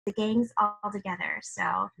the gang's all together.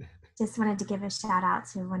 So just wanted to give a shout out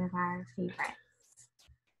to one of our favorites.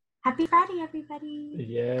 Happy Friday, everybody.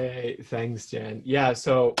 Yay. Thanks, Jen. Yeah.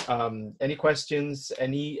 So any questions,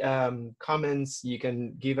 any comments, you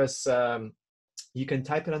can give us, you can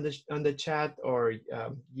type it on the chat, or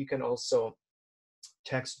you can also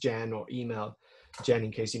text Jen or email Jen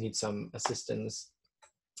in case you need some assistance.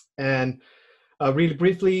 And really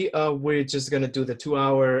briefly, we're just going to do the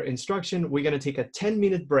 2-hour instruction. We're going to take a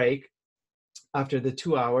 10-minute break after the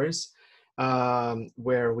 2 hours,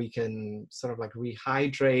 where we can sort of like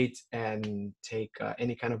rehydrate and take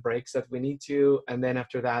any kind of breaks that we need to. And then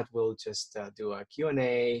after that, we'll just do a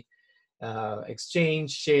Q&A,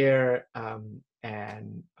 exchange, share,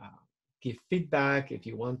 and give feedback if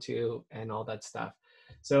you want to, and all that stuff.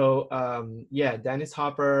 So yeah, Dennis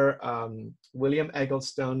Hopper, William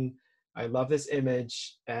Eggleston. I love this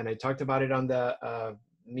image, and I talked about it on the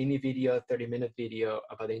mini video, 30-minute video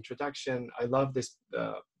about the introduction. I love this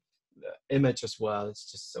image as well.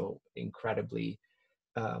 It's just so incredibly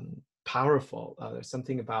powerful. There's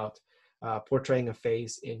something about portraying a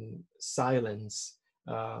face in silence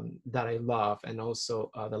that I love, and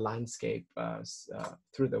also the landscape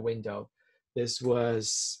through the window. This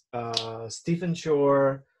was Stephen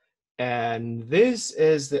Shore, and this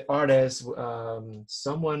is the artist,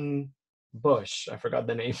 someone Bush. I forgot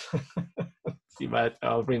the name. See, but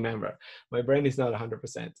I'll remember. My brain is not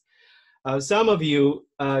 100%. Some of you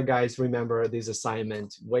guys remember this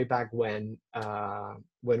assignment way back when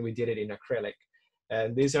we did it in acrylic.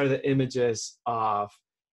 And these are the images of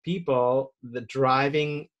people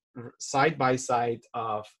driving side by side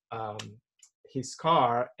of his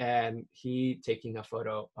car, and he taking a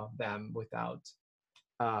photo of them without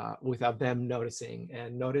them noticing.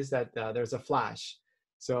 And notice that there's a flash.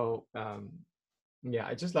 So yeah,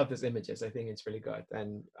 I just love these images. I think it's really good.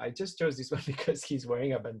 And I just chose this one because he's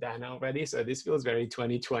wearing a bandana already. So this feels very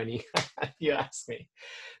 2020, if you ask me.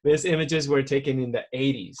 These images were taken in the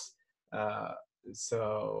 80s.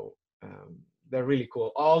 So they're really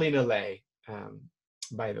cool. All in LA,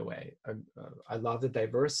 by the way. I love the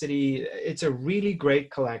diversity. It's a really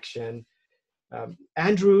great collection.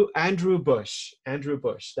 Andrew Bush,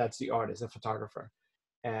 that's the artist, the photographer.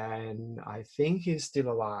 And I think he's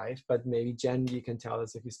still alive, but maybe Jen, you can tell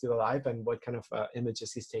us if he's still alive and what kind of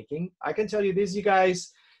images he's taking. I can tell you this, you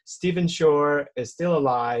guys, Stephen Shore is still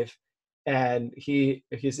alive, and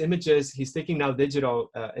his images, he's taking now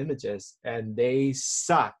digital images, and they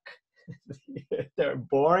suck. They're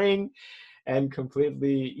boring and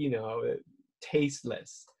completely,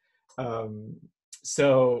 tasteless.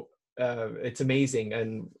 So it's amazing,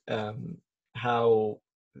 and how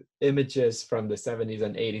images from the 70s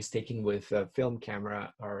and 80s taken with a film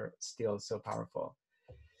camera are still so powerful.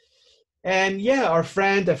 And yeah, our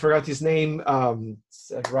friend, I forgot his name, a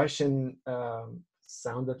Russian,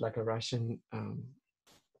 sounded like a Russian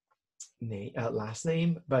last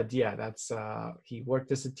name, but yeah, that's he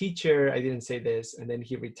worked as a teacher. I didn't say this, and then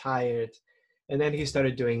he retired, and then he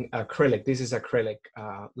started doing acrylic. This is acrylic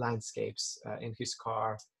landscapes in his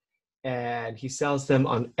car. And he sells them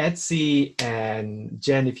on Etsy. And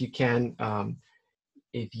Jen, if you can,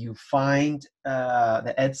 if you find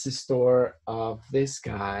the Etsy store of this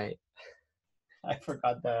guy, I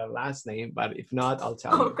forgot the last name, but if not, I'll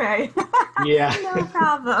tell you. Okay. Yeah. No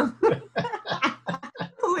problem.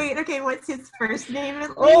 Wait, okay, what's his first name at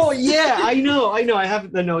least? Oh, yeah, I know. I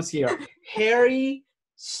have the notes here. Harry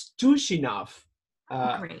Stushinov.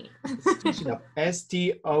 Great. Stushinov,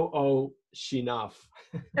 S-T-O-O Shinov.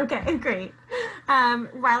 Okay, great.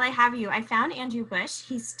 While I have you, I found Andrew Bush.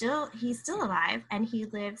 He's still alive, and he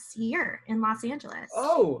lives here in Los Angeles.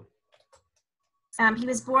 Oh. He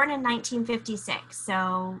was born in 1956.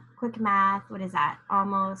 So quick math, what is that?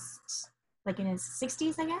 Almost like in his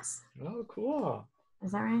 60s, I guess. Oh, cool.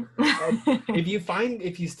 Is that right?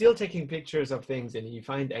 If you're still taking pictures of things and you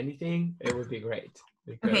find anything, it would be great.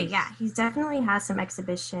 Okay, yeah, he definitely has some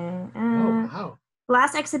exhibition. Oh, wow.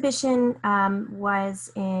 Last exhibition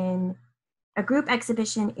was in a group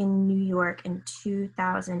exhibition in New York in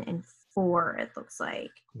 2004, it looks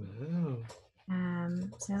like. Wow.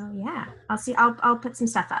 So yeah, I'll put some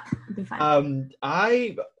stuff up. It'll be fun.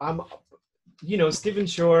 I'm Stephen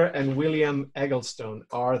Shore and William Eggleston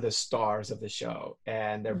are the stars of the show,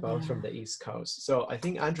 and they're both from the East Coast. So I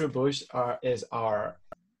think Andrew Bush is our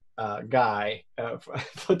guy,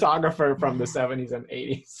 photographer from the 70s and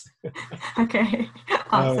 80s. Okay,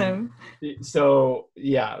 awesome. So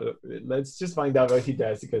yeah, let's just find out what he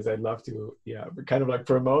does, because I'd love to, kind of like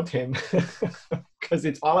promote him, because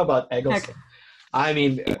it's all about Eggleston. Okay. I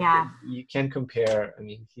mean, you can't compare. I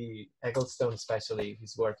mean, Eggleston especially,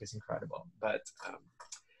 his work is incredible. But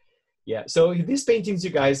Yeah, so these paintings, you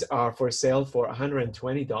guys, are for sale for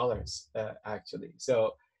 $120 actually.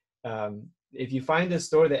 So if you find the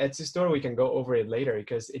store, the Etsy store, we can go over it later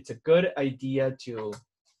because it's a good idea to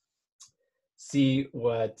see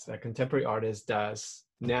what a contemporary artist does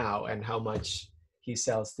now and how much he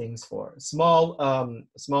sells things for. Small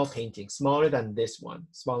painting, smaller than this one,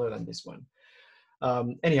 smaller than this one.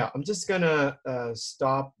 Anyhow, I'm just gonna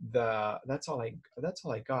stop the. That's all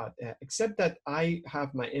I got. Except that I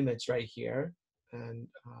have my image right here, and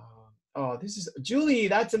oh, this is Julie.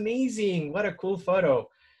 That's amazing. What a cool photo.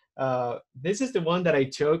 This is the one that I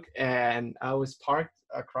took, and I was parked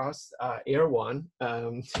across Air One,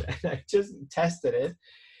 and I just tested it,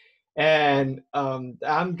 and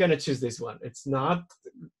I'm gonna choose this one. It's not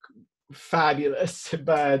fabulous,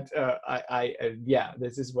 but yeah,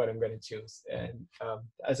 this is what I'm going to choose. And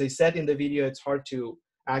as I said in the video, it's hard to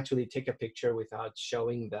actually take a picture without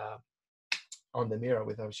showing on the mirror,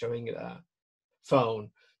 without showing the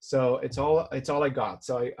phone. So it's all I got.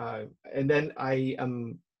 So and then I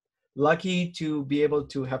am lucky to be able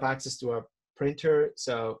to have access to a printer.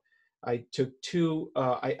 So I took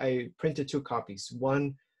I printed 2 copies,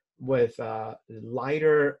 one with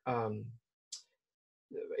lighter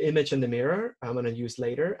image in the mirror I'm going to use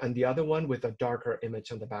later, and the other one with a darker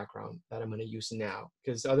image on the background that I'm going to use now,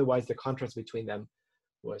 because otherwise the contrast between them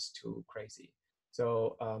was too crazy.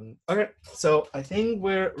 So okay, so I think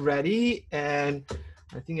we're ready, and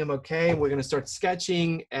I think I'm okay. We're going to start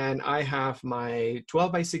sketching, and I have my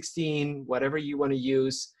 12 by 16, whatever you want to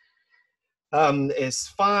use is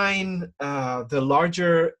fine. The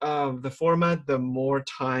larger the format, the more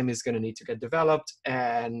time is going to need to get developed.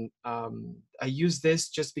 And I use this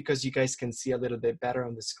just because you guys can see a little bit better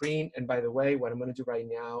on the screen. And by the way, what I'm going to do right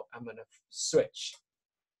now, I'm going to switch.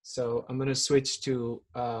 So I'm going to switch to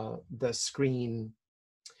the screen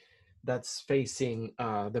that's facing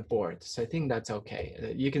the board. So I think that's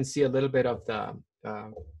okay. You can see a little bit of the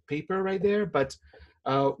paper right there, but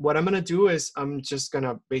what I'm gonna do is I'm just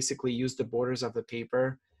gonna basically use the borders of the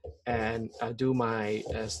paper and do my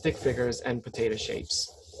stick figures and potato shapes.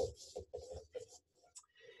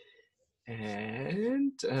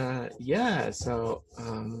 And yeah, so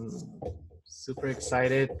super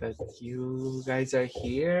excited that you guys are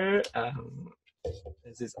here.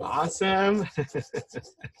 This is awesome.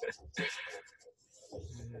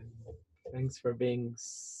 Thanks for being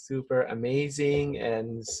super amazing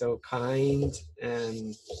and so kind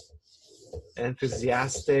and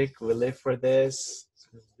enthusiastic. We live for this.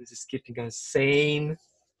 This is keeping us sane.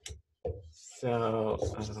 So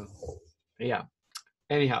yeah,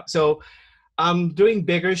 anyhow, so I'm doing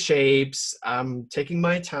bigger shapes. I'm taking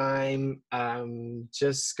my time. I'm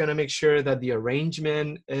just gonna make sure that the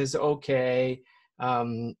arrangement is okay.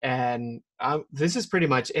 And this is pretty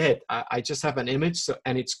much it. I just have an image,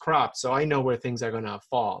 and it's cropped, so I know where things are gonna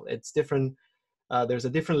fall. It's different. There's a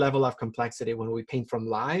different level of complexity when we paint from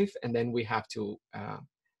life, and then we have to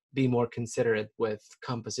be more considerate with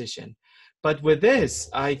composition. But with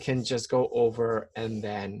this, I can just go over and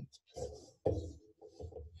then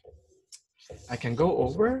I can go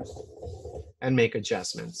over and make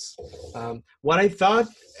adjustments. What I thought,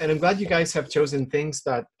 and I'm glad you guys have chosen things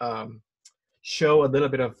that show a little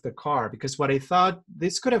bit of the car, because what I thought,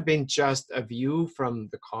 this could have been just a view from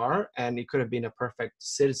the car, and it could have been a perfect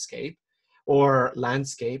cityscape or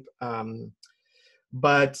landscape.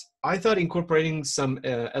 But I thought incorporating some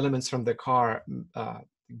elements from the car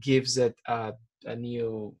gives it a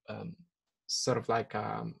new sort of like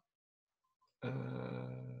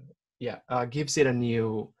gives it a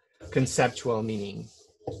new conceptual meaning.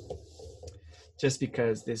 Just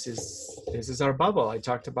because this is our bubble. I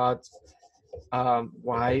talked about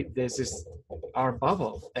why this is our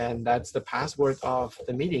bubble, and that's the password of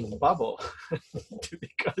the meeting, bubble.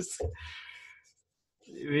 because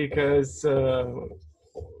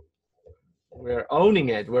we're owning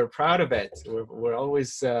it, we're proud of it. We're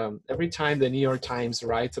always every time the New York Times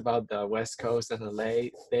writes about the West Coast and LA,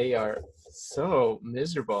 they are so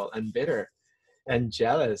miserable and bitter and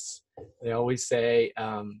jealous. They always say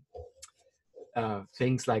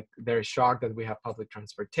things like they're shocked that we have public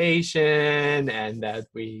transportation and that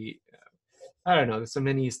we I don't know, there's so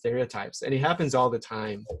many stereotypes, and it happens all the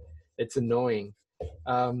time. It's annoying.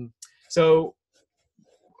 So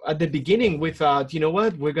at the beginning, we thought, you know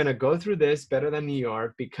what, we're going to go through this better than New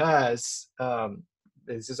York because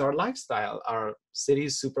this is our lifestyle. Our city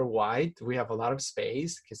is super wide. We have a lot of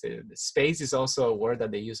space, because space is also a word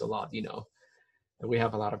that they use a lot, you know. We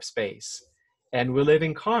have a lot of space. And we live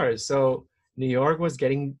in cars. So New York was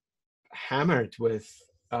getting hammered with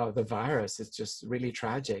the virus. It's just really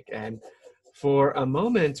tragic. And for a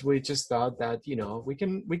moment, we just thought that, you know, we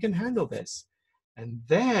can handle this. And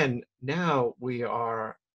then now we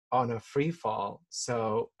are on a free fall.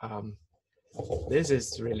 So this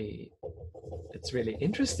is really, it's really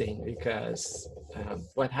interesting because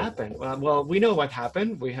what happened? Well, we know what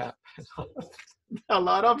happened. We have a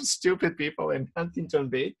lot of stupid people in Huntington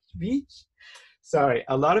Beach. Sorry,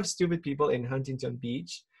 a lot of stupid people in Huntington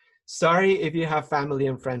Beach. Sorry if you have family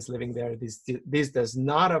and friends living there. This does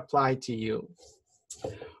not apply to you.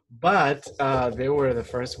 But they were the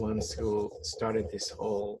first ones who started this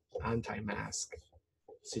whole anti-mask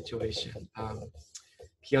situation.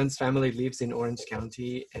 Hyun's family lives in Orange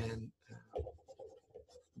County, and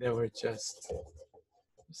they were just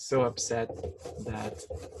so upset that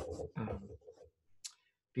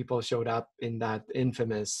people showed up in that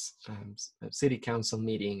infamous city council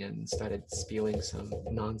meeting and started spewing some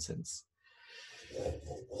nonsense.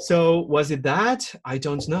 So was it that? I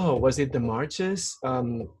don't know. Was it the marches?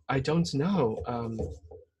 I don't know.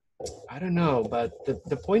 I don't know. But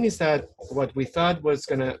the point is that what we thought was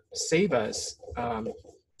going to save us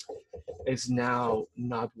is now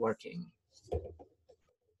not working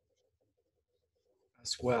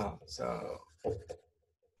as well. So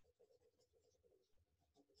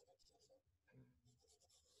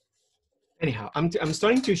anyhow, I'm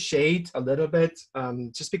starting to shade a little bit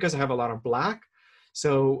just because I have a lot of black.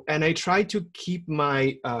 So, and I try to keep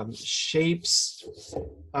my shapes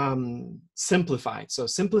simplified. So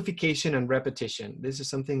simplification and repetition. This is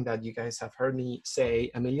something that you guys have heard me say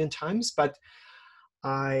a million times, but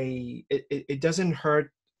it doesn't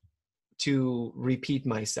hurt to repeat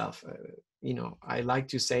myself. You know, I like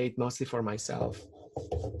to say it mostly for myself,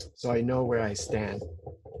 so I know where I stand.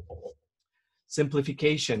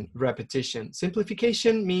 Simplification, repetition.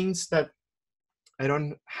 Simplification means that I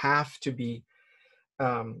don't have to be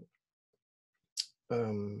I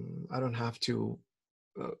don't have to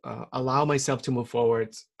allow myself to move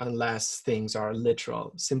forward unless things are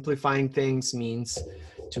literal. Simplifying things means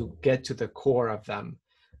to get to the core of them.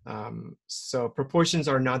 So proportions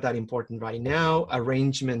are not that important right now.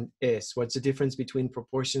 Arrangement is. What's the difference between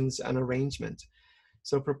proportions and arrangement?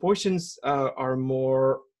 So proportions are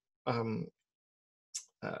more,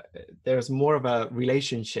 there's more of a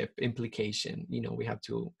relationship implication. You know, we have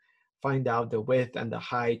to find out the width and the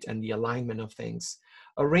height and the alignment of things.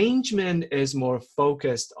 Arrangement is more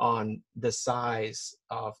focused on the size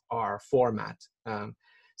of our format.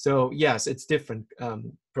 So yes, it's different.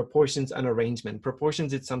 Proportions and arrangement.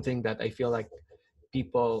 Proportions, it's something that I feel like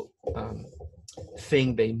people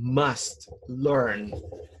think they must learn.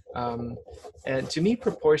 And to me,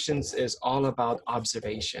 proportions is all about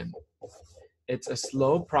observation. It's a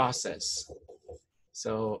slow process.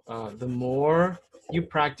 So the more you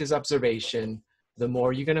practice observation, the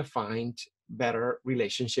more you're going to find better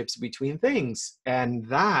relationships between things. And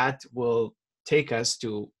that will take us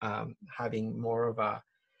to having more of a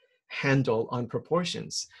handle on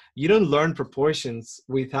proportions. You don't learn proportions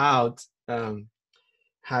without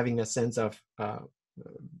having a sense of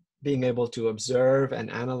being able to observe and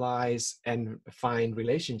analyze and find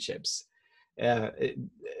relationships.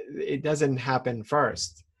 It doesn't happen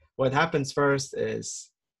first. What happens first is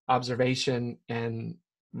observation and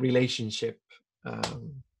relationship,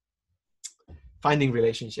 finding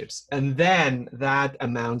relationships, and then that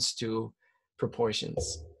amounts to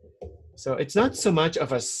proportions. So it's not so much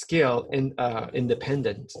of a skill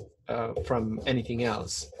independent from anything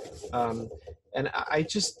else. And I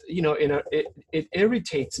just, you know, it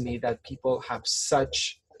irritates me that people have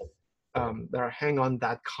such, that hang on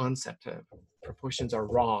that concept of proportions are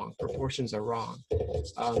wrong, proportions are wrong.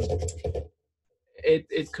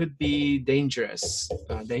 It could be dangerous,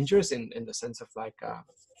 dangerous in the sense of like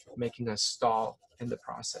making us stall in the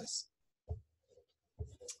process.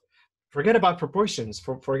 Forget about proportions,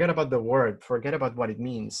 forget about the word, forget about what it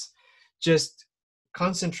means. Just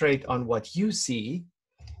concentrate on what you see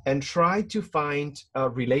and try to find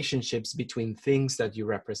relationships between things that you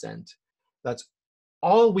represent. That's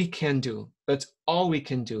all we can do. That's all we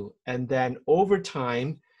can do. And then over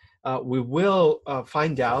time, we will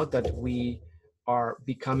find out that we are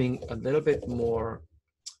becoming a little bit more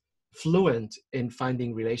fluent in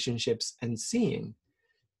finding relationships and seeing.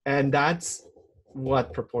 And that's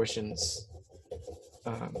what proportions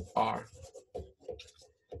are.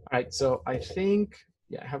 All right, so I think,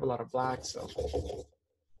 yeah, I have a lot of black, so.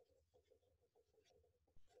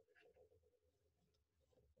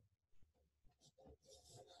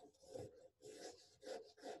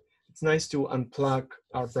 It's nice to unplug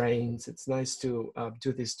our brains. It's nice to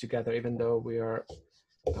do this together, even though we are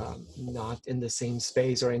not in the same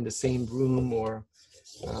space or in the same room, or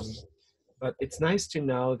But it's nice to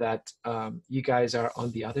know that you guys are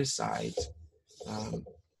on the other side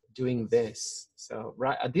doing this. So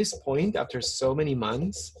right at this point, after so many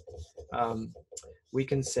months, we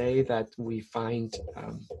can say that we find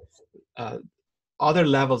other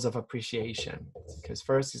levels of appreciation. Because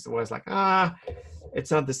first it was like,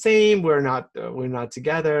 it's not the same. We're not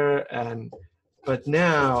together. And but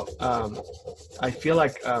now I feel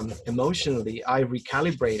like emotionally I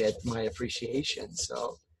recalibrated my appreciation.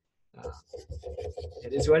 So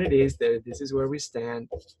it is what it is. This is where we stand.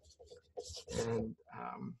 And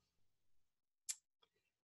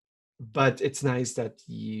but it's nice that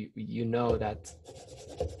you know that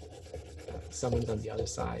someone's on the other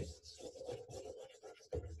side.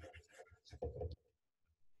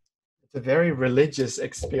 It's a very religious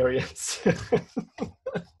experience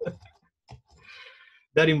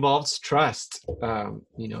that involves trust.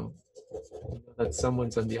 You know that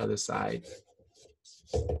someone's on the other side.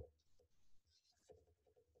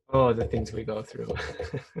 Oh, the things we go through.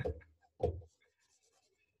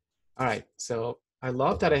 All right, so I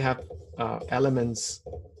love that I have elements,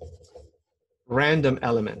 random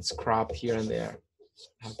elements cropped here and there.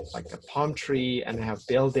 I have like a palm tree and I have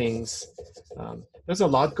buildings. There's a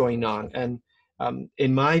lot going on. And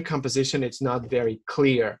in my composition, it's not very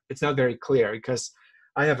clear. It's not very clear because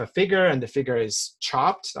I have a figure and the figure is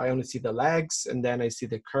chopped. I only see the legs and then I see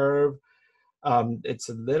the curve. It's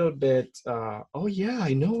a little bit, oh yeah,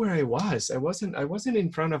 I know where I was. I wasn't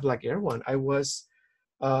in front of like Erewhon.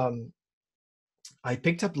 I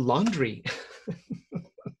picked up laundry.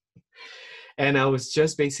 And I was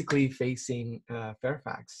just basically facing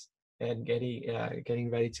Fairfax and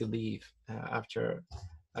getting ready to leave after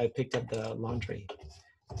I picked up the laundry.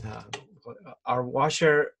 Our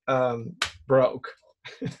washer broke.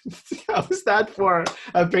 How's that for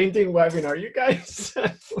a painting webinar, you guys?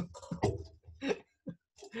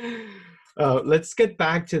 Let's get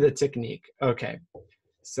back to the technique. Okay,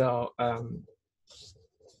 so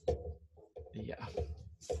yeah.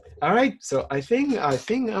 All right, so I think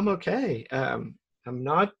I'm okay. I'm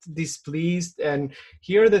not displeased, and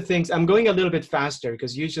here are the things. I'm going a little bit faster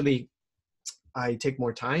because usually I take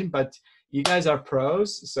more time, but you guys are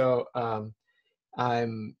pros, so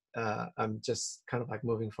I'm just kind of like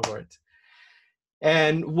moving forward.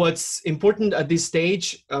 And what's important at this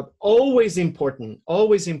stage, always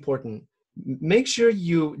important, make sure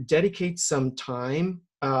you dedicate some time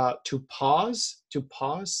to pause,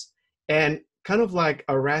 and kind of like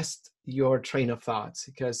arrest your train of thoughts,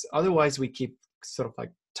 because otherwise we keep sort of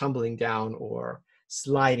like tumbling down or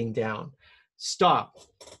sliding down. Stop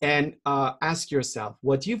and ask yourself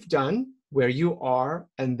what you've done, where you are,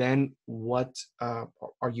 and then what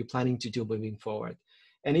are you planning to do moving forward.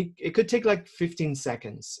 And it could take like 15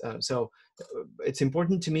 seconds. So it's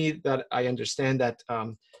important to me that I understand that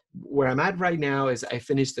where I'm at right now is I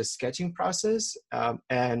finished the sketching process,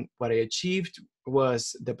 and what I achieved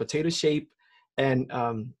was the potato shape and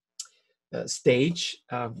stage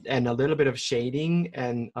and a little bit of shading,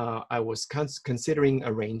 and I was considering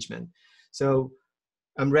arrangement. So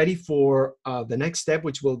I'm ready for the next step,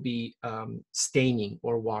 which will be staining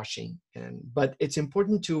or washing. But it's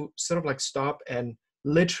important to sort of like stop and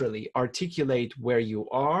literally articulate where you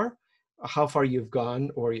are, how far you've gone,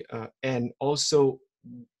 or and also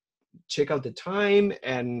check out the time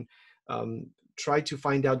and try to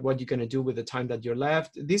find out what you're going to do with the time that you're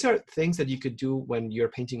left. These are things that you could do when you're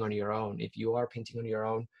painting on your own, if you are painting on your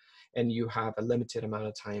own and you have a limited amount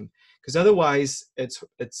of time, because otherwise it's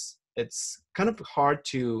kind of hard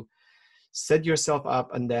to set yourself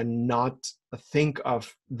up and then not think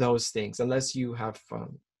of those things unless you have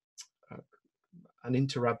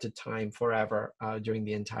uninterrupted time forever during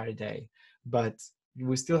the entire day. But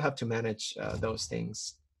we still have to manage those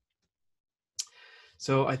things.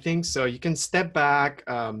 So I think so. You can step back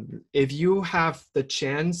if you have the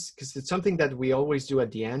chance, because it's something that we always do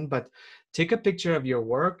at the end, but take a picture of your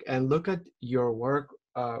work and look at your work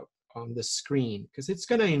on the screen, because it's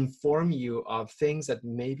going to inform you of things that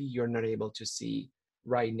maybe you're not able to see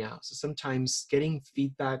right now. So sometimes getting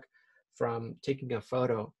feedback from taking a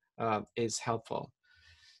photo is helpful.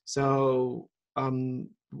 So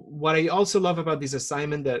what I also love about this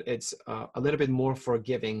assignment, that it's a little bit more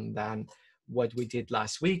forgiving than what we did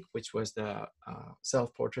last week, which was the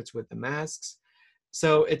self-portraits with the masks.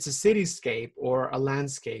 So it's a cityscape or a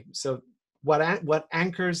landscape. So what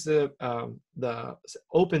anchors the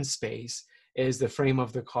open space is the frame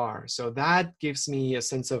of the car. So that gives me a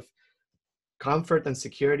sense of comfort and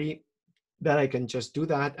security that I can just do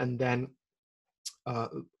that and then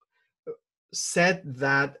set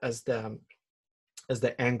that as the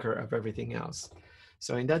anchor of everything else.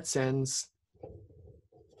 So in that sense,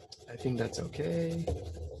 I think that's okay.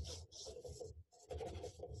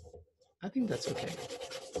 I think that's okay.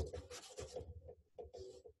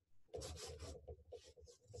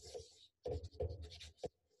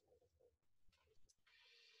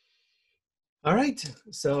 All right,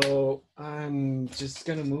 so I'm just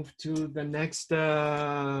gonna move to the next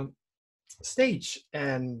stage,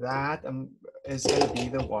 and that is gonna be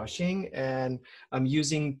the washing, and I'm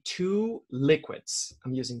using two liquids.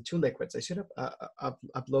 I should have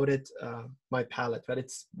uploaded my palette, but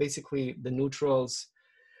it's basically the neutrals,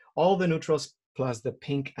 all the neutrals plus the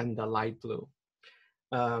pink and the light blue.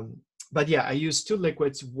 But yeah, I use two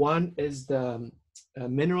liquids. One is the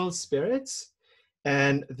mineral spirits,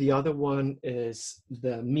 and the other one is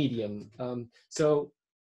the medium.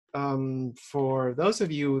 For those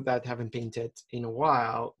of you that haven't painted in a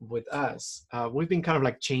while with us, we've been kind of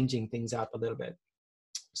like changing things up a little bit.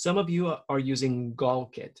 Some of you are using Gall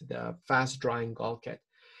Kit, the fast drying Gall Kit,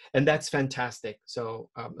 and that's fantastic.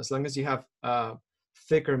 So as long as you have a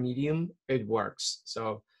thicker medium, it works.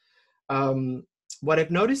 So what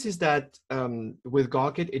I've noticed is that with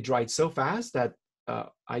Gall Kit, it dried so fast that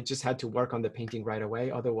I just had to work on the painting right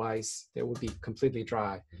away. Otherwise, it would be completely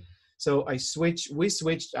dry. So we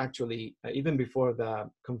switched actually, even before the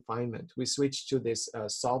confinement, we switched to this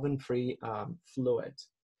solvent-free fluid.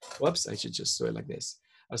 Whoops, I should just do it like this.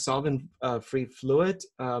 A solvent-free fluid,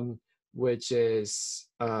 which is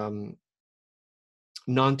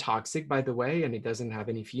non-toxic, by the way, and it doesn't have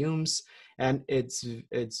any fumes. And it's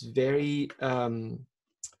very, it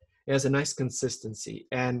has a nice consistency,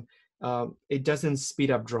 and it doesn't speed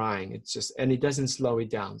up drying. And it doesn't slow it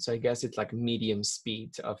down. So I guess it's like medium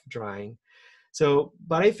speed of drying. So,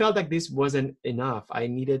 but I felt like this wasn't enough. I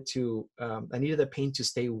needed the paint to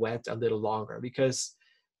stay wet a little longer, because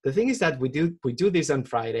the thing is that we do this on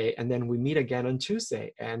Friday, and then we meet again on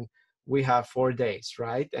Tuesday, and we have 4 days,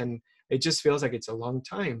 right? And it just feels like it's a long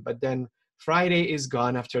time. But then Friday is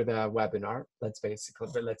gone after the webinar. Let's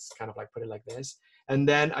kind of like put it like this. And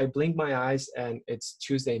then I blink my eyes and it's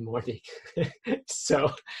Tuesday morning.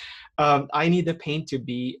 So I need the paint to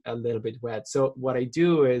be a little bit wet. So what I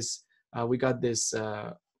do is we got this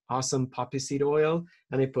awesome poppy seed oil,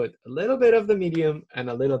 and I put a little bit of the medium and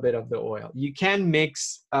a little bit of the oil. You can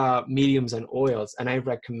mix mediums and oils, and I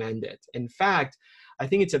recommend it. In fact, I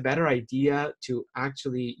think it's a better idea to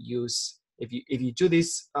actually use, if you do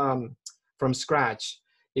this from scratch,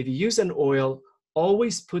 if you use an oil,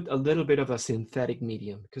 always put a little bit of a synthetic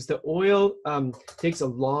medium, because the oil takes a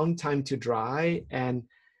long time to dry, and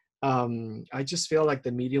I just feel like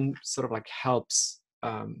the medium sort of like helps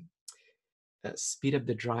speed up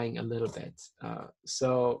the drying a little bit.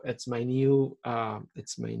 So it's my new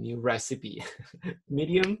recipe: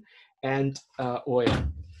 medium and oil.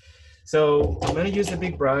 So I'm gonna use a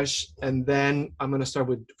big brush, and then I'm gonna start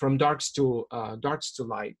with from darks to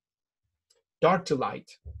light, dark to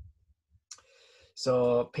light.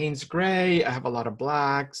 So paint's gray, I have a lot of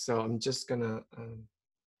black, so I'm just gonna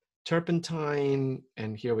turpentine,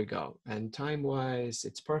 and here we go. And time-wise,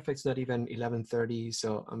 it's perfect. It's not even 11:30,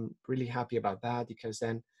 so I'm really happy about that, because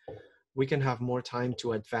then we can have more time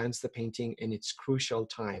to advance the painting in its crucial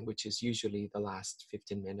time, which is usually the last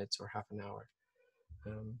 15 minutes or half an hour.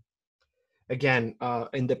 Again,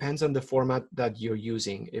 it depends on the format that you're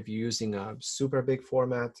using. If you're using a super big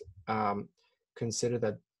format, consider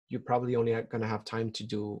that you're probably only going to have time to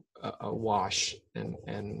do a wash and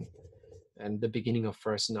the beginning of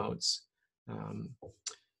first notes.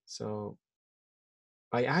 So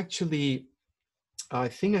I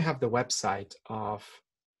think I have the website of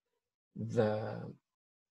the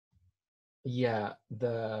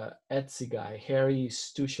Etsy guy, Harry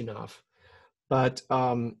Stushinov, but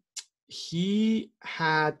he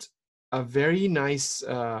had a very nice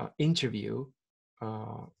interview,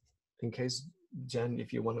 in case, Jen,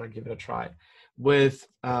 if you want to give it a try, with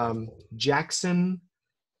Jackson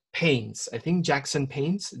Paints. I think Jackson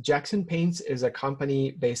Paints. Jackson Paints is a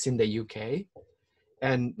company based in the UK.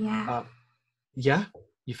 And yeah,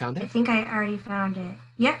 you found it? I think I already found it.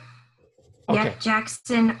 Yep. Okay. Yep,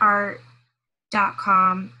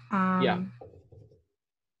 jacksonart.com. Yeah.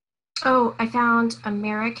 Oh, I found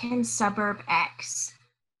American Suburb X.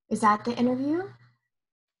 Is that the interview?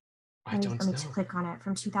 Let me click on it,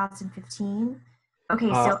 from 2015. Okay,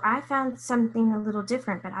 so I found something a little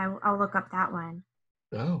different, but I'll look up that one.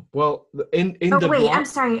 Oh, well, in the blog... I'm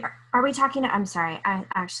sorry. Are we talking? I'm sorry. I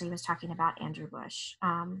actually was talking about Andrew Bush.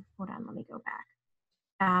 Hold on, let me go back.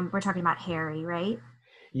 We're talking about Harry, right?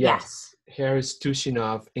 Yes. Harry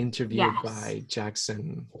Stushinov, interviewed by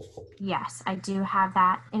Jackson. Yes, I do have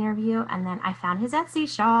that interview, and then I found his Etsy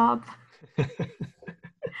shop.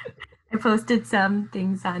 I posted some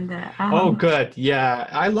things on the Oh, good. Yeah,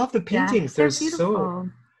 I love the yeah, paintings. They're they're so beautiful.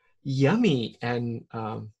 yummy and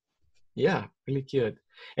yeah, really cute.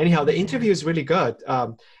 Anyhow, the Yeah. interview is really good.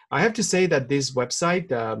 I have to say that this website,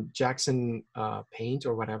 Jackson Paint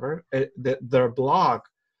or whatever, their blog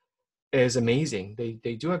is amazing.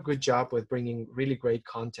 They do a good job with bringing really great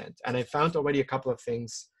content, and I found already a couple of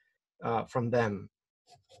things from them.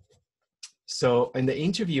 So in the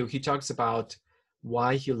interview, he talks about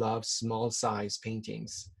why he loves small size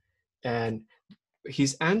paintings, and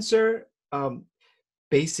his answer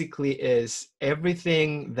basically is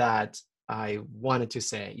everything that I wanted to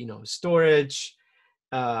say. You know, storage,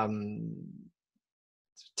 um,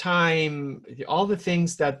 time, all the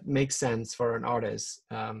things that make sense for an artist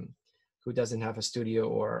who doesn't have a studio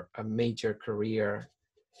or a major career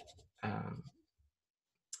um,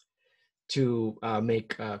 to make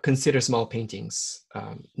consider small paintings,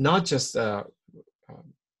 not just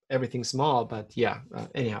everything small, but yeah.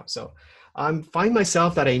 Anyhow, so I'm find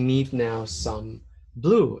myself that I need now some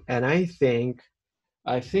blue, and I think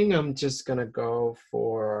I'm just gonna go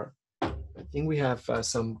for. I think we have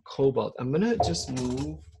some cobalt. I'm gonna just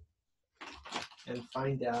move and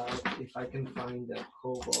find out if I can find the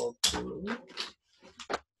cobalt blue.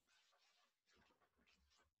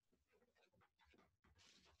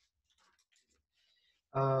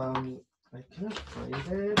 I cannot find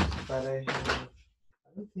it, but I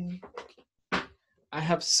don't think, I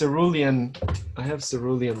have cerulean, I have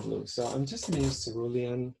cerulean blue. So I'm just gonna use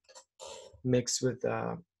cerulean mixed with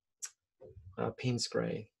paint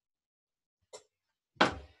spray.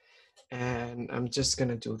 And I'm just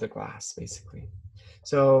gonna do the glass basically.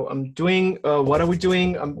 So I'm doing, what are we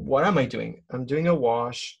doing? What am I doing? I'm doing a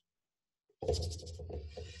wash.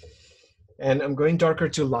 And I'm going darker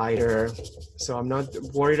to lighter. So I'm not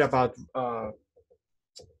worried about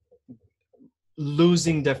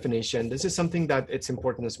losing definition. This is something that it's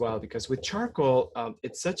important as well, because with charcoal,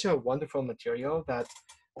 it's such a wonderful material that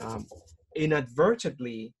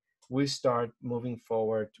inadvertently we start moving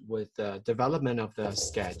forward with the development of the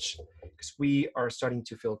sketch, because we are starting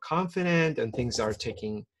to feel confident and things are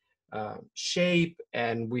taking shape,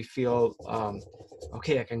 and we feel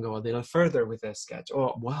okay, I can go a little further with the sketch.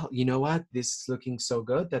 Oh well, you know what, this is looking so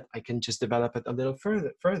good that I can just develop it a little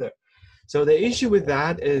further. So the issue with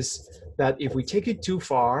that is that if we take it too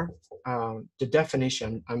far, the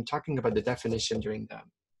definition, I'm talking about the definition during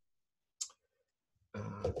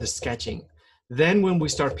the sketching. Then when we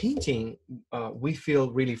start painting, we feel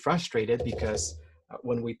really frustrated because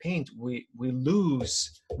when we paint, we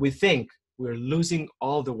think we're losing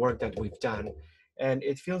all the work that we've done. And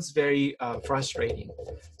it feels very frustrating.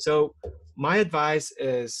 So my advice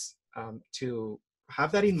is to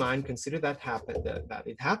have that in mind, consider that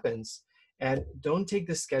it happens, and don't take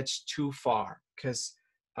the sketch too far, because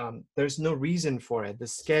there's no reason for it. The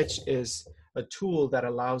sketch is a tool that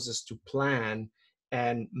allows us to plan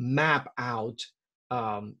and map out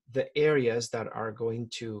the areas that are going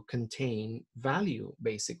to contain value,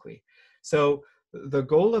 basically. So the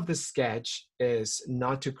goal of the sketch is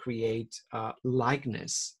not to create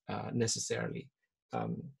likeness necessarily.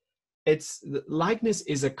 Likeness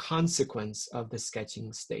is a consequence of the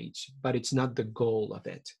sketching stage, but it's not the goal of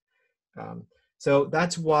it. So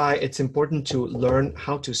that's why it's important to learn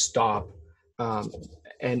how to stop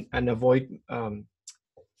and avoid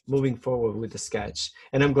moving forward with the sketch.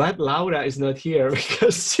 And I'm glad Laura is not here,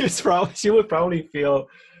 because she would probably feel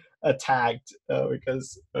attacked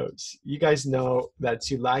because you guys know that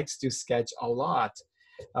she likes to sketch a lot.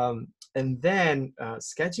 And then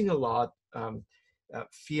sketching a lot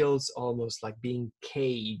feels almost like being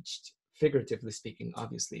caged, figuratively speaking,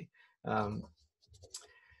 obviously.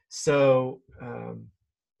 So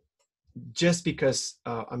just because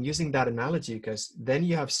I'm using that analogy, because then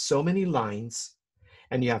you have so many lines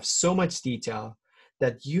and you have so much detail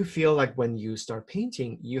that you feel like when you start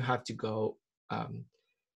painting, you have to go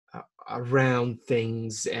around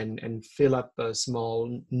things and fill up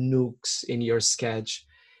small nooks in your sketch.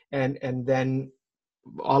 And then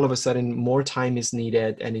all of a sudden more time is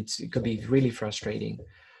needed, and it could be really frustrating.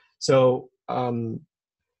 So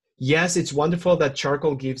yes, it's wonderful that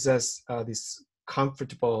charcoal gives us this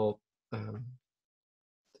comfortable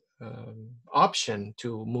option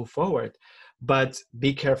to move forward, but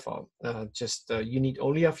be careful. You need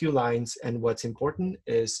only a few lines, and what's important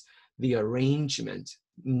is the arrangement,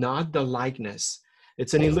 not the likeness.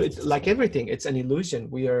 It's like everything, it's an illusion.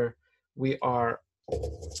 We are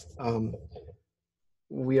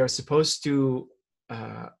supposed to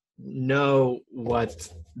know what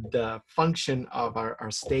the function of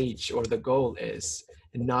our stage or the goal is,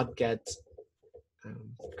 and not get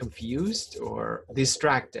confused or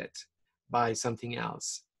distracted by something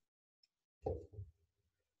else.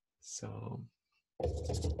 So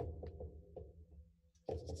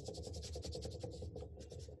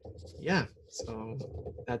yeah, so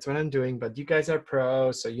that's what I'm doing. But you guys are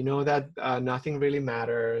pros, so you know that nothing really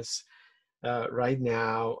matters right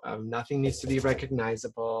now. Nothing needs to be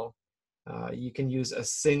recognizable. You can use a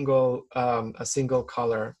single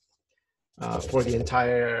color for the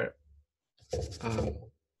entire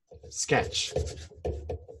sketch.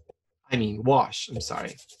 I mean, wash. I'm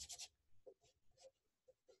sorry.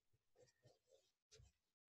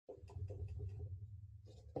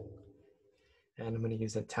 And I'm going to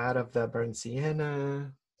use a tad of the burnt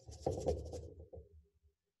sienna.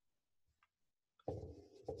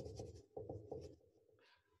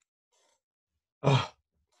 Oh,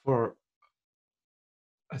 for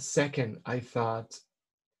a second, I thought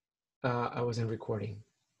I wasn't recording.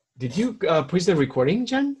 Did you push the recording,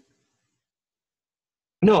 Jen?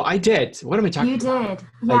 No, I did. What am I talking about? You did.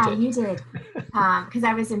 Yeah, you did. Because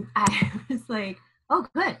I was like, oh,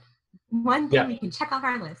 good. One thing we can check off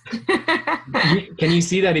our list. Can you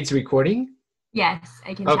see that it's recording? Yes,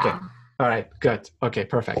 I can tell. All right, good. Okay,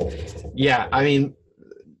 perfect. Yeah, I mean,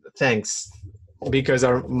 thanks. Because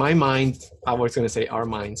my mind, I was going to say our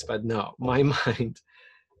minds, but no, my mind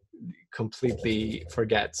completely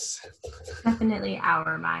forgets. Definitely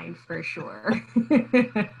our mind for sure.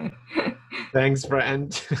 Thanks,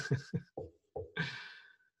 friend.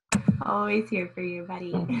 Always here for you,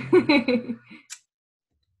 buddy.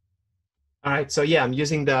 All right, so yeah, I'm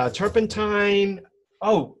using the turpentine.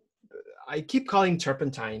 Oh, I keep calling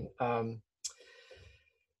turpentine.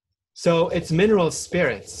 So it's mineral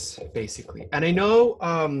spirits, basically. And I know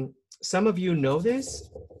some of you know this,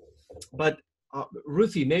 but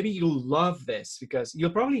Ruthie, maybe you'll love this because you'll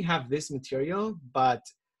probably have this material, but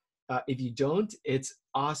if you don't, it's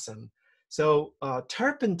awesome. So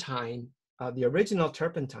turpentine, the original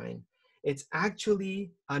turpentine, it's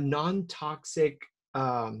actually a non-toxic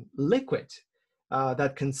liquid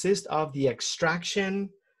that consists of the extraction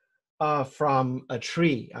from a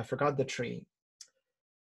tree. I forgot the tree.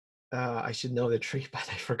 I should know the tree, but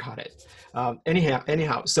I forgot it.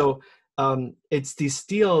 Anyhow, so it's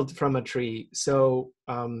distilled from a tree. So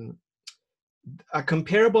a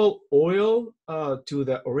comparable oil to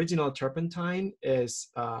the original turpentine is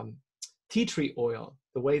tea tree oil.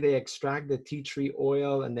 The way they extract the tea tree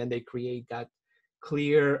oil and then they create that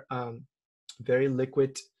clear, very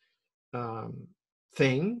liquid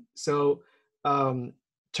thing. So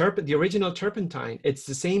the original turpentine, it's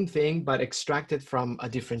the same thing, but extracted from a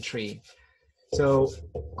different tree. So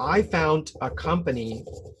I found a company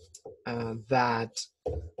that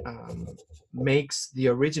makes the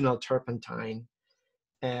original turpentine,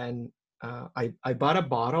 and I bought a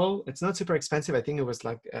bottle. It's not super expensive. I think it was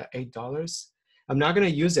like $8. I'm not going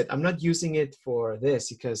to use it. I'm not using it for this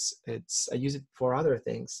because I use it for other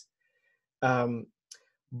things.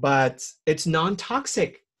 But it's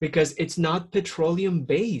non-toxic because it's not petroleum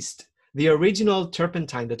based. The original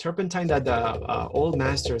turpentine, the turpentine that the old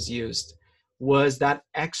masters used, was that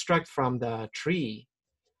extract from the tree.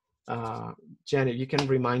 Janet, you can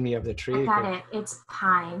remind me of the tree. I got it. It's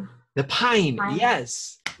pine. The pine.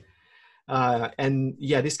 Yes. And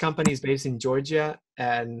yeah, this company is based in Georgia,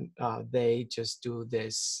 and they just do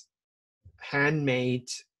this handmade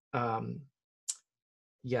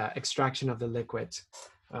extraction of the liquid.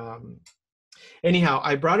 Anyhow,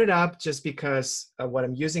 I brought it up just because what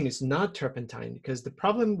I'm using is not turpentine, because the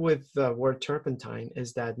problem with the word turpentine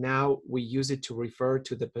is that now we use it to refer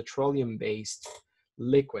to the petroleum-based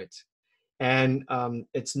liquid. And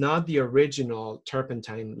it's not the original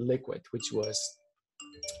turpentine liquid, which was,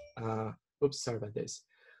 oops, sorry about this,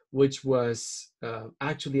 which was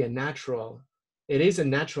actually it is a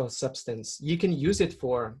natural substance. You can use it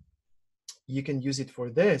for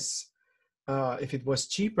this. If it was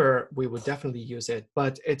cheaper, we would definitely use it,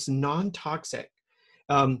 but it's non-toxic.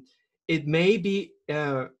 It may be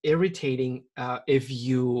irritating if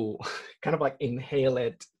you kind of like inhale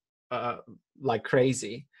it like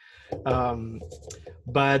crazy,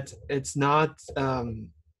 but it's not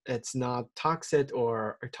toxic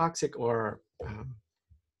or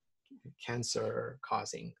cancer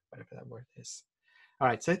causing, whatever that word is. All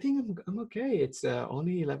right, so I think I'm okay. It's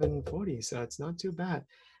only 11:40, so it's not too bad.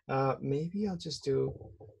 Maybe I'll just do,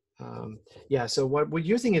 so what we're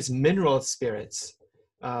using is mineral spirits.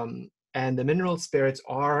 And the mineral spirits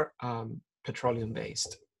are petroleum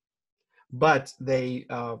based. But the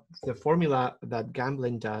formula that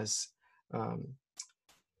Gamblin does,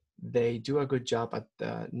 they do a good job at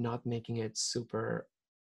not making it super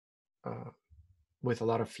with a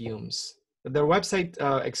lot of fumes. Their website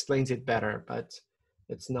explains it better, but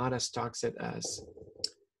It's not as toxic as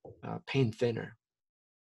paint thinner.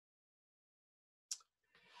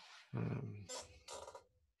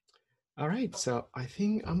 All right, so I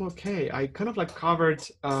think I'm okay. I kind of like covered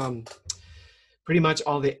pretty much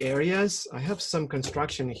all the areas. I have some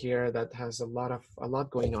construction here that has a lot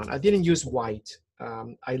going on. I didn't use white.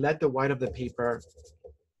 I let the white of the paper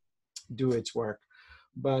do its work,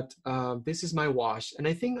 but this is my wash, and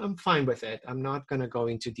I think I'm fine with it. I'm not gonna go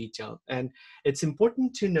into detail, and it's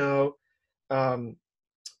important to know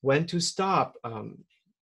when to stop.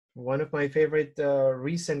 One of my favorite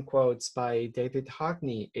recent quotes by David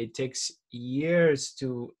Hockney: "It takes years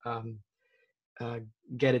to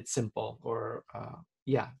get it simple," or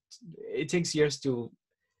yeah, it takes years to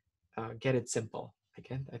get it simple.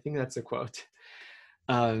 Again, I think that's a quote.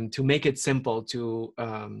 To make it simple, to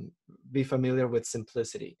be familiar with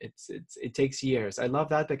simplicity. It takes years. I love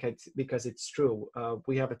that because it's true.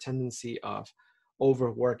 We have a tendency of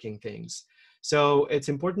overworking things. So it's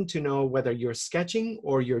important to know whether you're sketching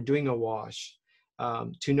or you're doing a wash,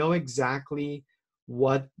 to know exactly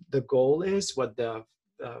what the goal is, what the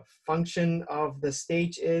function of the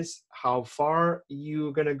stage is, how far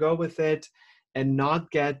you're going to go with it, and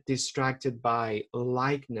not get distracted by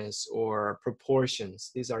likeness or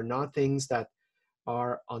proportions. These are not things that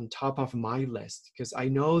are on top of my list, because I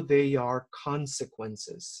know they are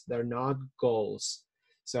consequences. They're not goals.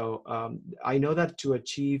 So I know that to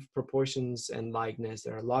achieve proportions and likeness,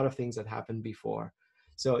 there are a lot of things that happen before.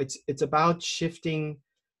 So it's about shifting,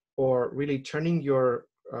 or really turning your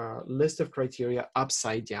list of criteria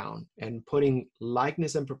upside down and putting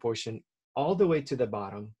likeness and proportion all the way to the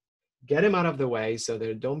bottom. Get them out of the way so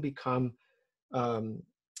they don't become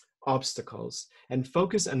obstacles, and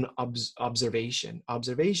focus on observation,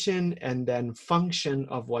 and then function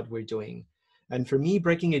of what we're doing. And for me,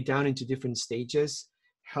 breaking it down into different stages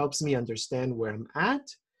helps me understand where I'm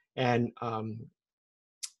at, and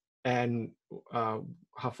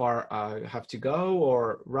how far I have to go,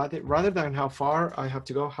 or rather than how far I have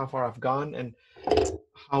to go, how far I've gone, and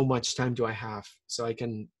how much time do I have, so I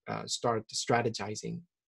can start strategizing.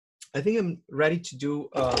 I think I'm ready to do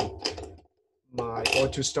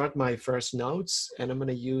to start my first notes, and I'm going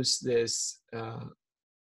to use this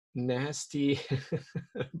nasty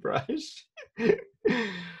brush.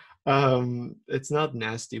 It's not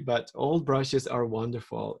nasty, but old brushes are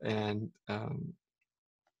wonderful, and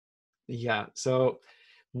yeah. So,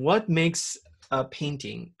 what makes a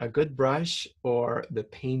painting a good brush, or the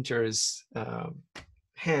painter's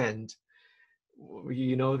hand?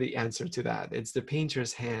 You know the answer to that. It's the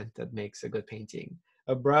painter's hand that makes a good painting.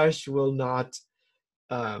 A brush will not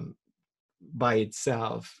by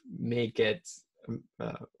itself make it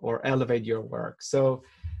or elevate your work. So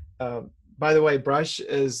by the way, brush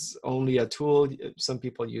is only a tool. Some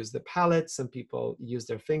people use the palette, some people use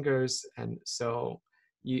their fingers, and so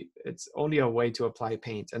it's only a way to apply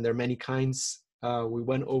paint, and there are many kinds. We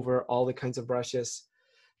went over all the kinds of brushes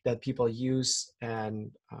that people use,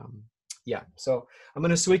 and yeah, so I'm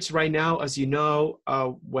going to switch right now. As you know,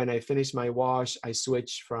 when I finish my wash, I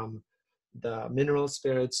switch from the mineral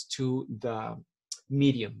spirits to the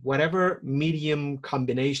medium, whatever medium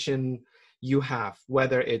combination you have,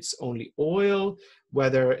 whether it's only oil,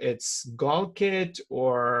 whether it's Gall kit,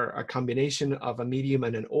 or a combination of a medium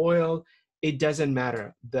and an oil, it doesn't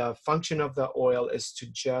matter. The function of the oil is to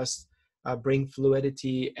just bring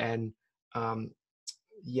fluidity and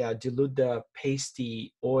dilute the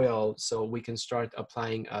pasty oil, so we can start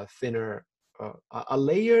applying a thinner, a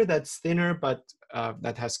layer that's thinner, but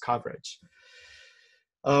that has coverage.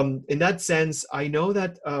 In that sense, I know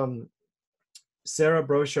that Sarah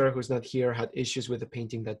Brocher, who's not here, had issues with a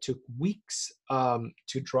painting that took weeks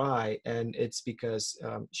to dry, and it's because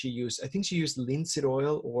I think she used linseed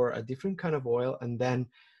oil or a different kind of oil, and then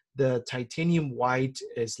the titanium white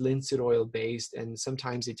is linseed oil based, and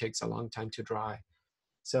sometimes it takes a long time to dry.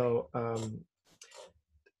 So,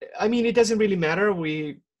 I mean, it doesn't really matter.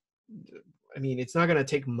 It's not going to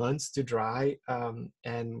take months to dry.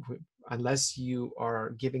 Unless you are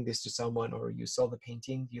giving this to someone or you sell the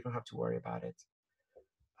painting, you don't have to worry about it.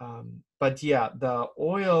 But yeah, the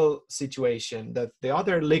oil situation, the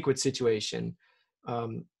other liquid situation,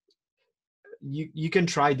 you can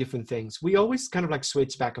try different things. We always kind of like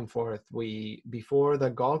switch back and forth. Before the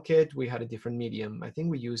Gall kit, we had a different medium. I think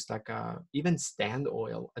we used like even stand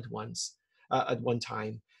oil at one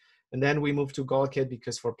time. And then we moved to Gall kit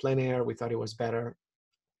because for plein air, we thought it was better.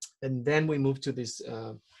 And then we moved to this,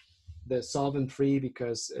 the solvent free,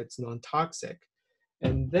 because it's non-toxic.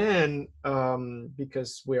 And then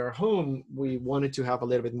because we are home, we wanted to have a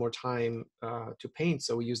little bit more time to paint.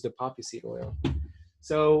 So we used the poppy seed oil.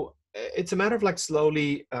 So it's a matter of like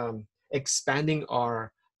slowly expanding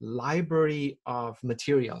our library of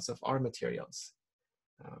materials, of art materials.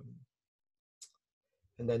 Um,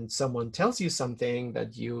 and then someone tells you something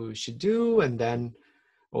that you should do, and then,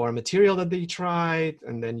 or a material that they tried,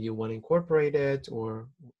 and then you want to incorporate it, or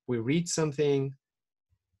we read something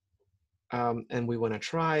and we want to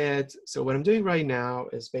try it. So what I'm doing right now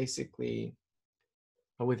is basically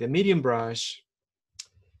with a medium brush,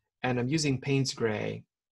 and I'm using Payne's Gray,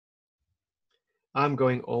 I'm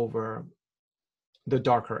going over the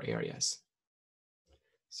darker areas.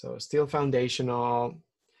 So still foundational.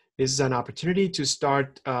 This is an opportunity to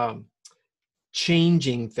start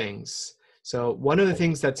changing things. So one of the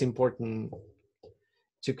things that's important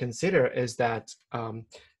to consider is that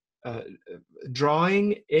uh,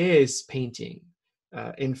 drawing is painting.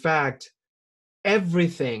 In fact,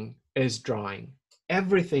 everything is drawing.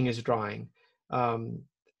 Everything is drawing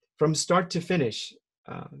from start to finish.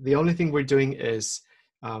 The only thing we're doing is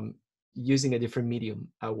using a different medium,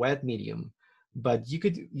 a wet medium. But you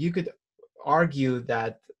could argue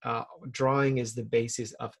that drawing is the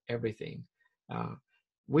basis of everything.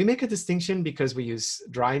 We make a distinction because we use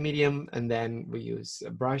dry medium and then we use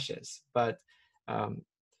brushes, but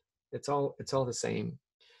it's all the same.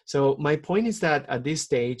 So my point is that at this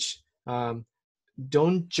stage,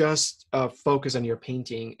 don't just focus on your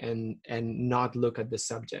painting and not look at the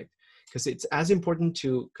subject, because it's as important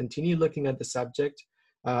to continue looking at the subject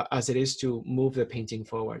as it is to move the painting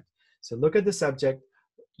forward. So look at the subject,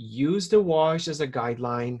 use the wash as a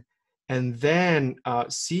guideline, and then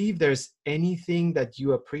see if there's anything that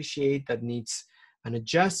you appreciate that needs an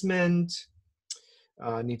adjustment,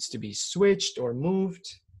 needs to be switched or moved.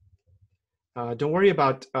 Don't worry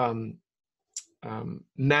about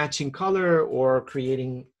matching color or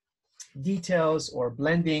creating details or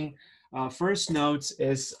blending. First notes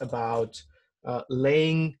is about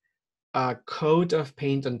laying a coat of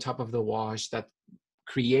paint on top of the wash that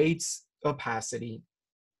creates opacity.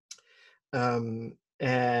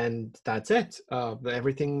 And that's it.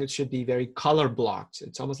 Everything should be very color blocked.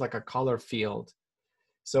 It's almost like a color field.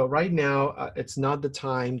 So right now, it's not the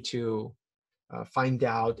time to find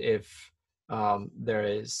out if there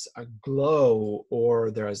is a glow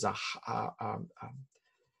or there is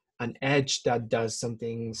an edge that does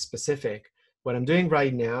something specific. What I'm doing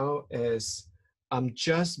right now is I'm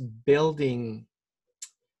just building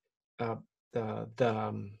the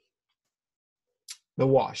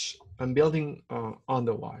wash. I'm building on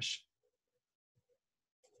the wash.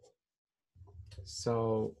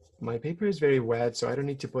 So my paper is very wet, so I don't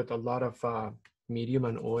need to put a lot of medium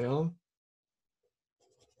and oil.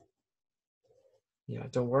 Yeah,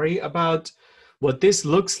 don't worry about what this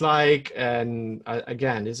looks like. And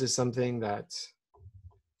again, this is something that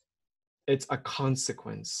it's a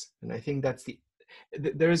consequence. And I think that's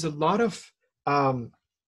there's a lot of, how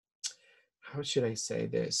should I say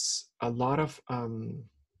this? A lot of, I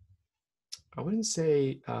wouldn't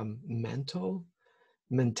say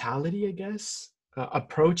mentality, I guess,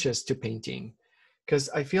 approaches to painting. Because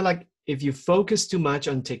I feel like if you focus too much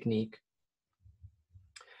on technique,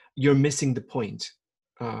 you're missing the point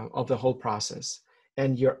of the whole process.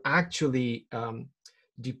 And you're actually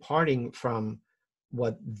departing from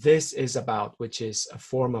what this is about, which is a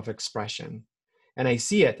form of expression. And I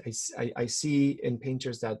see it. I see in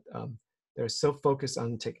painters that they're so focused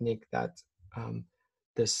on technique that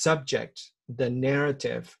the subject, the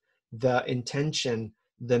narrative, the intention,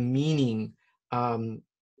 the meaning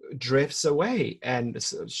drifts away. And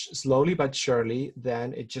slowly but surely,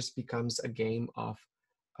 then it just becomes a game of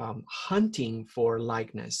hunting for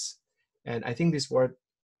likeness. And I think this word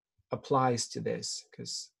applies to this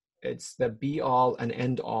because it's the be all and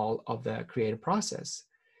end all of the creative process.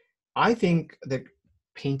 I think that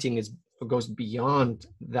painting goes beyond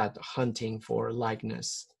that hunting for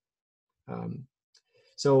likeness.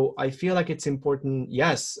 So I feel like it's important.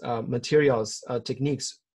 Yes, materials,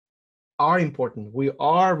 techniques are important. We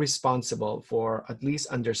are responsible for at least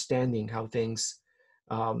understanding how things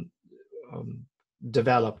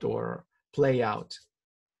developed or play out.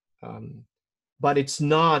 But it's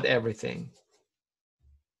not everything.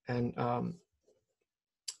 And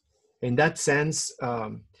in that sense,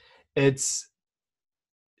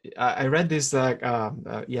 I read this like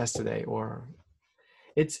yesterday, or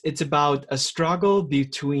it's about a struggle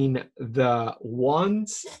between the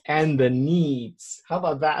wants and the needs. How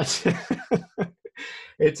about that?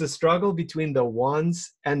 It's a struggle between the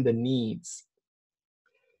wants and the needs.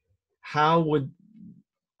 How would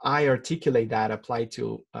I articulate that apply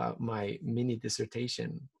to my mini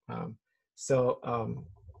dissertation?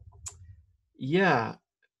 Yeah,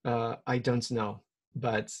 I don't know.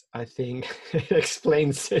 but I think it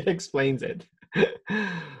explains it.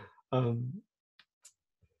 um,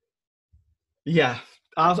 yeah,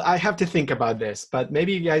 I have to think about this, but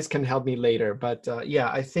maybe you guys can help me later. But yeah,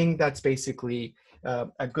 I think that's basically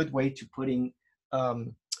a good way to putting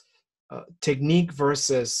um, technique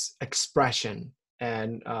versus expression.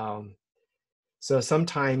 And so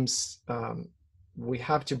sometimes we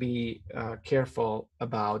have to be careful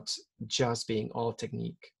about just being all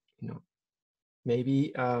technique. You know,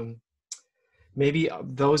 maybe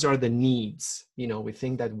those are the needs. You know, we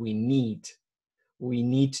think that we need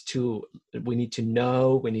to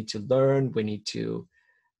know, we need to learn, we need to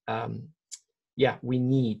yeah, we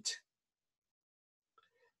need.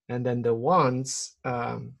 And then the wants,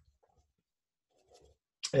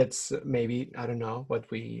 it's maybe, I don't know what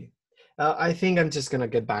we I think I'm just gonna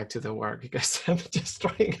get back to the work because I'm just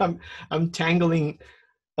trying, I'm tangling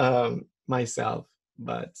myself.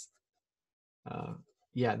 But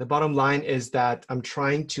yeah, the bottom line is that I'm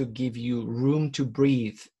trying to give you room to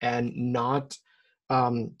breathe and not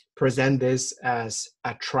present this as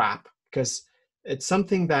a trap, because it's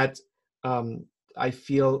something that I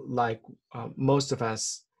feel like most of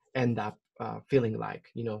us end up feeling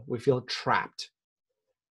like, you know, we feel trapped.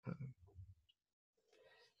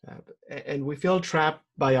 And we feel trapped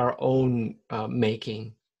by our own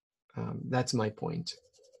making. That's my point.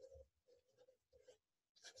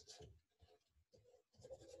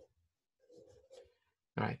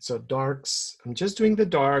 All right, so darks, I'm just doing the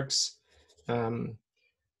darks.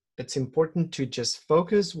 It's important to just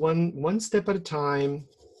focus one step at a time.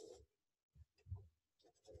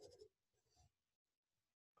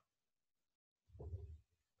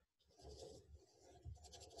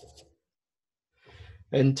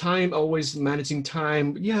 And time, always managing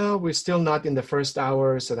time. Yeah, we're still not in the first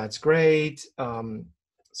hour, so that's great.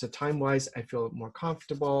 So time-wise, I feel more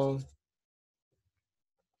comfortable.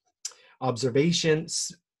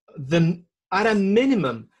 Observations, at a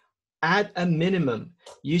minimum,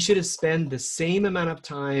 you should spend the same amount of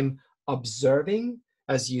time observing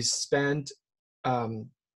as you spend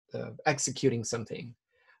executing something.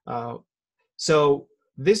 So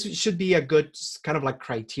this should be a good kind of like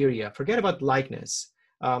criteria. Forget about likeness.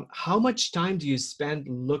 How much time do you spend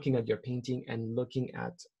looking at your painting and looking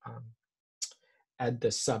at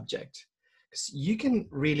the subject? Because you can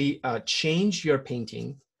really change your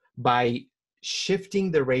painting by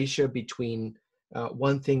shifting the ratio between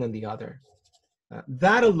one thing and the other.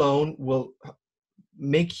 That alone will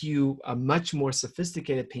make you a much more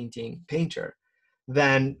sophisticated painter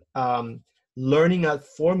than learning a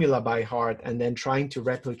formula by heart and then trying to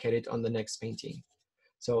replicate it on the next painting.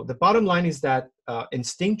 So the bottom line is that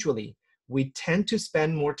instinctually, we tend to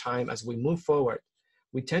spend more time as we move forward.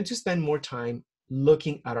 We tend to spend more time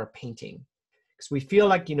looking at our painting because we feel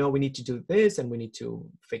like, you know, we need to do this and we need to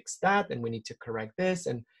fix that and we need to correct this,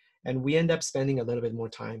 and we end up spending a little bit more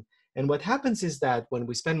time. And what happens is that when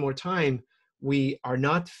we spend more time, we are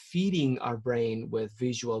not feeding our brain with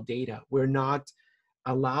visual data. We're not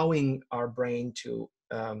allowing our brain to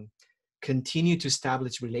continue to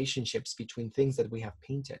establish relationships between things that we have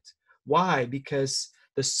painted. Why? Because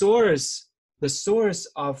the source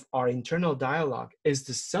of our internal dialogue is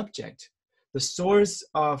the subject. The source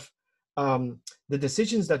of the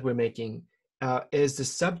decisions that we're making is the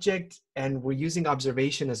subject, and we're using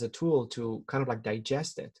observation as a tool to kind of like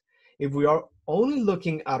digest it. If we are only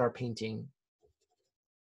looking at our painting,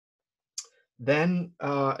 then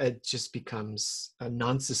it just becomes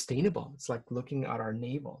non-sustainable. It's like looking at our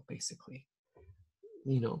navel, basically.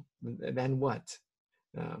 You know, then what?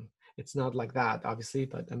 It's not like that, obviously,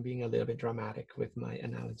 but I'm being a little bit dramatic with my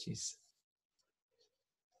analogies.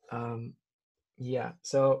 Yeah,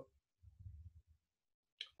 so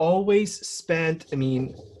always spend,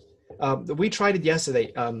 we tried it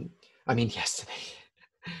yesterday. Yesterday,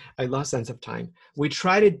 I lost sense of time. We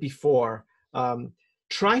tried it before.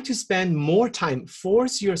 Try to spend more time,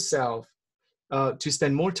 force yourself to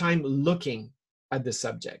spend more time looking at the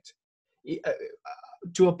subject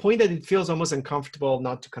to a point that it feels almost uncomfortable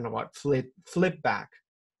not to kind of like flip back.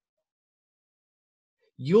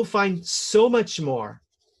 You'll find so much more.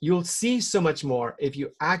 You'll see so much more if you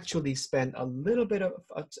actually spend a little bit of,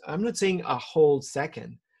 I'm not saying a whole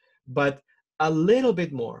second, but a little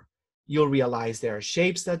bit more. You'll realize there are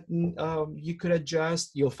shapes that you could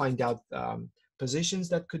adjust. You'll find out positions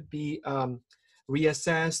that could be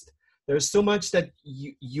reassessed. There's so much that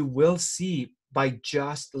you will see by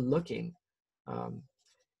just looking.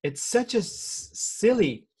 It's such a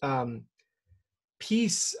silly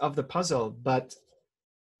piece of the puzzle, but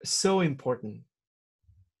so important.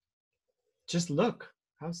 Just look.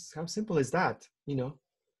 How simple is that? You know,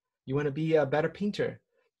 You want to be a better painter.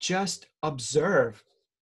 Just observe.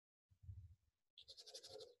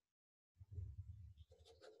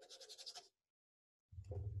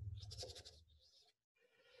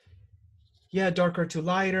 Yeah, darker to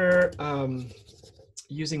lighter.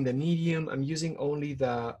 Using the medium. I'm using only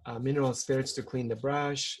the mineral spirits to clean the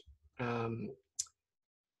brush. And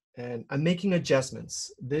I'm making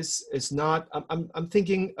adjustments. This is not, I'm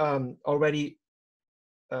thinking already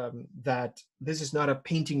that this is not a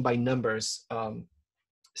painting by numbers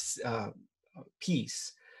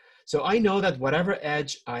piece. So I know that whatever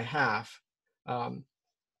edge I have,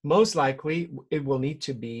 most likely it will need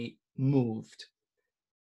to be moved.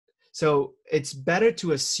 So it's better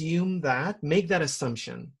to assume that, make that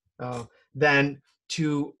assumption, than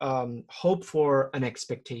to hope for an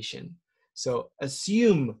expectation. So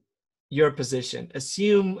assume your position,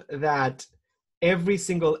 assume that every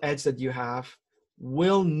single edge that you have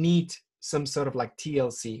will need some sort of like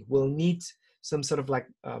TLC, will need some sort of like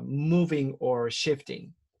moving or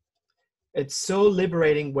shifting. It's so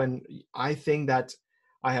liberating when I think that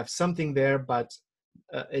I have something there, but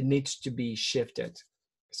it needs to be shifted.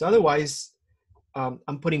 So otherwise, I'm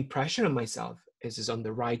putting pressure on myself. Is this on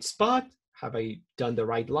the right spot? Have I done the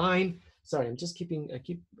right line? Sorry, I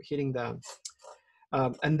keep hitting the,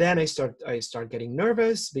 and then I start getting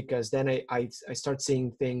nervous, because then I start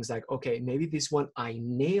seeing things like, okay, maybe this one, I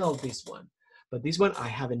nailed this one, but this one I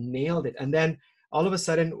haven't nailed it. And then all of a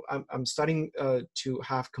sudden I'm starting to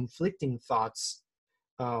have conflicting thoughts.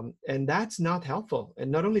 And that's not helpful. And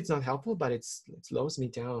not only it's not helpful, but it slows me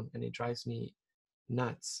down and it drives me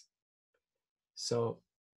nuts. So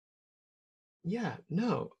yeah,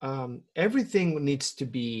 no, everything needs to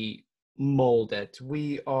be molded.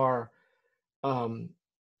 We are,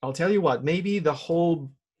 I'll tell you what, maybe the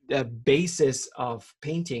whole basis of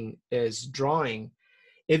painting is drawing.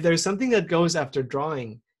 If there's something that goes after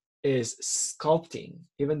drawing, is sculpting,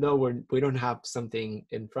 even though we don't have something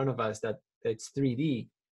in front of us that it's 3D.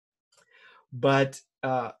 But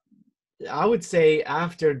I would say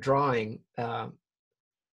after drawing,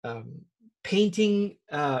 painting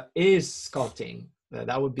is sculpting.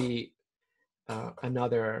 That would be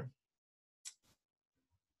another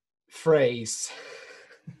phrase.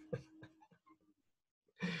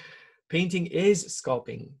 Painting is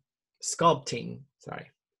sculpting,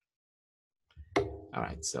 sorry. All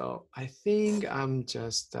right, so I think I'm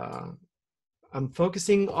just, I'm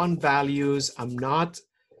focusing on values. I'm not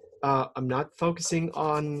focusing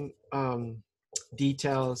on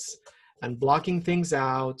details and blocking things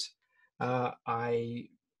out. I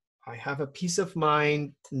have a peace of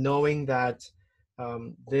mind knowing that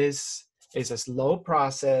this is a slow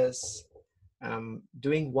process.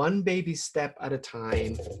 Doing one baby step at a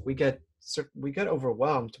time. We get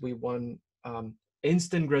overwhelmed. We want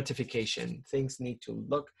instant gratification. Things need to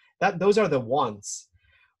look, those are the wants.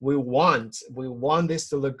 We want this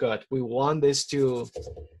to look good. We want this to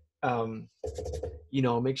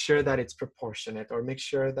make sure that it's proportionate, or make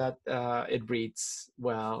sure that it reads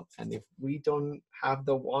well. And if we don't have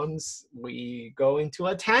the wants, we go into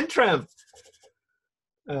a tantrum.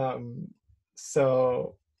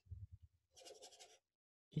 So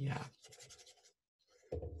yeah,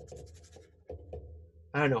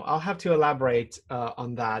 I don't know. I'll have to elaborate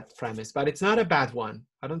on that premise, but it's not a bad one.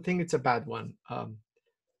 I don't think it's a bad one.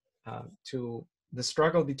 To the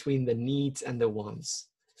struggle between the needs and the wants.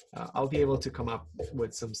 I'll be able to come up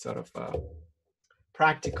with some sort of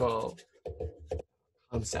practical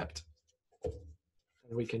concept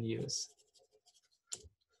that we can use.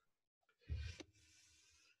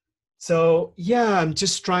 So yeah, I'm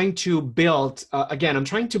just trying to build, again, I'm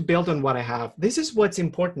trying to build on what I have. This is what's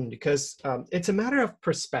important, because it's a matter of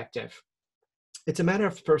perspective. It's a matter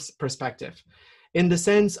of perspective, in the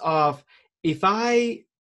sense of, if I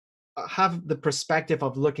have the perspective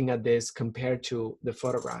of looking at this compared to the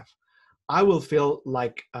photograph, I will feel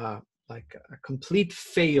like a complete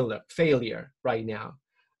failure right now.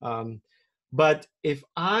 But if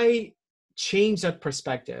I change that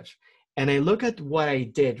perspective and I look at what I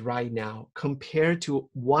did right now compared to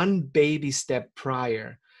one baby step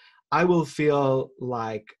prior, I will feel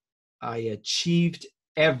like I achieved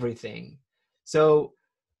everything. So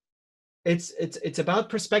it's about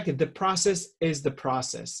perspective. The process is the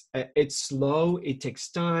process. It's slow, it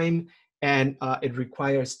takes time, and it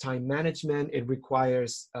requires time management. It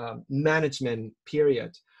requires management,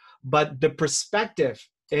 period. But the perspective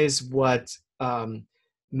is what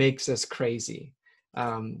makes us crazy.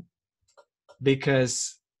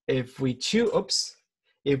 Because if we choose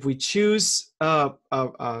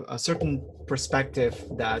a certain perspective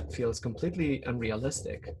that feels completely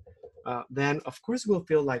unrealistic, then of course we'll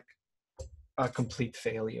feel like a complete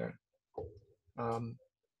failure.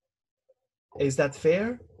 Is that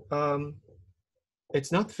fair?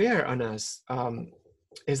 It's not fair on us.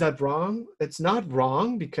 Is that wrong? It's not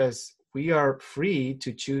wrong, because we are free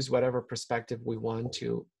to choose whatever perspective we want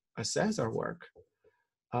to assess our work.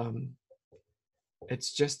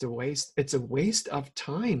 It's just a waste. It's a waste of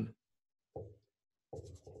time.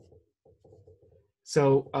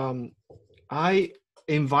 So I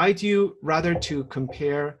invite you rather to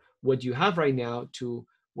compare what you have right now to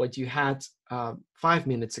what you had 5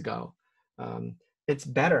 minutes ago. It's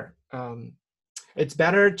better. It's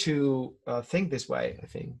better to think this way, I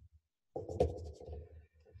think.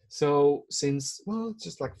 So since, well, it's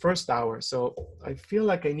just like first hour, so I feel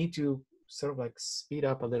like I need to sort of like speed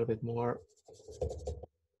up a little bit more,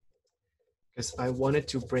 because I wanted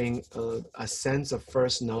to bring a sense of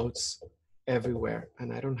first notes everywhere,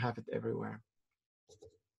 and I don't have it everywhere.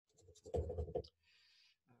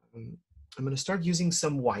 I'm going to start using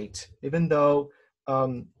some white, even though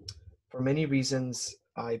for many reasons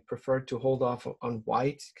I prefer to hold off on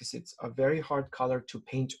white, because it's a very hard color to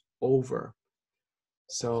paint over.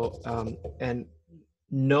 So, and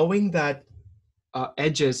knowing that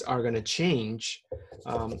edges are going to change,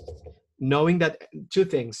 knowing that two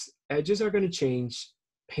things, edges are going to change,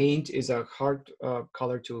 paint is a hard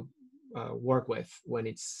color to work with when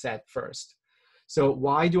it's set first. So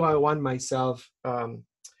why do I want myself,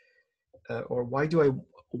 or why do I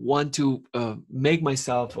want to make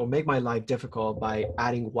myself or make my life difficult by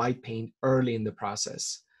adding white paint early in the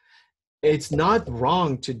process? It's not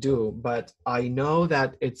wrong to do, but I know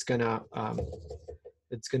that it's gonna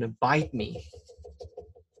bite me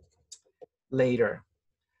later.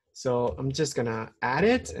 So I'm just gonna add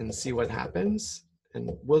it and see what happens.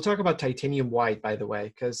 And we'll talk about titanium white, by the way,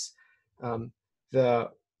 because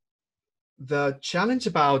the challenge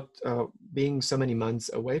about being so many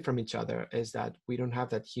months away from each other is that we don't have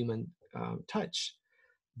that human touch.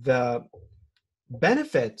 The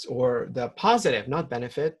benefit, or the positive, not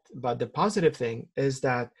benefit, but the positive thing is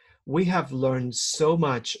that we have learned so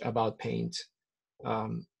much about paint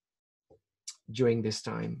during this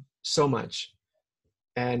time, so much.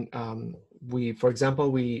 And we, for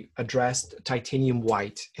example, we addressed titanium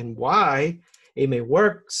white and why it may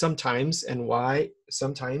work sometimes and why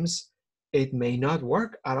sometimes it may not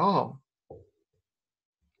work at all.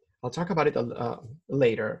 I'll talk about it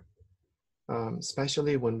later,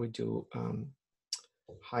 especially when we do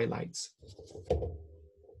highlights.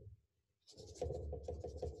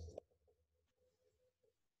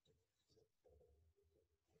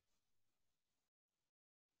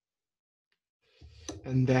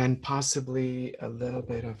 And then possibly a little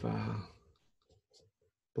bit of a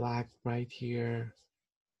black right here.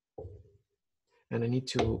 And I need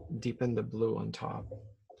to deepen the blue on top.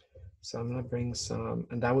 So I'm gonna bring some,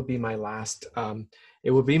 and that would be my last,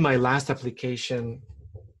 it would be my last application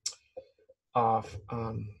of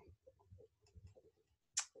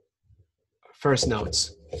first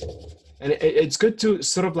notes. And it's good to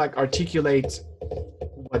sort of like articulate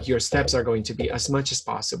what your steps are going to be as much as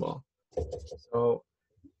possible. So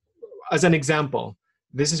as an example,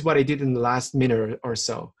 this is what I did in the last minute or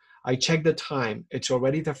so. I checked the time. It's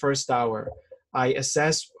already the first hour. I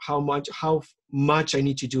assess how much I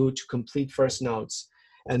need to do to complete first notes.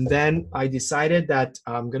 And then I decided that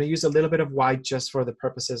I'm going to use a little bit of white just for the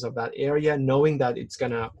purposes of that area, knowing that it's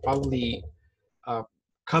going to probably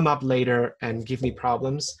come up later and give me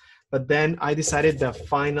problems. But then I decided the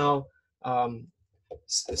final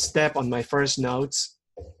step on my first notes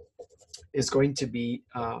is going to be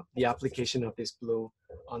the application of this blue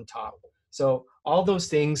on top. So all those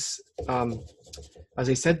things, as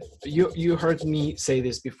I said, you heard me say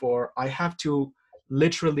this before, I have to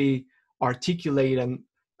literally articulate them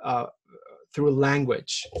through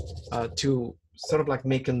language to sort of like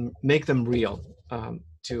make them real,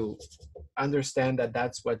 to understand that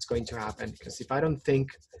that's what's going to happen. Because if I don't think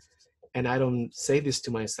and I don't say this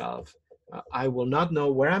to myself, I will not know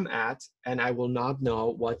where I'm at, and I will not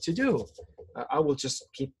know what to do. I will just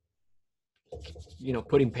keep,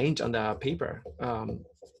 putting paint on the paper.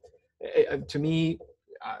 To me,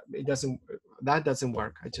 that doesn't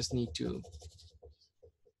work. I just need to,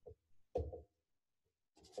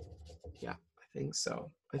 yeah, I think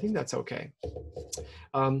so. I think that's okay.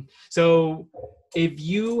 So if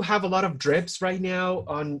you have a lot of drips right now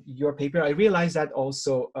on your paper, I realize that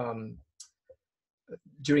also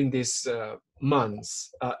during these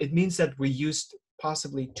months, it means that we used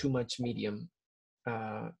possibly too much medium.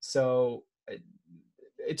 So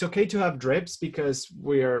it's okay to have drips because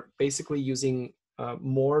we're basically using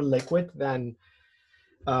more liquid than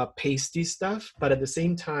pasty stuff. But at the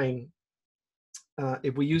same time,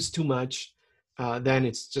 if we use too much, then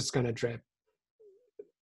it's just gonna drip.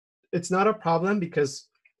 It's not a problem because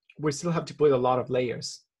we still have to put a lot of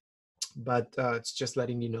layers, but it's just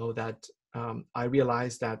letting you know that I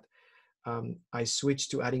realized that I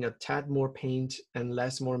switched to adding a tad more paint and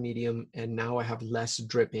less more medium, and now I have less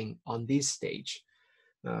dripping on this stage.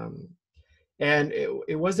 And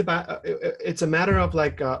it was about, it's a matter of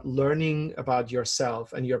like learning about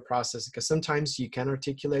yourself and your process, because sometimes you can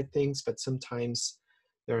articulate things, but sometimes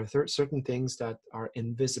there are certain things that are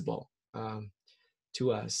invisible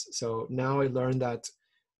to us. So now I learned that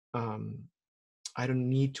I don't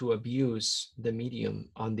need to abuse the medium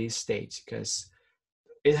on this stage, because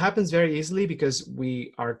it happens very easily because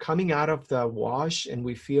we are coming out of the wash and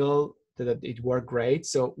we feel that it worked great.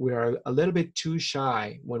 So we are a little bit too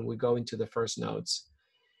shy when we go into the first notes.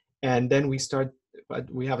 And then we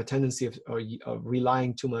have a tendency of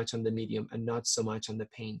relying too much on the medium and not so much on the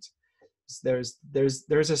paint. There's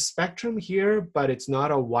a spectrum here, but it's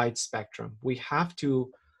not a wide spectrum. We have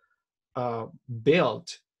to build.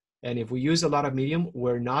 And if we use a lot of medium,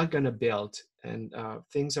 we're not going to build, and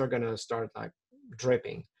things are going to start like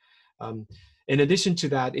dripping. In addition to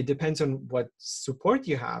that, it depends on what support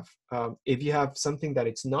you have. If you have something that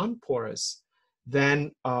it's non-porous,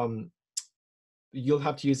 then you'll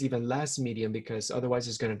have to use even less medium, because otherwise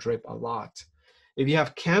it's going to drip a lot. If you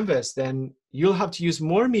have canvas, then you'll have to use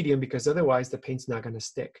more medium, because otherwise the paint's not going to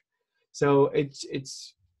stick. So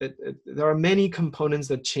there are many components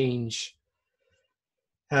that change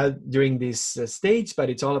during this stage, but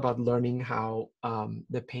it's all about learning how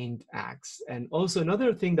the paint acts. And also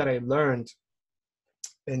another thing that I learned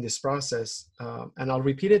in this process, and I'll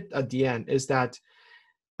repeat it at the end, is that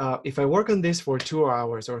if I work on this for 2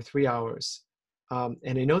 hours or 3 hours,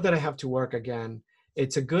 and I know that I have to work again,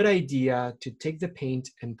 it's a good idea to take the paint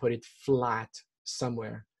and put it flat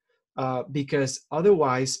somewhere. Because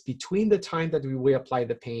otherwise, between the time that we apply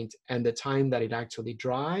the paint and the time that it actually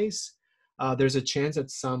dries, there's a chance that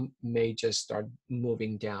some may just start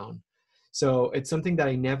moving down. So it's something that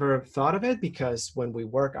I never thought of it, because when we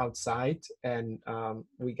work outside and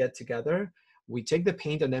we get together, we take the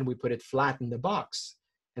paint and then we put it flat in the box.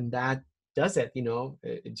 And that does it, you know,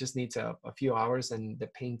 it just needs a few hours and the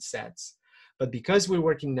paint sets. But because we're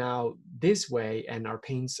working now this way and our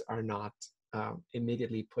paints are not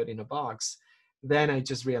immediately put in a box, then I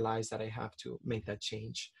just realized that I have to make that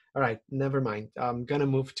change. All right, never mind. I'm gonna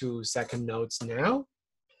move to second notes now,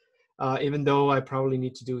 even though I probably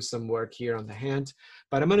need to do some work here on the hand.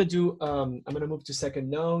 But I'm gonna move to second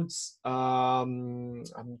notes. I'm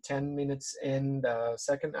 10 minutes in the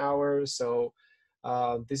second hour, so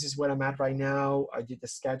this is where I'm at right now. I did the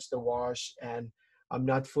sketch, the wash, and I'm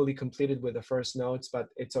not fully completed with the first notes, but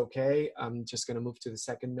it's okay. I'm just gonna move to the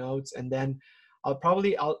second notes, and then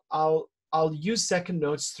I'll use second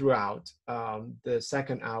notes throughout the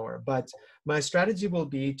second hour. But my strategy will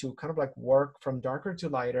be to kind of like work from darker to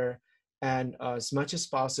lighter, and as much as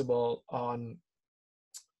possible on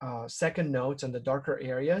second notes on the darker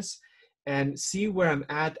areas, and see where I'm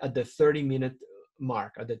at the 30-minute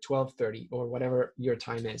mark, at the 12:30 or whatever your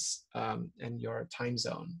time is, and your time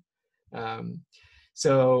zone.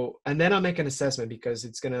 So, and then I'll make an assessment, because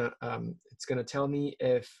it's gonna tell me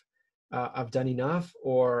if I've done enough,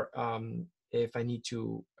 or if I need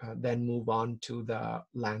to then move on to the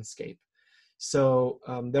landscape. So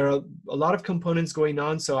there are a lot of components going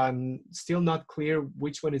on, so I'm still not clear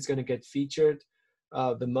which one is going to get featured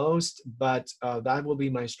the most, but that will be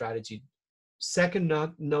my strategy. Second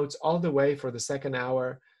notes all the way for the second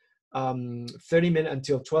hour, 30 minutes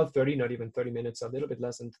until 12:30, not even 30 minutes, a little bit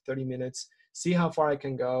less than 30 minutes, see how far I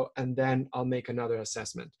can go, and then I'll make another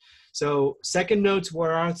assessment. So second notes,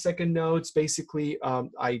 where are second notes? Basically,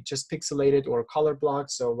 I just pixelated or color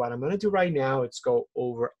blocked. So what I'm gonna do right now is go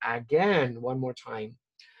over again one more time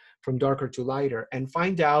from darker to lighter, and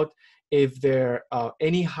find out if there are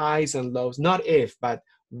any highs and lows, not if, but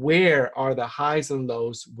where are the highs and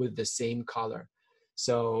lows with the same color.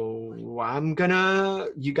 So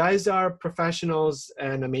you guys are professionals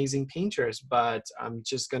and amazing painters, but I'm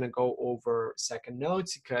just gonna go over second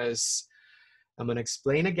notes, because I'm gonna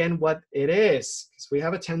explain again what it is, because we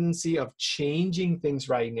have a tendency of changing things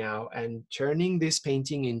right now and turning this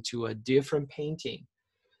painting into a different painting.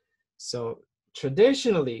 So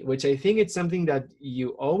traditionally, which I think it's something that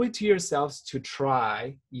you owe it to yourselves to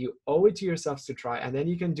try, and then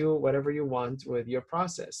you can do whatever you want with your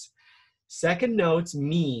process. Second notes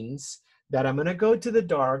means that I'm gonna go to the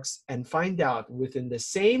darks and find out within the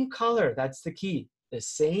same color, that's the key, the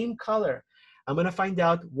same color, I'm gonna find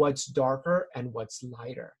out what's darker and what's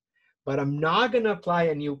lighter. But I'm not gonna apply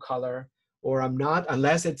a new color or I'm not,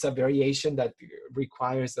 unless it's a variation that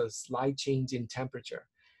requires a slight change in temperature.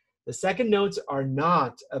 The second notes are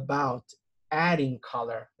not about adding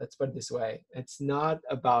color. Let's put it this way. It's not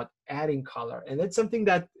about adding color. And that's something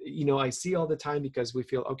that, you know, I see all the time, because we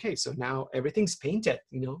feel, okay, so now everything's painted.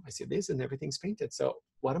 You know, I see this and everything's painted. So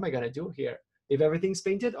what am I going to do here? If everything's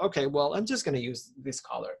painted, okay, well, I'm just going to use this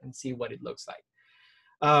color and see what it looks like.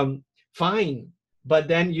 Fine. But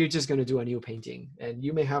then you're just going to do a new painting, and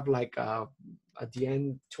you may have like at the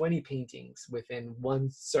end 20 paintings within one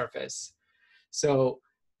surface. So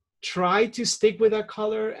try to stick with that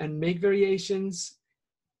color and make variations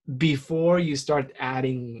before you start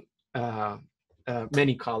adding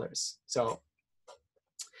many colors. So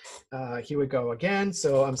here we go again.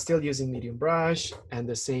 So I'm still using medium brush and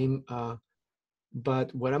the same,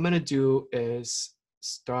 but what I'm gonna do is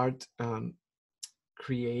start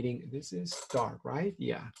creating, this is dark, right?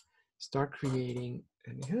 Yeah, start creating,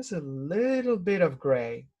 and here's a little bit of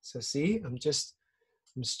gray. So see, I'm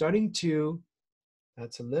starting to,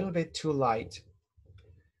 that's a little bit too light.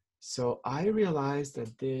 So I realized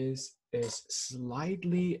that this is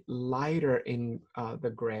slightly lighter in the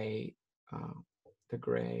gray,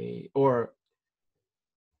 or,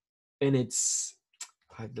 and it's,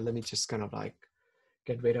 let me just kind of like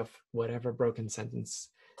get rid of whatever broken sentence.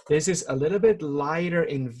 This is a little bit lighter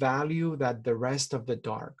in value than the rest of the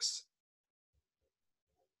darks.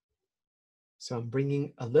 So I'm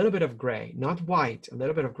bringing a little bit of gray, not white, a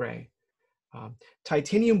little bit of gray.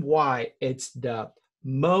 Titanium white, it's the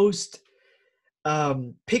most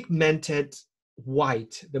pigmented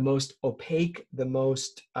white, the most opaque, the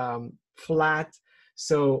most flat.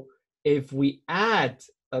 So if we add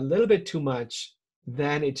a little bit too much,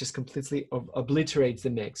 then it just completely obliterates the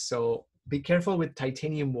mix. So be careful with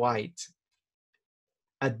titanium white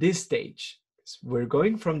at this stage. We're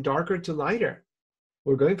going from darker to lighter.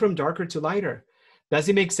 We're going from darker to lighter. Does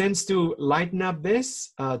it make sense to lighten up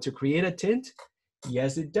this to create a tint?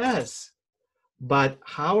 Yes, it does. But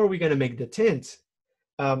how are we going to make the tint?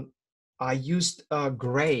 I used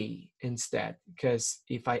gray instead, because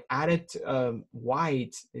if I added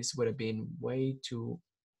white, this would have been way too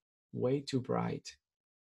bright.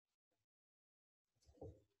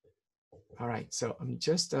 All right, so I'm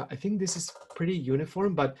just, I think this is pretty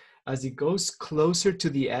uniform, but as it goes closer to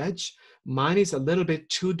the edge, mine is a little bit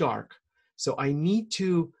too dark. So I need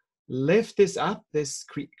to lift this up,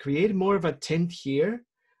 create more of a tint here,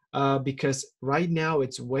 because right now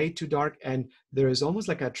it's way too dark and there is almost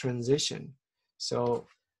like a transition. So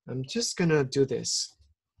I'm just gonna do this.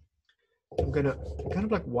 I'm gonna kind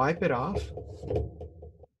of like wipe it off,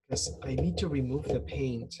 because I need to remove the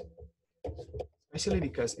paint, especially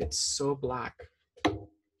because it's so black.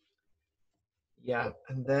 Yeah,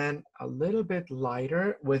 and then a little bit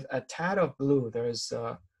lighter with a tad of blue. There's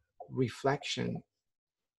a reflection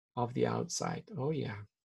of the outside. Oh yeah.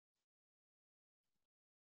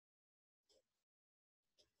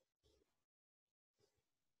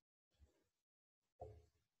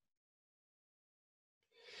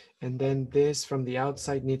 And then this from the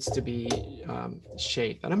outside needs to be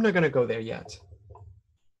shaped. And I'm not gonna go there yet.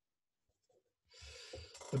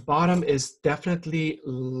 The bottom is definitely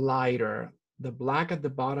lighter. The black at the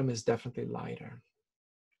bottom is definitely lighter.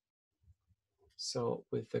 So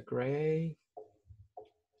with the gray,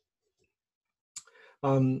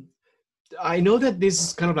 I know that this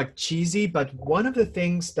is kind of like cheesy, but one of the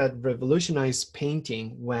things that revolutionized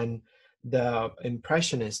painting when the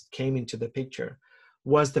Impressionists came into the picture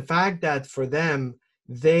was the fact that for them,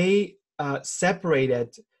 they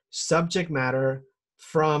separated subject matter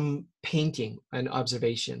from painting and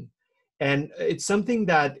observation. And it's something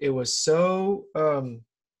that it was so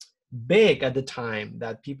big at the time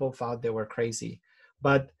that people thought they were crazy.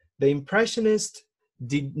 But the Impressionists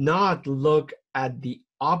did not look at the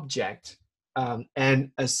object and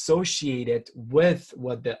associate it with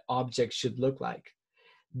what the object should look like.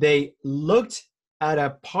 They looked at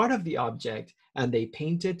a part of the object and they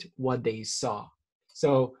painted what they saw.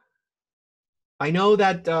 So I know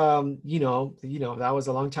that you know that was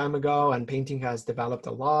a long time ago, and painting has developed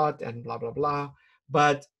a lot, and blah blah blah.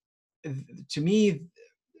 But to me,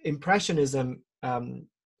 Impressionism,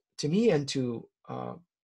 to me and to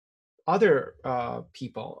other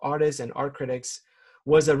people, artists and art critics,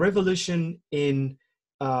 was a revolution in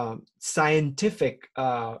scientific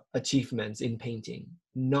achievements in painting,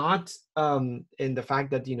 not in the fact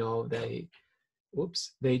that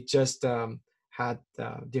they just had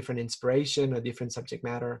different inspiration or different subject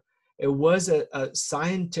matter. It was a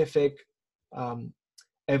scientific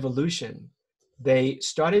evolution. They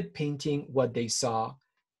started painting what they saw,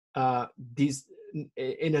 these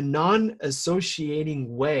in a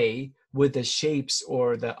non-associating way with the shapes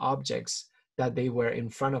or the objects that they were in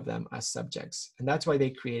front of them as subjects. And that's why they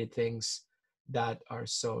created things that are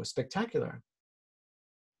so spectacular,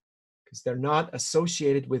 because they're not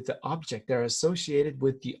associated with the object, they're associated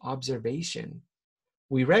with the observation.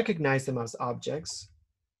 We recognize them as objects,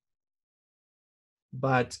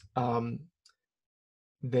 but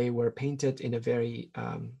they were painted in a very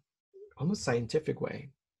almost scientific way.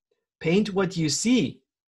 Paint what you see.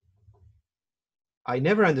 I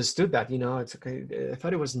never understood that, it's okay. I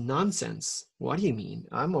thought it was nonsense. What do you mean?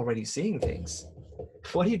 I'm already seeing things.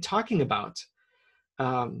 What are you talking about?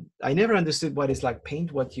 I never understood what is like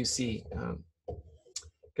paint what you see.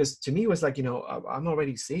 Because to me it was like, I'm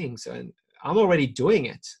already seeing, so and I'm already doing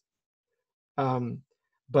it.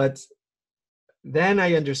 But then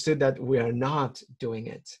I understood that we are not doing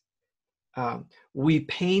it. We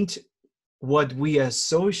paint what we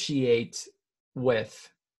associate with,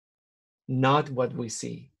 not what we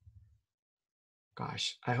see.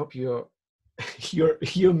 Gosh, I hope you're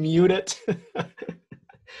muted,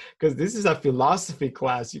 because this is a philosophy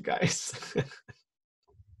class, you guys.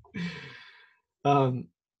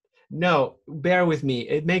 No, bear with me.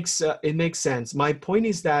 It makes sense. My point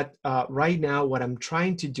is that right now, what I'm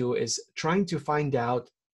trying to do is trying to find out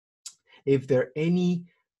if there are any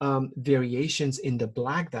variations in the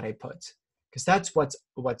black that I put, because that's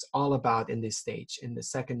what's all about in this stage, in the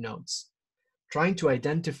second notes. Trying to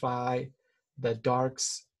identify the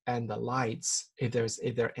darks and the lights, if there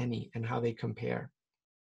are any, and how they compare.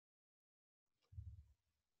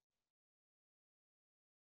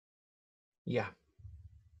 Yeah.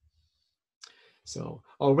 So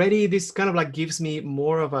already this kind of like gives me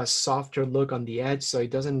more of a softer look on the edge, so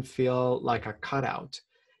it doesn't feel like a cutout.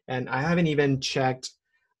 And I haven't even checked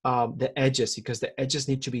the edges, because the edges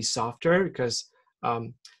need to be softer, because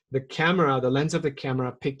the lens of the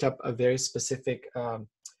camera picked up a very specific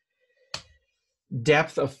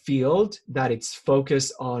depth of field that it's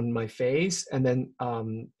focused on my face, and then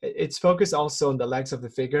it's focused also on the legs of the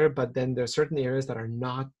figure, but then there are certain areas that are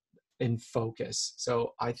not in focus.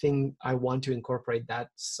 So I think I want to incorporate that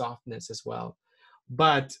softness as well.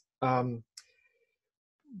 But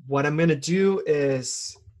what I'm gonna do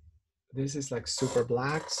is, this is like super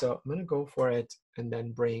black, so I'm gonna go for it and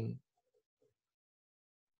then bring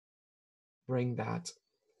that,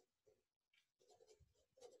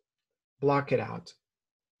 block it out.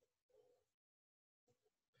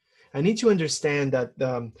 I need to understand that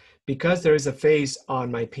because there is a face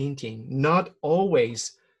on my painting, not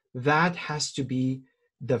always that has to be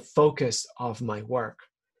the focus of my work.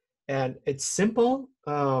 And it's simple.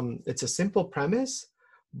 It's a simple premise,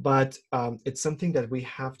 but it's something that we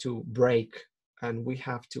have to break and we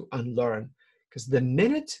have to unlearn. Because the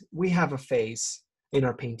minute we have a face in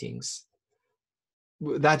our paintings,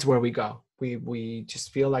 that's where we go. We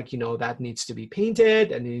just feel like, that needs to be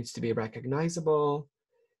painted and it needs to be recognizable.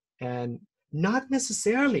 And not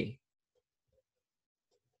necessarily.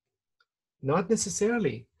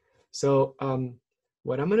 So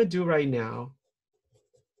what I'm gonna do right now,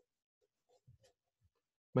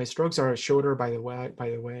 my strokes are shorter, by the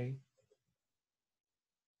way.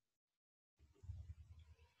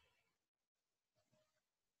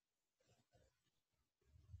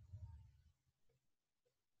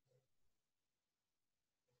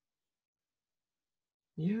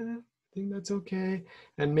 Yeah, I think that's okay.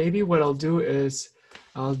 And maybe what I'll do is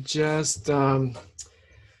I'll just, you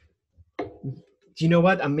know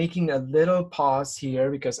what? I'm making a little pause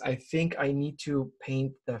here because I think I need to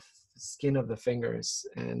paint the skin of the fingers.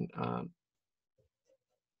 And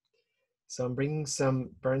so I'm bringing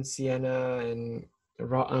some burnt sienna and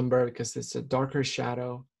raw umber because it's a darker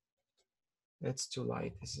shadow. That's too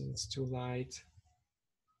light. This is too light.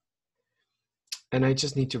 And I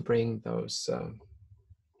just need to bring those.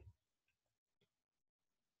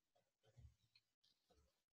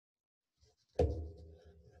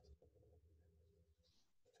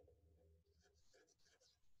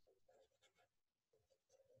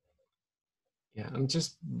 Yeah, I'm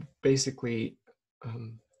just basically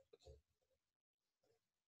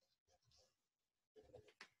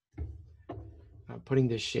putting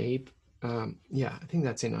the shape. Yeah, I think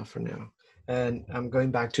that's enough for now. And I'm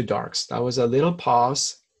going back to darks. That was a little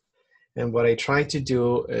pause. And what I tried to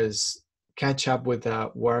do is catch up with the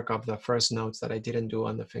work of the first notes that I didn't do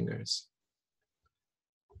on the fingers.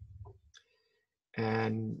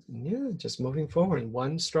 And yeah, just moving forward,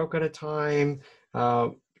 one stroke at a time,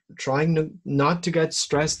 trying not to get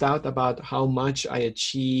stressed out about how much I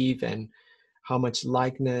achieve and how much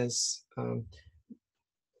likeness.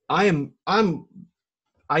 I'm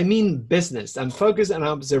I mean business. I'm focused on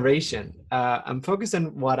observation. I'm focused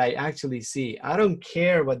on what I actually see. I don't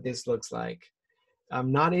care what this looks like.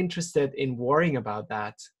 I'm not interested in worrying about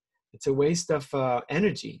that. It's a waste of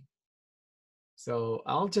energy. So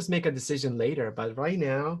I'll just make a decision later. But right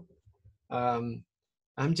now, um,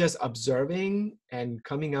 I'm just observing and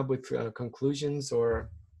coming up with conclusions or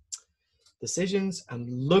decisions. I'm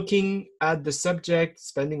looking at the subject,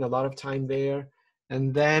 spending a lot of time there,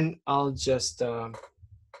 and then I'll just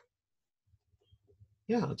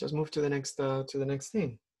yeah, I'll just move to the next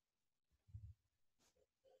thing.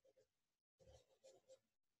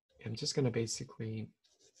 I'm just gonna basically,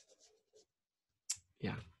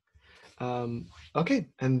 yeah. Okay,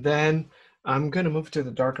 and then I'm gonna move to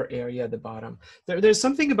the darker area at the bottom. There's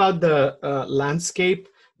something about the landscape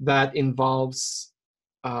that involves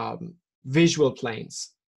visual planes.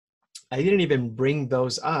 I didn't even bring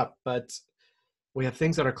those up, but we have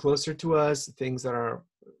things that are closer to us, things that are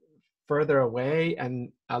further away,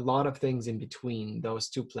 and a lot of things in between those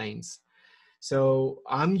two planes. So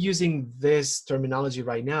I'm using this terminology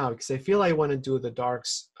right now because I feel I want to do the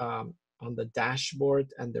darks on the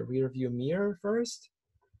dashboard and the rear view mirror first.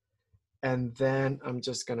 And then I'm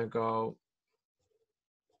just gonna go,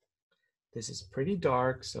 this is pretty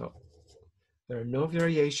dark, so there are no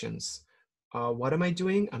variations. What am I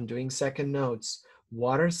doing? I'm doing second notes.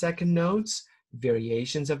 What are second notes?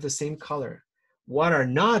 Variations of the same color. What are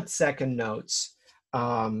not second notes?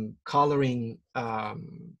 Coloring,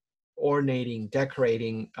 ornating,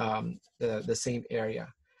 decorating the same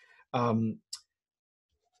area.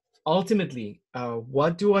 Ultimately,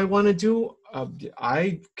 what do I want to do?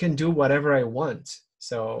 I can do whatever I want.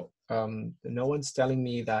 So no one's telling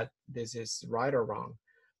me that this is right or wrong,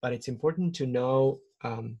 but it's important to know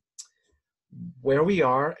where we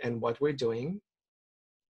are and what we're doing,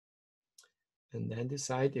 and then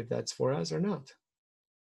decide if that's for us or not.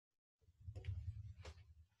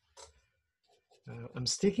 I'm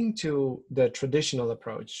sticking to the traditional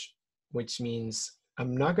approach, which means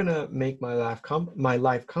I'm not gonna make my life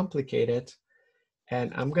complicated,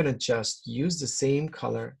 and I'm gonna just use the same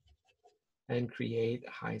color and create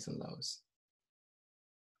highs and lows.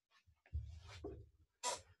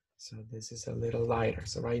 So this is a little lighter.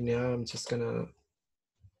 So right now I'm just gonna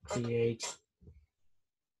create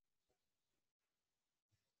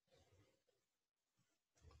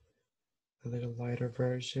a little lighter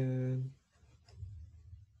version.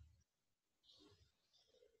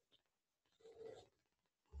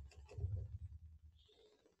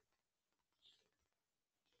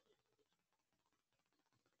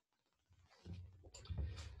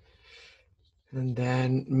 And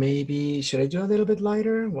then maybe, should I do a little bit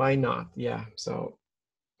lighter? Why not? Yeah, so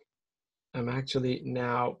I'm actually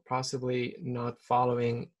now possibly not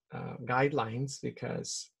following guidelines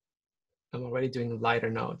because I'm already doing lighter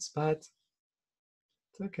notes, but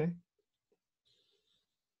it's okay.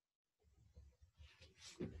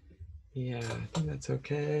 Yeah, I think that's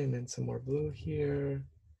okay. And then some more blue here,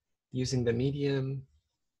 using the medium.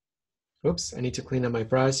 Oops, I need to clean up my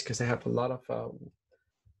brush because I have a lot of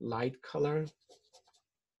light color.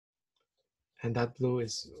 And that blue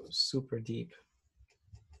is super deep.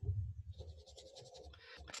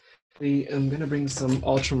 I'm gonna bring some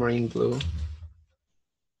ultramarine blue,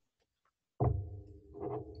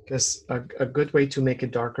 because a good way to make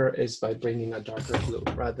it darker is by bringing a darker blue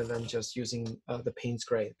rather than just using the Payne's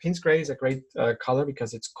Gray. Payne's Gray is a great color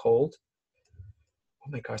because it's cold.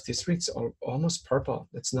 Oh my gosh, this reads almost purple.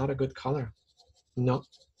 That's not a good color. No,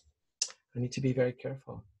 I need to be very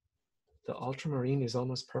careful. The ultramarine is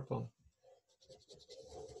almost purple.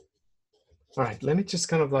 All right, let me just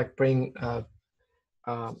kind of like bring a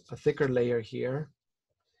thicker layer here.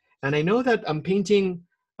 And I know that I'm painting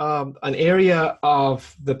an area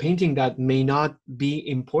of the painting that may not be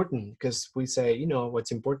important, because we say, you know,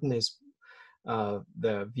 what's important is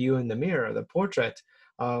the view in the mirror, the portrait.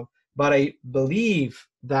 But I believe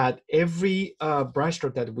that every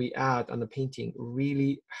brushstroke that we add on the painting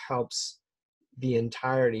really helps the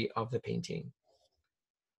entirety of the painting.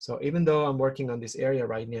 So even though I'm working on this area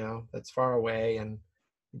right now that's far away and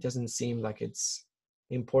it doesn't seem like it's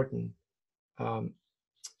important,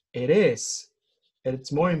 it is.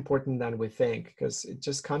 It's more important than we think because it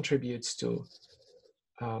just contributes to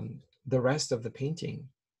the rest of the painting.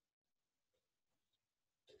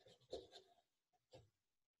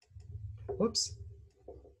 Whoops.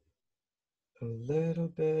 A little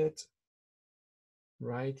bit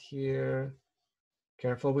right here.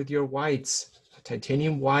 Careful with your whites.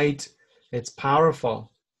 Titanium white, it's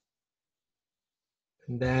powerful.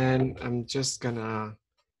 And then I'm just gonna,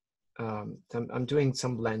 I'm doing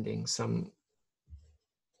some blending, some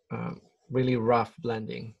really rough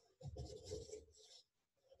blending.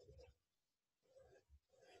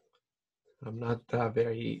 I'm not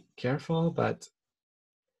very careful, but,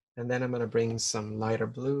 and then I'm going to bring some lighter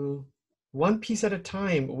blue. One piece at a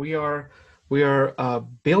time. We are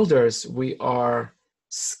builders. We are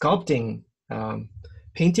sculpting.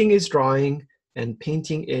 Painting is drawing, and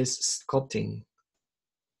painting is sculpting.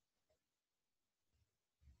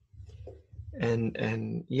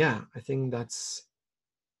 And yeah, I think that's.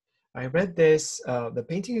 I read this. The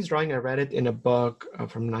painting is drawing. I read it in a book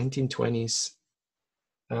from 1920s.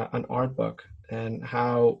 An art book, and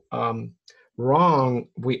how wrong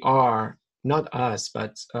we are, not us,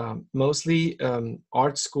 but mostly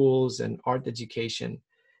art schools and art education,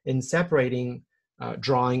 in separating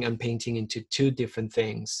drawing and painting into two different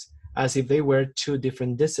things, as if they were two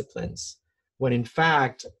different disciplines, when in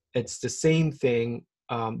fact it's the same thing.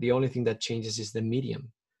 The only thing that changes is the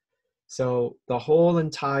medium. So the whole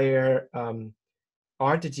entire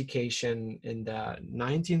art education in the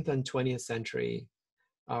 19th and 20th century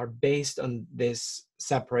are based on this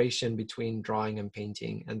separation between drawing and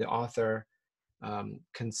painting, and the author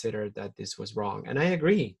considered that this was wrong, and I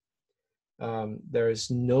agree. There is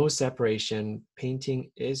no separation.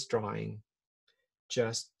 Painting is drawing,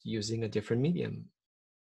 just using a different medium.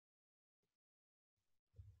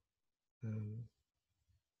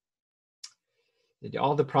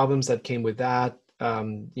 All the problems that came with that,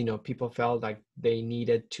 you know, people felt like they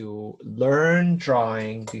needed to learn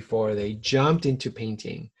drawing before they jumped into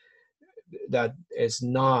painting. That is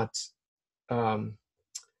not,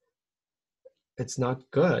 it's not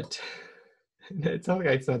good. It's not like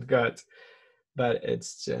it's not good, but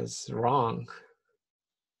it's just wrong.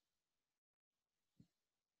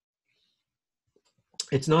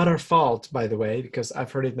 It's not our fault, by the way, because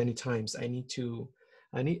I've heard it many times. I've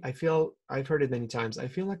heard it many times. I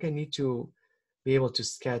feel like I need to be able to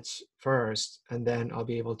sketch first, and then I'll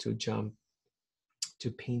be able to jump to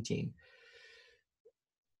painting.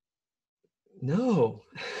 No,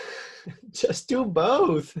 just do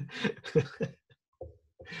both.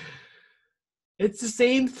 It's the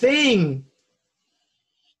same thing.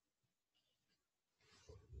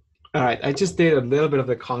 All right, I just did a little bit of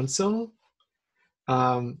the console,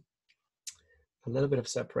 a little bit of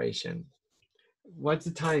separation. What's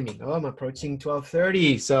the timing? Oh, I'm approaching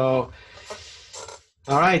 12:30. So,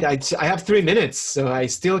 all right, I have 3 minutes, so I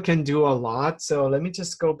still can do a lot. So let me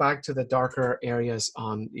just go back to the darker areas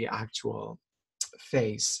on the actual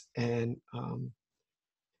face. And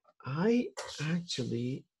I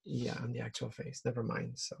actually, yeah, on the actual face, never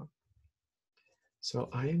mind. So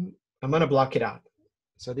I'm gonna block it out.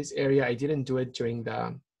 So this area, I didn't do it during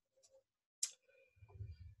the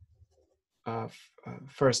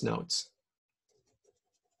first notes.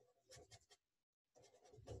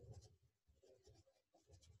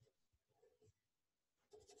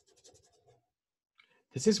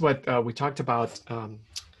 This is what we talked about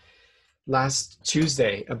last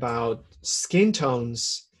Tuesday, about skin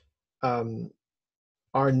tones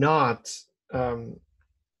are not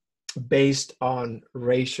based on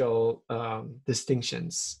racial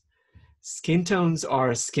distinctions. Skin tones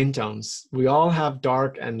are skin tones. We all have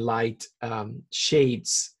dark and light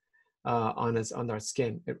shades on our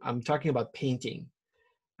skin. I'm talking about painting,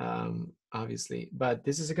 obviously, but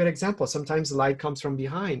this is a good example. Sometimes the light comes from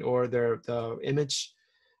behind, or the image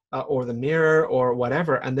or the mirror or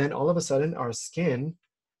whatever, and then all of a sudden our skin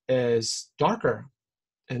is darker.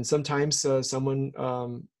 And sometimes someone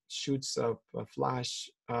shoots a flash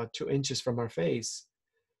 2 inches from our face,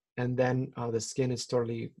 and then the skin is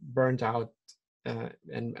totally burnt out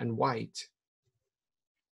and white.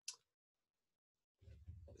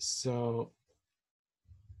 So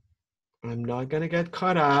I'm not gonna get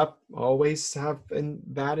caught up. Always have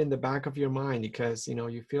that in the back of your mind, because you know,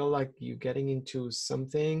 you feel like you're getting into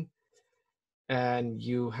something and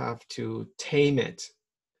you have to tame it,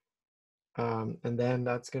 and then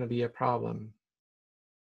that's gonna be a problem.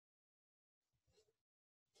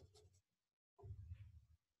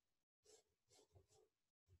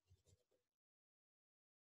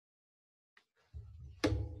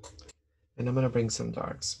 And I'm gonna bring some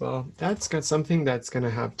darks. Well, that's got something that's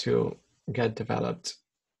gonna have to get developed,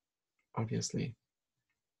 obviously.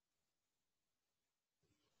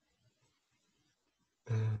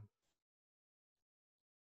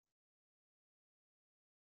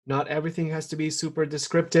 Not everything has to be super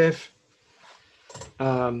descriptive.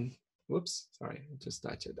 Whoops, sorry, I just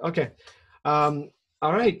touched it. Okay. All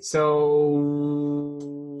right, so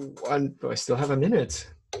I still have a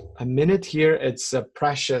minute. A minute here, it's a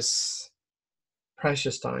precious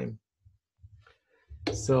time.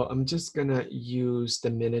 So I'm just gonna use the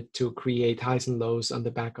minute to create highs and lows on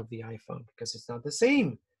the back of the iPhone because it's not the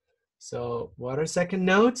same. So what are second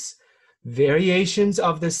notes? Variations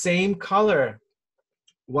of the same color.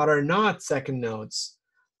 What are not second notes?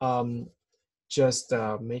 Just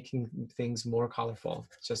making things more colorful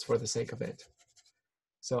just for the sake of it.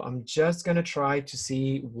 So I'm just gonna try to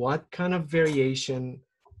see what kind of variation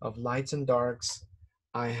of lights and darks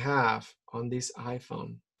I have on this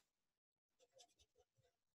iPhone.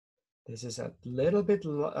 This is a little bit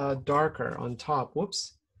darker on top.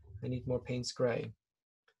 Whoops, I need more Payne's gray.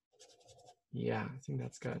 Yeah, I think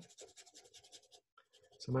that's good.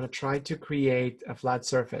 So I'm gonna try to create a flat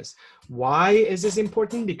surface. Why is this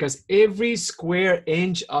important? Because every square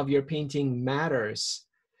inch of your painting matters.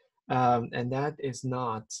 And that is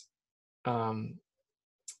not an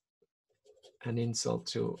insult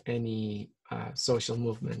to any social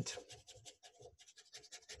movement.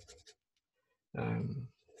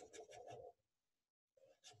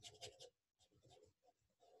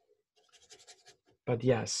 But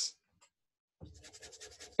yes,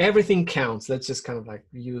 everything counts. Let's just kind of like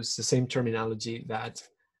use the same terminology that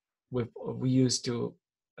we use to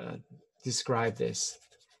describe this.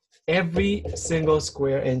 Every single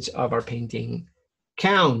square inch of our painting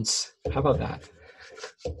counts. How about that?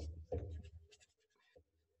 A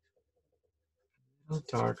little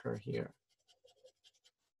darker here.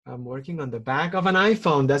 I'm working on the back of an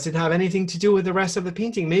iPhone. Does it have anything to do with the rest of the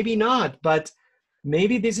painting? Maybe not, but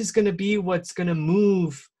maybe this is going to be what's going to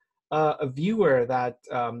move a viewer that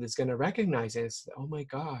is going to recognize it. Oh my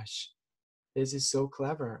gosh, this is so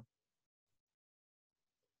clever.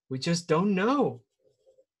 We just don't know.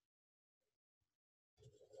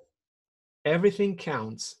 Everything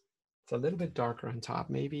counts. It's a little bit darker on top.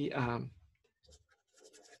 Maybe,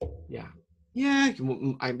 yeah. Yeah,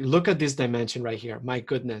 I look at this dimension right here. My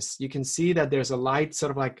goodness, you can see that there's a light sort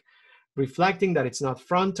of like reflecting that it's not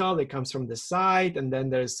frontal, it comes from the side, and then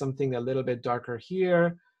there's something a little bit darker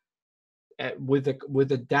here. With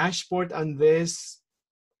the dashboard on this,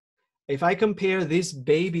 if I compare this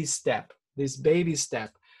baby step with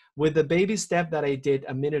the baby step that I did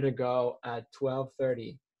a minute ago at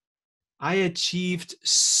 12:30, I achieved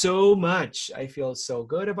so much. I feel so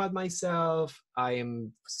good about myself. I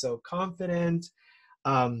am so confident.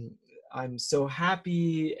 I'm so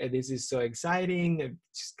happy. This is so exciting. I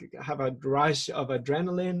just have a rush of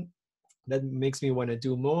adrenaline that makes me want to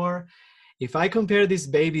do more. If I compare this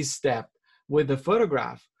baby step with the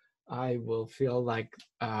photograph, I will feel like,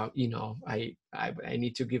 you know, I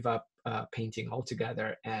need to give up painting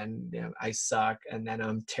altogether, and you know, I suck, and then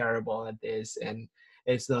I'm terrible at this, and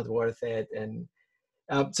it's not worth it. And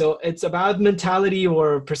so it's about mentality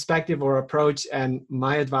or perspective or approach. And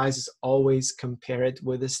my advice is always compare it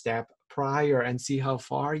with a step prior and see how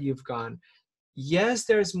far you've gone. Yes,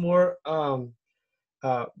 there's more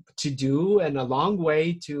to do and a long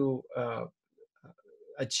way to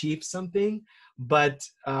achieve something, but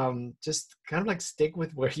just kind of like stick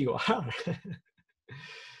with where you are.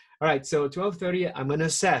 All right, so 12:30, I'm gonna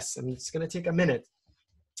assess. I'm just gonna take a minute.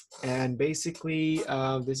 And basically,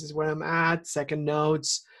 this is where I'm at. Second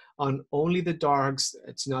notes on only the darks.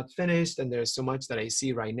 It's not finished, and there's so much that I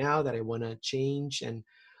see right now that I want to change.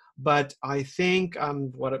 But I think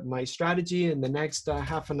what my strategy in the next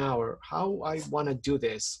half an hour, how I want to do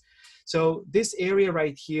this. So this area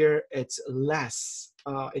right here, it's less.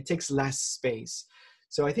 It takes less space.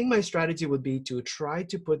 So I think my strategy would be to try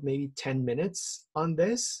to put maybe 10 minutes on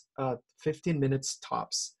this, 15 minutes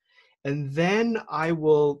tops. And then I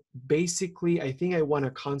will basically, I think I want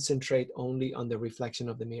to concentrate only on the reflection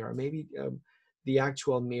of the mirror. Maybe the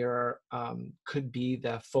actual mirror could be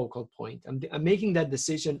the focal point. I'm making that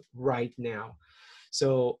decision right now.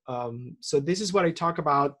 So, so this is what I talk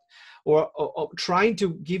about, or trying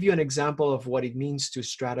to give you an example of what it means to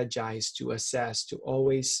strategize, to assess, to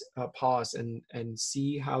always pause and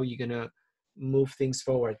see how you're gonna move things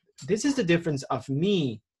forward. This is the difference of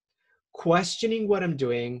me questioning what I'm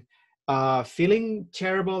doing, feeling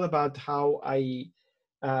terrible about how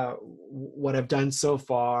what I've done so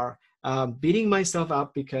far, beating myself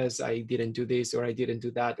up because I didn't do this or I didn't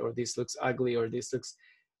do that, or this looks ugly or this looks,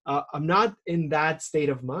 I'm not in that state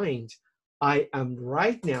of mind. I am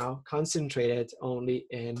right now concentrated only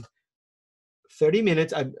in 30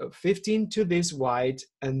 minutes, 15 to this white,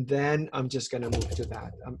 and then I'm just gonna move to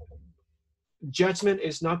that. Judgment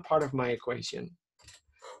is not part of my equation.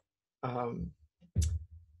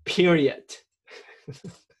 Period.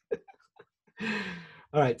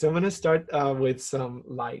 All right, so I'm gonna start with some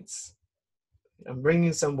lights. I'm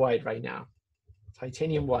bringing some white right now,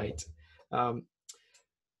 titanium white.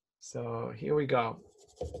 So here we go.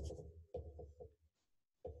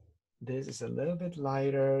 This is a little bit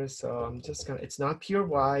lighter, so I'm just gonna, it's not pure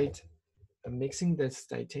white. I'm mixing this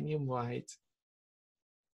titanium white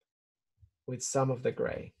with some of the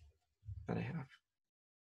gray that I have.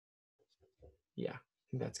 Yeah, I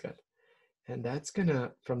think that's good. And that's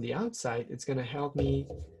gonna, from the outside, it's gonna help me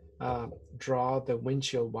draw the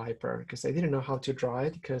windshield wiper, because I didn't know how to draw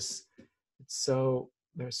it because it's so,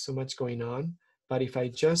 there's so much going on. But if I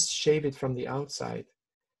just shave it from the outside,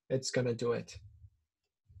 it's gonna do it.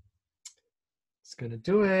 It's gonna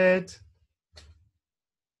do it.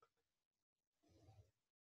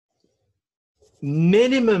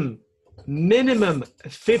 Minimum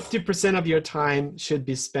 50% of your time should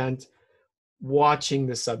be spent watching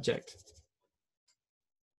the subject.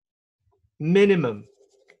 Minimum,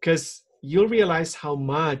 because you'll realize how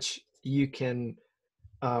much you can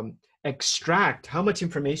extract, how much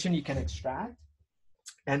information you can extract,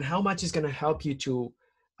 and how much is going to help you to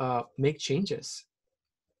make changes.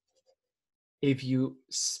 If you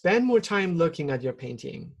spend more time looking at your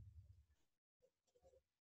painting,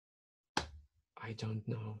 I don't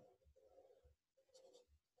know.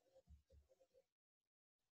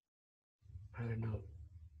 I don't know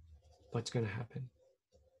what's going to happen.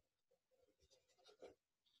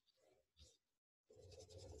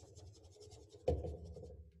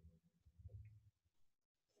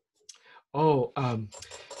 Oh,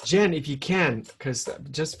 Jen, if you can, because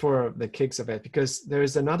just for the kicks of it, because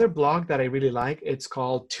there's another blog that I really like. It's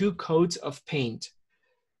called Two Coats of Paint.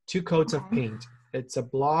 Two Coats of Paint. It's a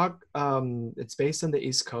blog. It's based on the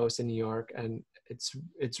East Coast in New York, and it's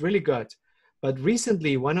really good. But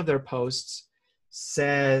recently, one of their posts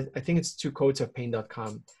said, I think it's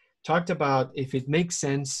twocoatsofpaint.com, talked about if it makes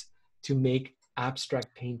sense to make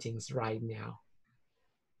abstract paintings right now.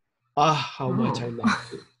 Ah, how much I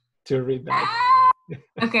love to read that.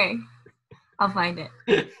 Okay, I'll find it.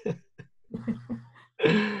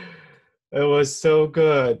 It was so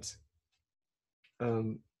good.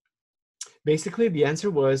 Basically, the answer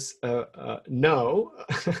was no,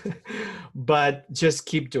 but just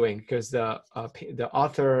keep doing, because the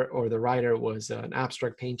author or the writer was an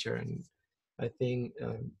abstract painter, and I think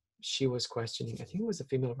she was questioning. I think it was a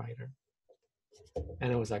female writer,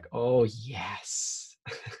 and I was like, oh yes.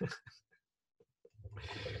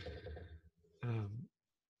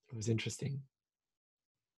 It was interesting.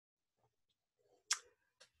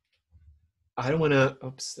 I don't want to.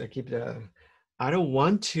 Oops, I keep the. I don't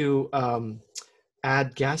want to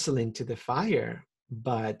add gasoline to the fire,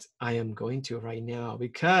 but I am going to right now,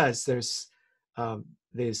 because there's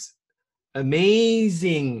this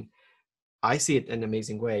amazing, I see it in an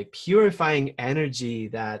amazing way, purifying energy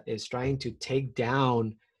that is trying to take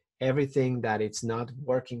down everything that it's not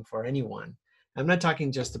working for anyone. I'm not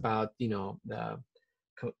talking just about, you know, the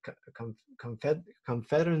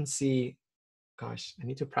confederacy. Gosh, I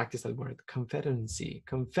need to practice that word. Confederacy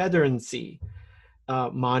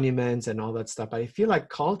monuments and all that stuff. But I feel like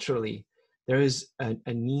culturally, there is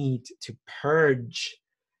a need to purge,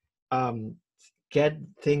 get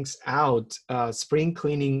things out, spring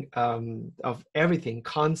cleaning of everything,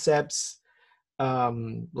 concepts,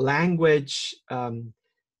 language.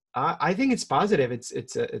 I think it's positive.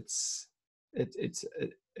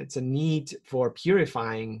 It's a need for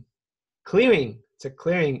purifying, clearing. It's a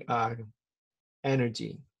clearing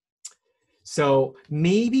energy. So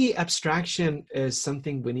maybe abstraction is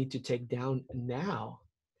something we need to take down now.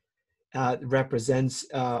 Represents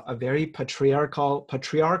a very patriarchal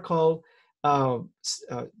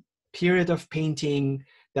period of painting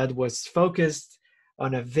that was focused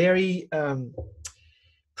on a very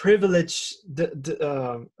privileged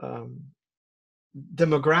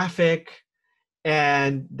demographic,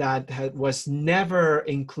 and that was never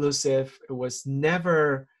inclusive. It was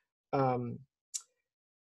never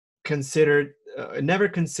considered, never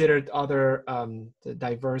considered other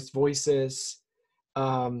diverse voices.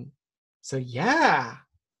 So yeah.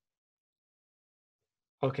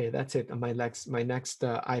 Okay, that's it. My next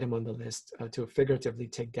item on the list to figuratively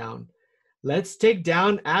take down. Let's take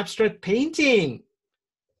down abstract painting.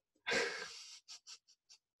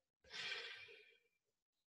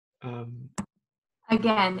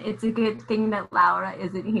 Again, it's a good thing that Laura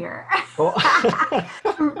isn't here. Oh.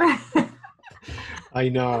 I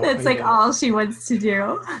know. That's like all she wants to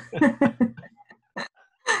do.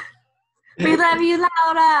 We love you,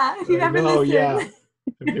 Laura. If you ever listen. Yeah.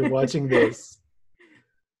 If you're watching this.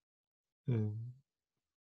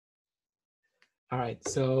 All right,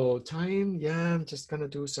 so time, yeah, I'm just gonna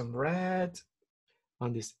do some red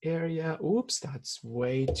on this area. Oops, that's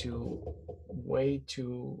way too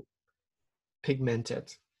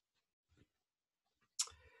pigmented.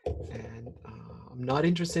 And I'm not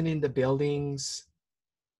interested in the buildings.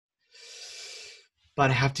 but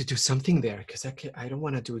I have to do something there because I don't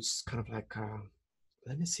want to do just kind of like,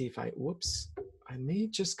 let me see if whoops, I may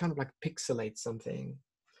just kind of like pixelate something.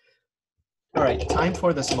 All right, time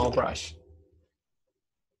for the small brush.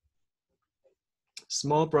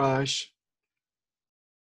 Small brush.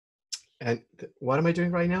 And what am I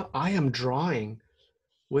doing right now? I am drawing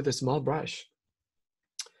with a small brush.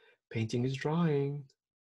 Painting is drawing.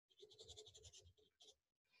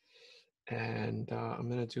 And I'm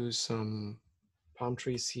gonna do some palm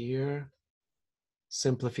trees here.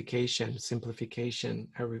 Simplification.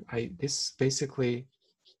 This basically,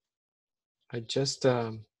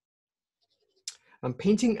 I'm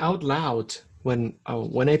painting out loud when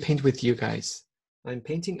I paint with you guys. I'm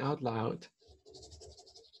painting out loud.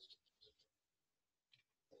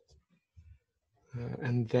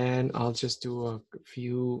 And then I'll just do a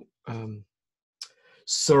few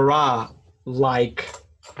Seurat-like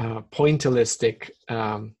pointillistic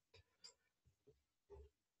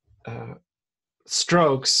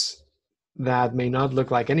strokes that may not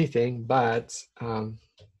look like anything, but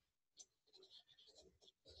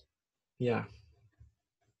yeah,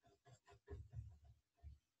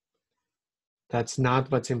 that's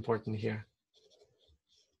not what's important here.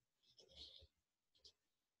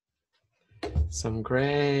 Some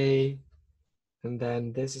gray, and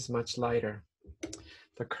then this is much lighter.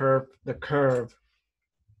 The curve.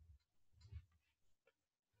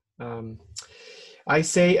 I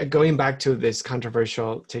say, going back to this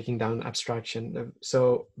controversial taking down abstraction.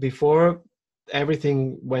 So before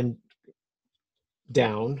everything went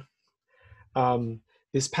down,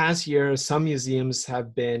 this past year, some museums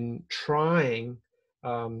have been trying,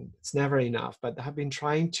 it's never enough, but have been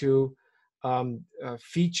trying to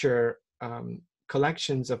feature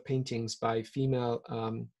collections of paintings by female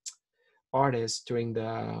artists during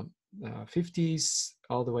the 50s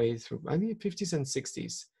all the way through, 50s and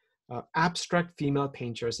 60s. Abstract female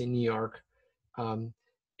painters in New York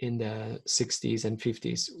in the 60s and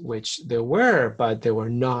 50s, which there were, but they were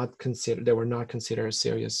not considered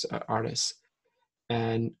serious artists.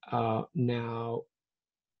 And now,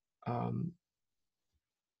 I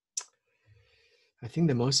think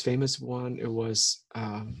the most famous one, it was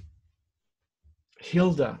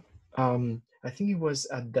Hilda. I think it was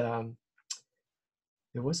at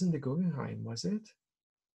it wasn't the Guggenheim, was it?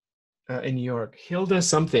 In New York, Hilda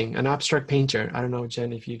something, an abstract painter. I don't know,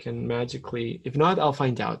 Jen, if you can magically, if not, I'll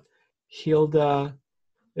find out. Hilda,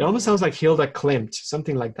 it almost sounds like Hilda Klimt,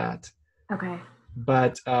 something like that. Okay.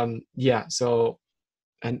 But yeah, so,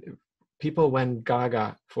 and people went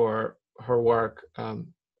gaga for her work.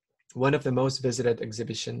 One of the most visited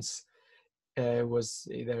exhibitions was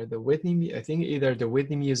either the Whitney, I think either the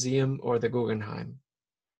Whitney Museum or the Guggenheim,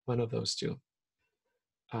 one of those two.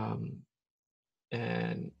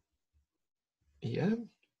 And yeah,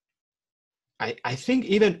 I think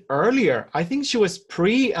even earlier, I think she was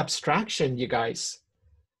pre-abstraction, you guys.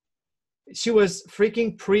 She was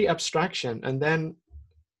freaking pre-abstraction. And then,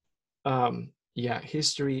 yeah,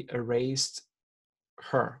 history erased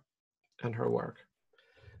her and her work.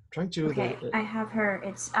 I'm trying to okay, I have her.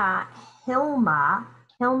 It's Hilma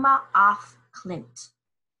af Klint.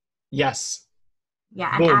 Yes.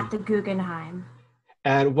 Yeah, and Boom. at the Guggenheim.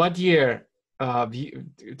 And what year?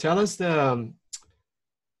 Tell us the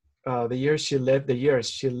years she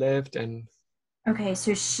lived, and. Okay,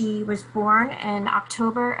 so she was born in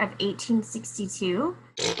October of 1862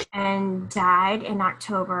 and died in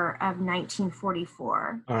October of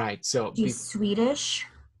 1944. All right, so she's Swedish.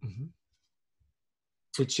 Mm-hmm.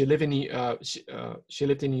 Did she live in she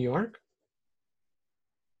lived in New York?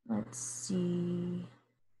 Let's see.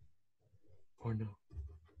 Or no?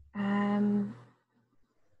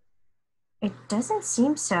 It doesn't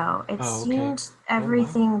seem so. It seems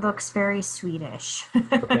everything looks very Swedish.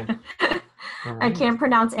 Okay. Right. I can't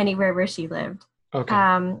pronounce anywhere where she lived. Okay.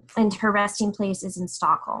 And her resting place is in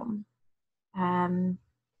Stockholm. Wow.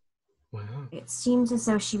 It seems as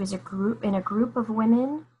though she was in a group of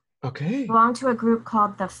women. Okay. Belonged to a group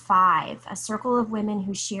called the Five, a circle of women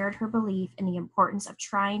who shared her belief in the importance of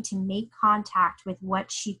trying to make contact with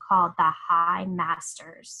what she called the high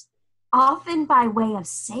masters, often by way of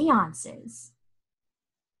seances.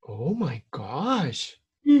 Oh my gosh.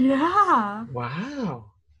 Yeah.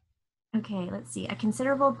 Wow. Okay, let's see. A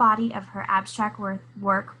considerable body of her abstract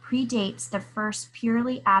work predates the first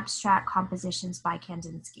purely abstract compositions by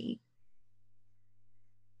Kandinsky.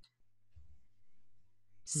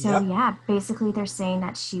 So yeah, basically they're saying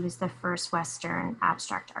that she was the first Western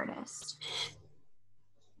abstract artist.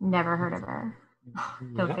 Never heard of her.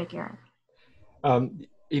 Go figure.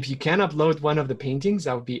 If you can upload one of the paintings,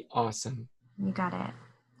 that would be awesome. You got it.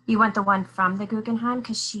 You want the one from the Guggenheim?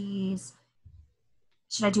 Because she's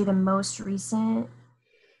Should I do the most recent?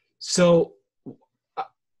 So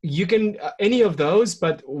you can any of those,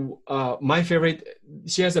 but my favorite,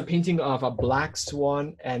 she has a painting of a black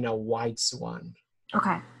swan and a white swan.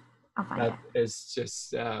 Okay, I'll find it. That is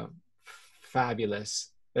just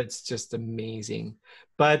fabulous. It's just amazing.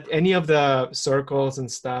 But any of the circles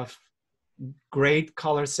and stuff, great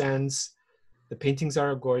color sense. The paintings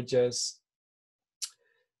are gorgeous.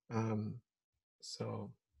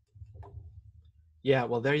 So yeah,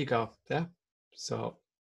 well, there you go. Yeah. So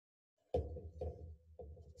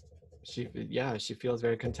she feels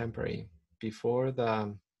very contemporary before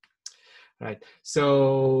the, right.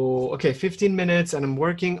 So, okay, 15 minutes and I'm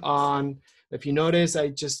working on, if you notice, I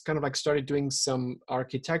just kind of like started doing some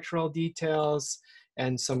architectural details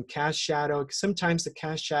and some cast shadow. Sometimes the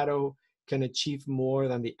cast shadow can achieve more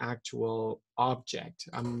than the actual object.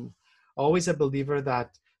 I'm always a believer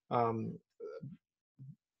that um,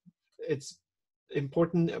 it's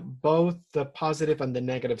important, both the positive and the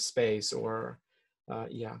negative space, or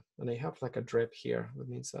yeah, and I have like a drip here. That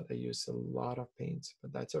means that I use a lot of paint,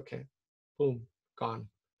 but that's okay. Boom, gone.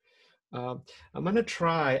 I'm gonna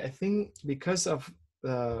try, I think because of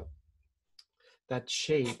that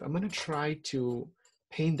shape, I'm gonna try to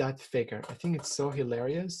paint that figure. I think it's so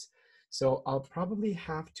hilarious. So I'll probably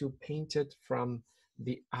have to paint it from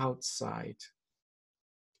the outside.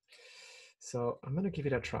 So I'm gonna give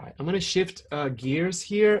it a try. I'm gonna shift gears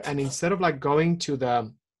here, and instead of like going to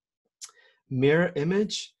the mirror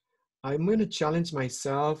image, I'm gonna challenge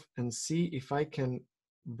myself and see if I can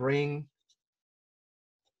bring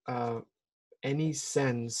any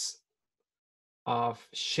sense of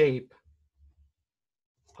shape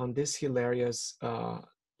on this hilarious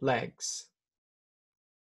legs.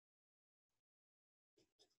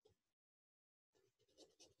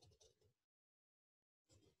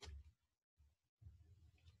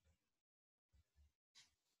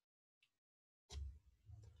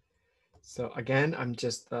 So again, I'm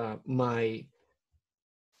just, my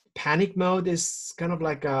panic mode is kind of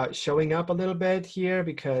like showing up a little bit here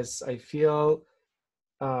because I feel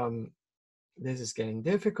this is getting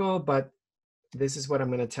difficult, but this is what I'm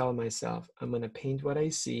going to tell myself. I'm going to paint what I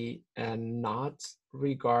see and not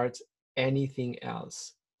regard anything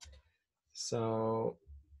else. So,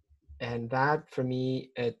 and that for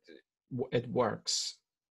me, it works.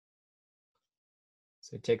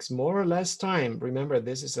 So it takes more or less time. Remember,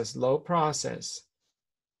 this is a slow process.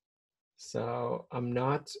 So I'm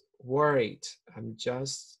not worried. I'm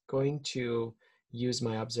just going to use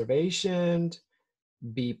my observation,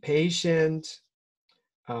 be patient,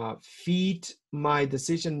 feed my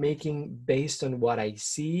decision making based on what I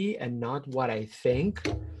see and not what I think,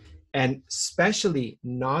 and especially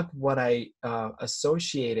not what I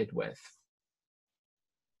associate it with.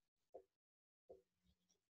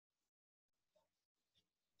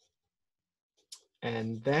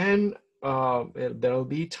 And then there'll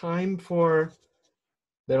be time for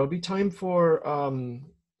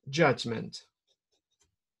judgment.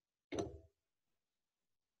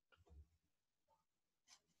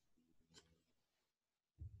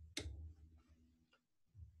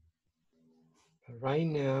 But right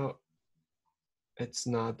now, it's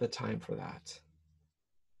not the time for that.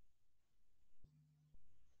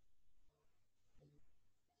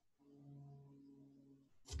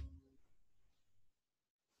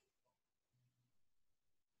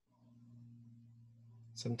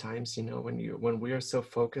 Sometimes, you know, when we are so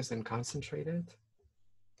focused and concentrated,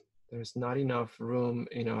 there's not enough room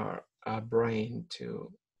in our brain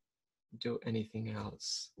to do anything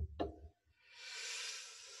else.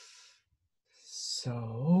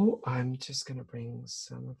 So I'm just gonna bring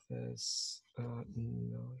some of this node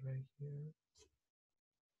right here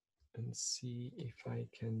and see if I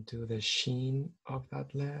can do the sheen of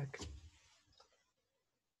that leg,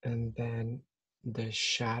 and then the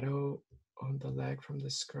shadow on the leg from the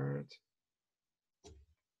skirt.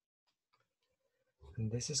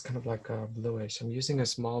 And this is kind of like a bluish. I'm using a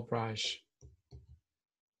small brush.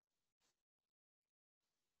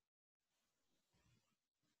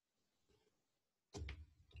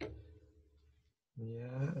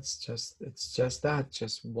 Yeah, it's just that,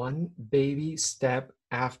 just one baby step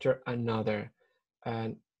after another.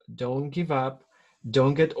 And don't give up,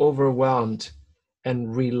 don't get overwhelmed,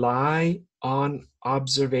 and rely on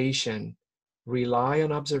observation. Rely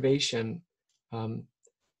on observation.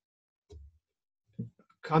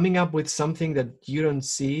 Coming up with something that you don't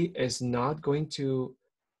see is not going to,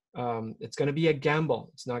 it's going to be a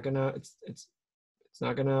gamble. It's not gonna, it's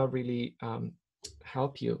not gonna really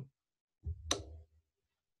help you.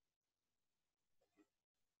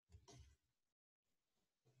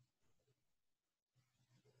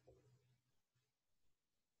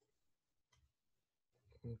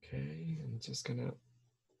 Okay, I'm just gonna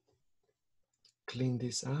clean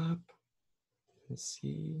this up. Let's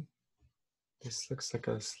see. This looks like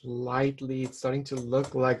a slightly, it's starting to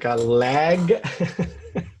look like a leg.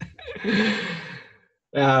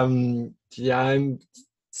 Yeah,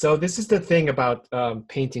 so this is the thing about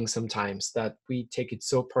painting sometimes, that we take it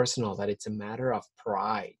so personal that it's a matter of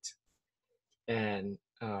pride. And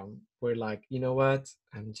we're like, you know what?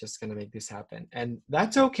 I'm just gonna make this happen. And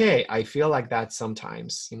that's okay. I feel like that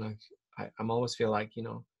sometimes, you know, I'm always feel like, you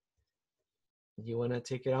know, you wanna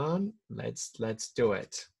take it on? Let's do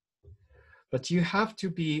it. But you have to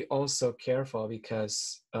be also careful,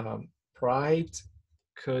 because pride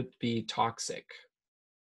could be toxic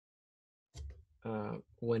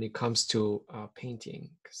when it comes to painting,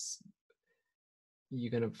 because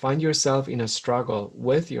you're going to find yourself in a struggle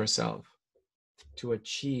with yourself to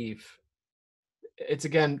achieve. It's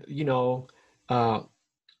again, you know,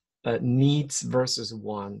 needs versus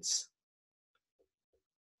wants.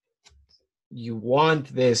 You want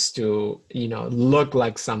this to, you know, look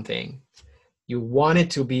like something. You want it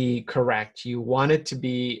to be correct. You want it to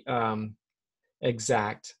be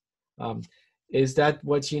exact. Is that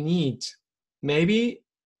what you need? Maybe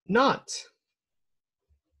not.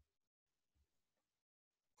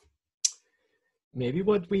 Maybe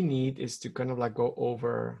what we need is to kind of like go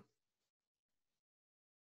over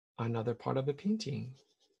another part of the painting.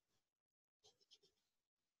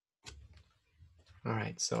 All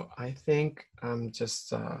right, so I think I'm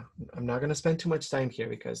just, I'm not gonna spend too much time here,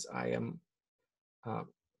 because I'm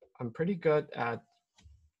pretty good at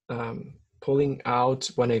pulling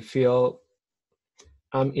out when I feel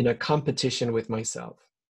I'm in a competition with myself.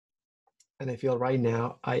 And I feel right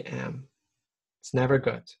now I am. It's never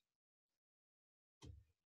good.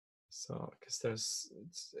 So, because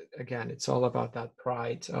again, it's all about that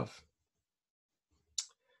pride of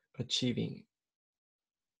achieving.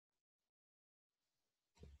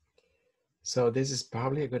 So this is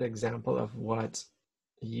probably a good example of what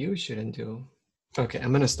you shouldn't do. Okay,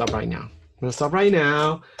 I'm gonna stop right now. I'm gonna stop right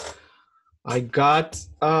now. I got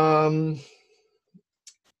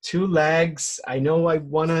 2 legs. I know I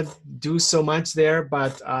wanna do so much there,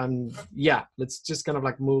 but yeah, let's just kind of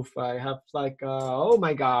like move. I have like, oh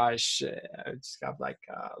my gosh, I just have like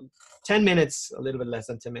 10 minutes, a little bit less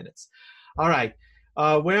than 10 minutes. All right,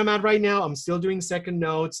 where I'm at right now, I'm still doing second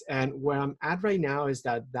notes, and where I'm at right now is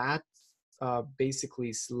that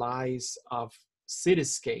basically slice of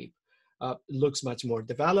cityscape looks much more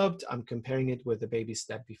developed. I'm comparing it with the baby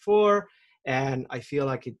step before, and I feel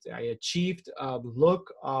like I achieved a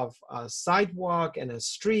look of a sidewalk and a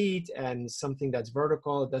street and something that's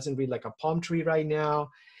vertical. It doesn't read like a palm tree right now,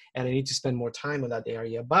 and I need to spend more time on that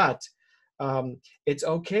area. But it's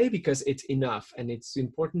okay, because it's enough, and it's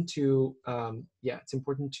important to it's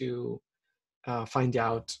important to find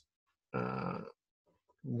out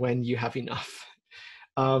when you have enough.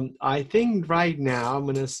 I think right now I'm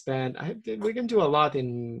gonna spend, we can do a lot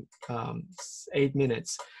in 8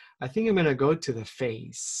 minutes. I think I'm gonna go to the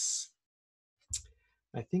face.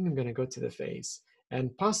 I think I'm gonna go to the face.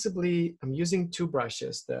 And possibly I'm using 2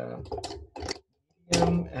 brushes, the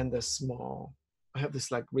medium and the small. I have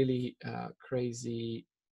this like really crazy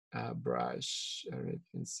brush. I don't know if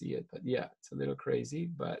you can see it, but yeah, it's a little crazy,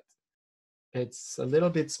 but it's a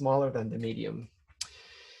little bit smaller than the medium.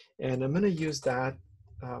 And I'm gonna use that.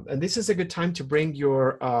 And this is a good time to bring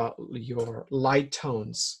your light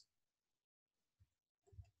tones.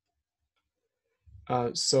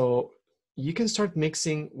 So you can start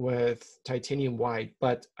mixing with titanium white,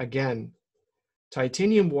 but again,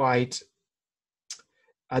 titanium white,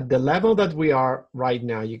 at the level that we are right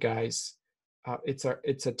now, you guys, it's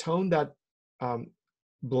a tone that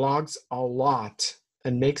blogs a lot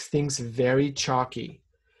and makes things very chalky.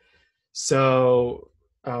 So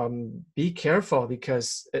be careful,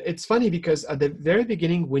 because it's funny, because at the very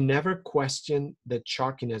beginning, we never questioned the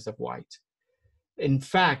chalkiness of white. In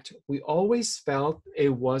fact, we always felt it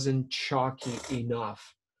wasn't chalky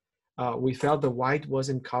enough. We felt the white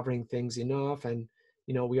wasn't covering things enough, and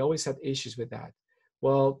you know, we always had issues with that.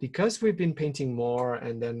 Well, because we've been painting more,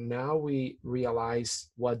 and then now we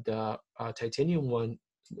realize what the titanium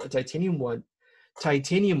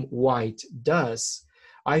white does.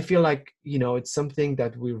 I feel like, you know, it's something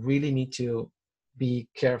that we really need to be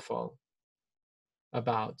careful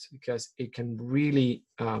about, because it can really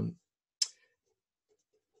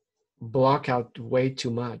block out way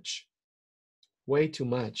too much.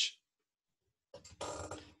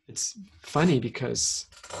 It's funny, because,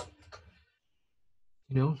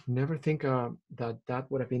 you know, never think that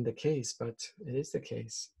would have been the case, but it is the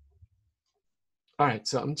case. All right,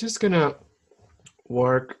 so I'm just gonna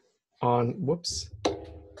work on, whoops,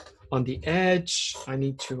 on the edge. I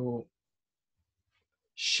need to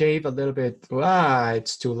shave a little bit. Ah,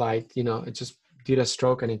 it's too light. You know, it just did a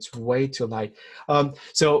stroke and it's way too light.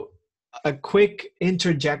 So a quick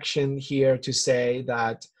interjection here to say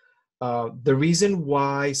that the reason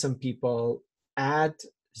why some people add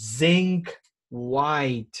zinc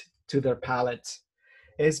white to their palette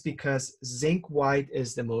is because zinc white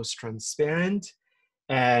is the most transparent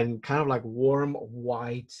and kind of like warm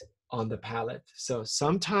white on the palette. So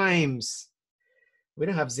sometimes we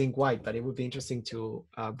don't have zinc white, but it would be interesting to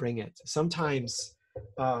bring it. Sometimes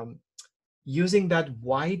um, using that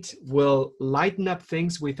white will lighten up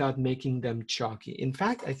things without making them chalky. In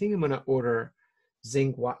fact, I think I'm gonna order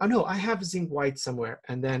zinc white. Oh no, I have zinc white somewhere.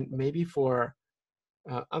 And then maybe for,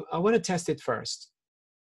 I wanna test it first.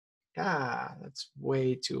 Ah, that's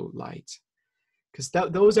way too light. Because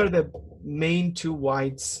those are the main two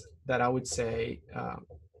whites that I would say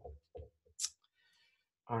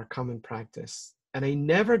are common practice. And I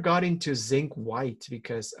never got into zinc white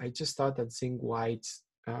because I just thought that zinc white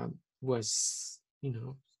was, you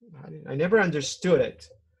know, I never understood it.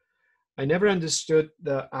 I never understood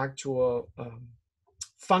the actual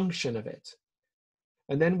function of it.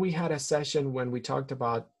 And then we had a session when we talked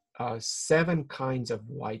about 7 kinds of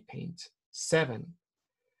white paint, 7.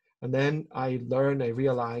 And then I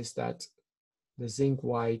realized that the zinc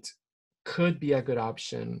white could be a good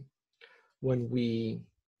option when we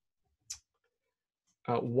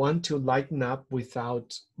want to lighten up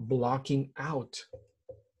without blocking out.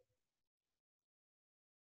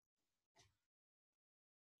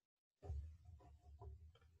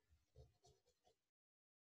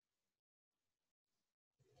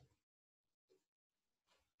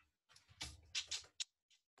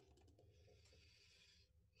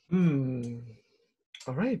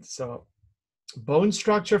 All right, so bone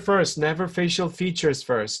structure first, never facial features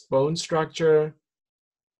first. Bone structure.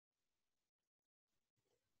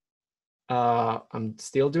 I'm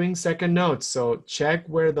still doing second notes, so check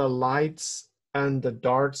where the lights and the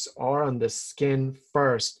darks are on the skin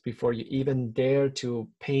first before you even dare to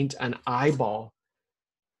paint an eyeball.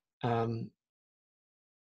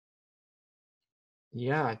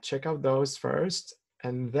 Yeah, check out those first,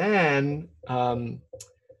 and then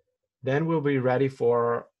we'll be ready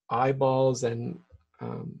for eyeballs and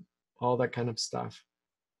all that kind of stuff.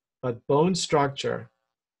 But bone structure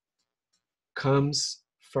comes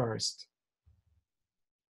first.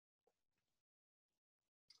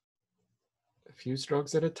 A few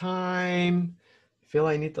strokes at a time. I feel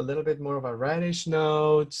I need a little bit more of a reddish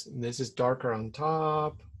note. This is darker on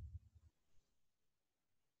top.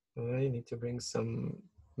 I need to bring some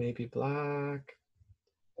maybe black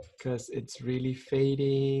because it's really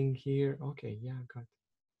fading here. Okay, yeah, good.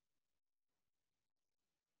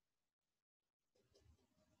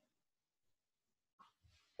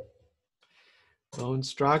 Bone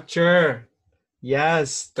structure.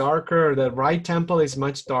 Yes, darker. The right temple is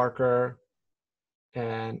much darker.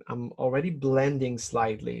 And I'm already blending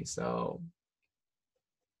slightly, so.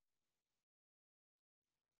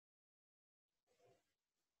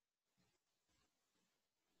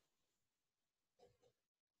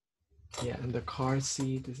 Yeah, and the car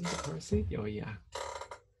seat. Is it the car seat? Oh, yeah.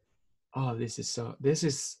 Oh, it's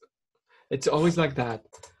always like that.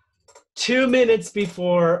 2 minutes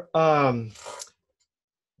before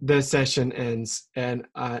the session ends, and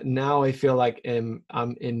now I feel like I'm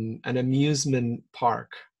in an amusement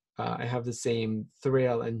park. I have the same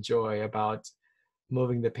thrill and joy about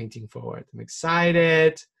moving the painting forward. I'm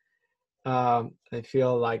excited. I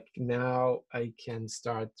feel like now I can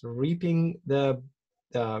start reaping the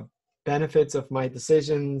benefits of my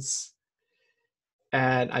decisions,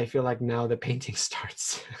 and I feel like now the painting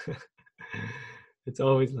starts. It's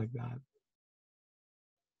always like that.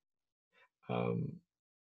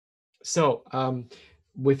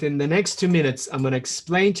 Within the next 2 minutes, I'm going to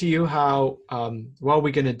explain to you how what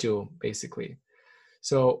we're going to do, basically.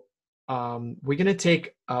 So we're going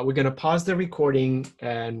to pause the recording,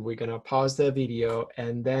 and we're going to pause the video,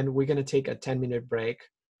 and then we're going to take a 10-minute break.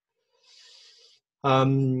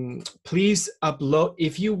 Please upload,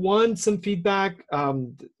 if you want some feedback.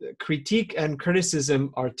 Critique and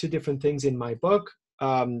criticism are 2 different things in my book.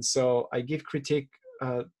 So I give critique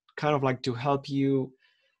kind of like to help you,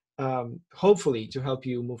 hopefully to help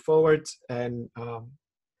you move forward and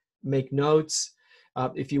make notes.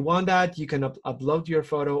 If you want that, you can upload your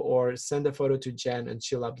photo or send a photo to Jen and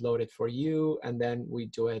she'll upload it for you. And then we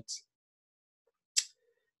do it.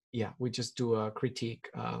 Yeah, we just do a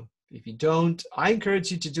critique. If you don't, I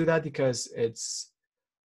encourage you to do that because it's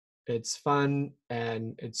fun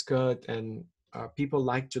and it's good, and people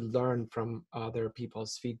like to learn from other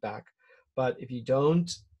people's feedback. But if you don't,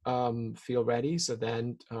 feel ready. So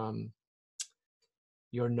then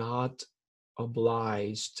you're not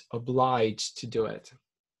obliged to do it.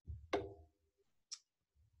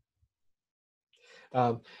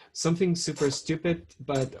 Something super stupid,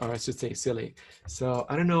 or I should say silly. So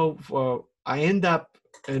I don't know, I end up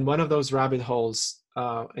in one of those rabbit holes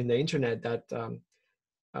in the internet that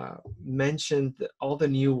mentioned all the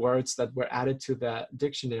new words that were added to the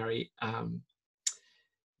dictionary,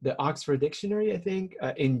 the Oxford Dictionary, I think,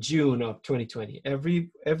 in June of 2020.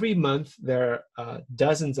 Every month there are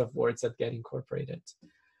dozens of words that get incorporated.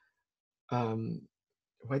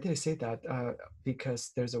 Why did I say that?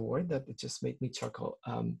 Because there's a word that just made me chuckle.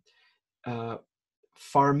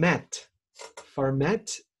 Farmette.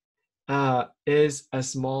 Farmette is a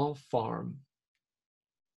small farm.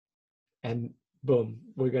 And boom,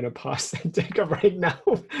 we're going to pause and take a break now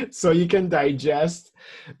so you can digest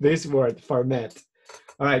this word, farmette.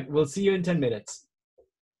 All right, we'll see you in 10 minutes.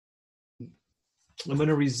 I'm going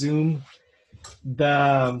to resume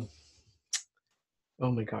the,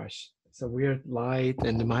 oh my gosh, it's a weird light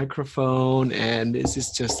and the microphone, and this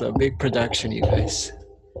is just a big production, you guys.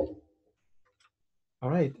 All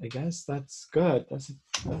right, I guess that's good. That's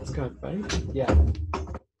good, right? Yeah.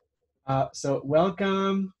 So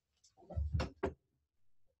welcome.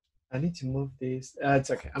 I need to move this.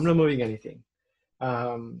 It's okay. I'm not moving anything.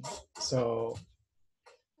 So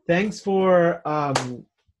thanks for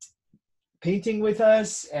painting with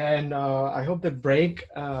us, and I hope the break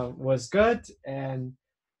was good. And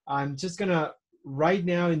I'm just gonna right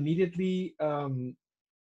now immediately. I'm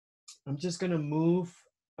just gonna move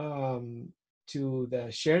to the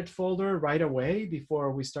shared folder right away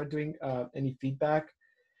before we start doing any feedback.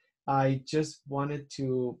 I just wanted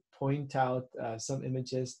to point out some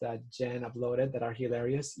images that Jen uploaded that are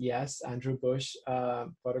hilarious. Yes, Andrew Bush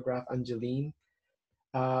photograph Angeline.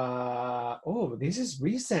 Oh, this is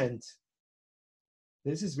recent.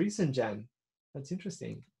 This is recent, Jen. That's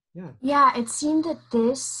interesting. Yeah. Yeah, it seemed that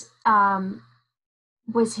this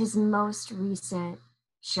was his most recent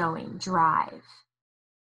showing, Drive.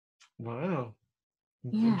 Wow.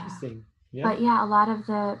 Yeah. Interesting. Yeah. But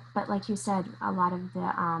yeah, but like you said, a lot of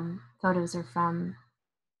the photos are from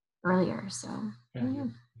earlier. So yeah.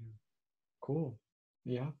 Cool.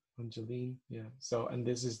 Yeah, Angeline. Yeah. So, and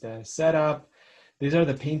this is the setup. These are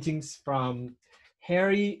the paintings from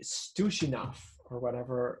Harry Stushinov, or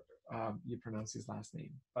whatever you pronounce his last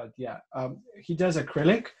name. But yeah, he does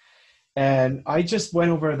acrylic. And I just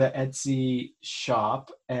went over the Etsy shop,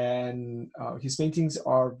 and his paintings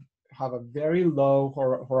have a very low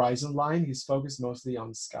horizon line. He's focused mostly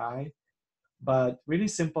on sky, but really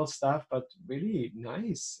simple stuff, but really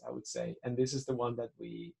nice, I would say. And this is the one that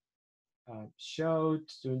we showed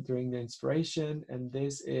during the inspiration. And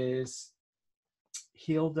this is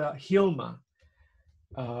Hilma.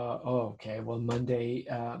 Oh, okay. Well, Monday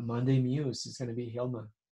Muse is going to be Hilma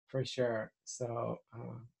for sure. So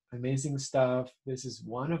amazing stuff. This is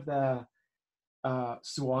one of the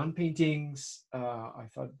swan paintings. I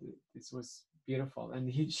thought this was beautiful,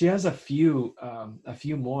 and she has a few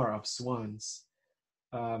more of swans.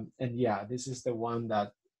 And yeah, this is the ones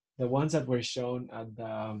that were shown at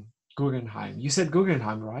the Guggenheim. You said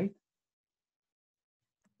Guggenheim, right?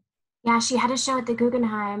 Yeah, she had a show at the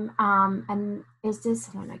Guggenheim. And is this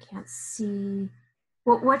one? I can't see.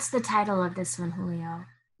 What's the title of this one, Julio?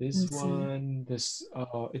 This one, it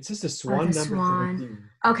says the Swan number 17.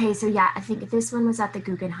 Okay, so yeah, I think this one was at the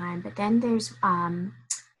Guggenheim, but then there's a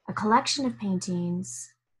collection of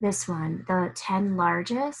paintings, this one, the 10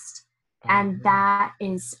 largest, and that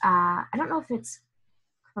is, I don't know if it's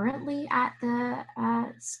currently at the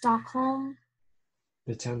Stockholm.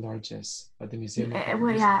 The 10 largest at the museum.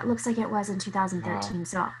 Yeah, it looks like it was in 2013,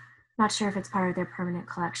 so not sure if it's part of their permanent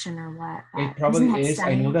collection or what. It probably is.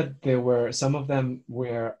 Stunning? I know that some of them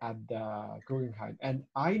were at the Guggenheim. And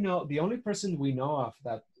I know the only person we know of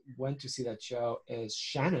that went to see that show is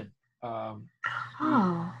Shannon.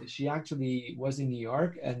 She actually was in New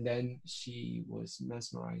York, and then she was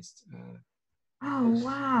mesmerized.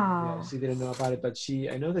 Wow. She didn't know about it, but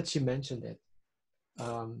I know that she mentioned it.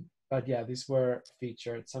 But yeah, these were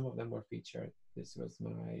featured. Some of them were featured. This was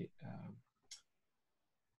my...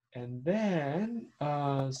 And then,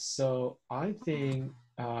 so I think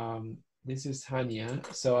this is Hania.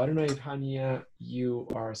 So I don't know if Hania, you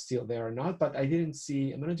are still there or not, but I didn't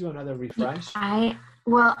see. I'm gonna do another refresh. I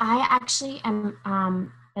actually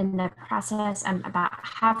am in the process. I'm about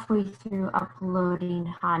halfway through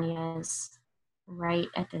uploading Hania's right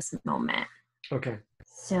at this moment. Okay.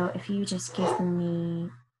 So if you just give me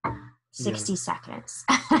 60 seconds.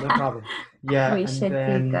 No problem. Yeah. We should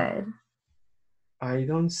be good. I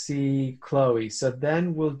don't see Chloe. So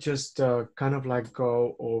then we'll just kind of like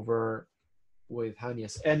go over with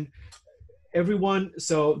Hania's. And everyone,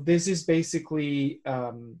 so this is basically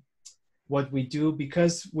what we do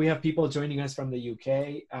because we have people joining us from the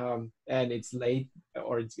UK and it's late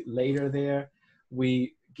or it's later there.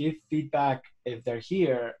 We give feedback if they're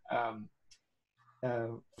here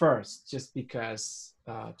first, just because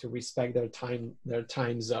to respect their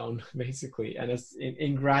time zone, basically, and it's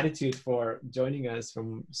in gratitude for joining us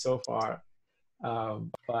from so far.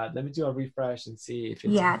 But let me do a refresh and see if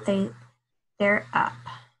it's they're up.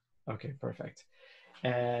 okay, perfect.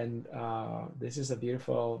 And this is a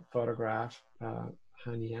beautiful photograph,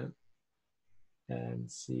 Hania.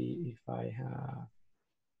 And see if I have.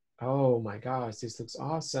 Oh my gosh, this looks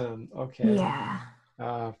awesome. Okay. Yeah.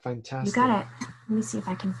 Fantastic. You got it. Let me see if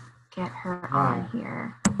I can get her on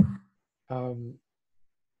here.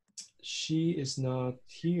 She is not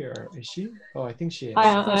here, is she? Oh, I think she is.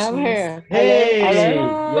 I am here. Hey,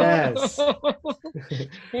 hello. Yes.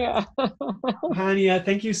 Yeah. Hania,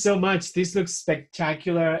 thank you so much. This looks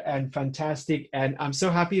spectacular and fantastic. And I'm so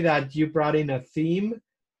happy that you brought in a theme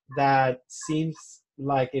that seems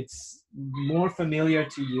like it's more familiar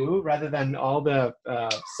to you rather than all the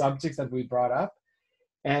subjects that we brought up.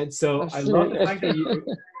 And so Absolutely. I love the fact that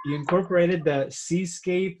you incorporated the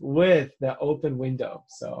seascape with the open window.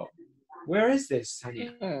 So where is this,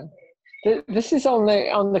 Hania? Yeah. This is on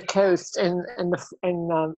the coast in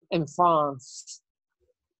France.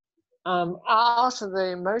 After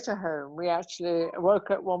the motorhome, we actually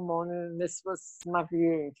woke up one morning and this was my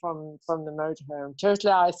view from the motorhome,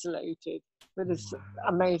 totally isolated with this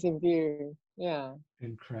amazing view. Yeah.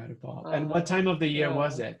 Incredible. And what time of the year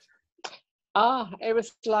was it? It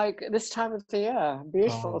was like this time of the year,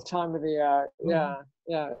 beautiful time of the year.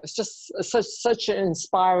 Yeah. It's just such an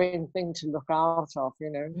inspiring thing to look out of,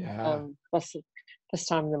 you know. Yeah. This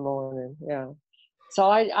time in the morning. Yeah. So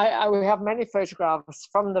I we have many photographs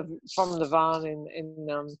from the van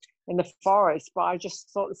in the forest, but I just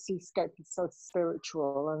thought the seascape is so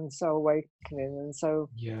spiritual and so awakening and so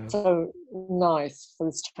nice for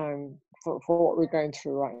this time for what we're going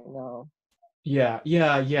through right now. Yeah.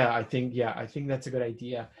 I think that's a good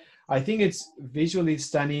idea. I think it's visually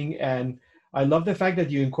stunning, and I love the fact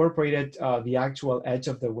that you incorporated the actual edge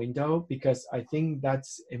of the window, because I think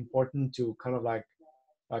that's important to kind of like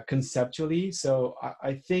conceptually. So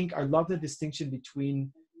I think I love the distinction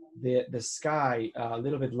between the sky a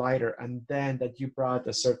little bit lighter, and then that you brought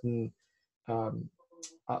a certain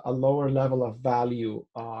a lower level of value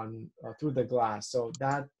on through the glass. So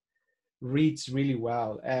that reads really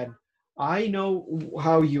well. And I know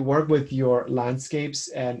how you work with your landscapes,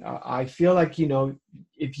 and I feel like, you know,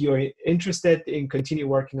 if you're interested in continue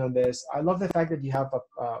working on this, I love the fact that you have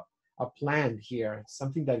a plan here,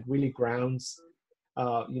 something that really grounds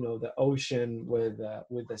you know, the ocean with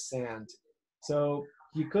the sand. So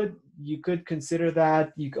you could consider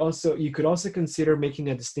that. You could also consider making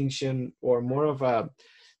a distinction, or more of a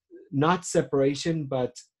not separation,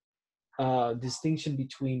 but distinction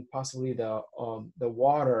between possibly the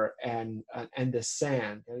water and the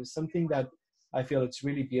sand. There's something that I feel it's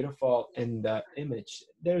really beautiful in the image.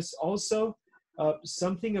 There's also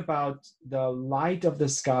something about the light of the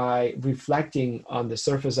sky reflecting on the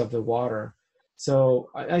surface of the water. So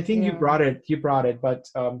I think you brought it, but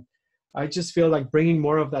I just feel like bringing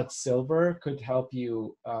more of that silver could help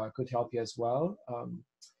you as well.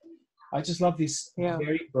 I just love this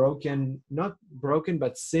very not broken,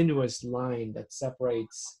 but sinuous line that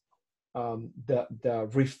separates the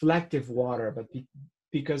reflective water, but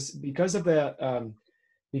because of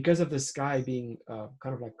the sky being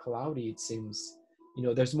kind of like cloudy, it seems, you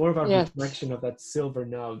know, there's more of a reflection of that silver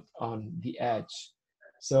note on the edge.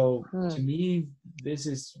 So to me, this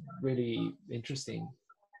is really interesting.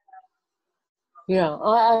 Yeah,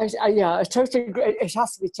 I totally agree. It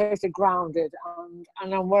has to be totally grounded,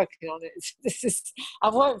 and I'm working on it.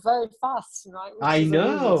 I've worked very fast tonight. I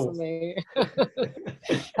know. For me.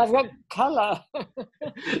 I've got color.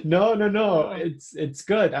 No. It's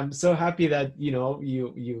good. I'm so happy that, you know,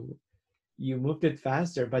 you moved it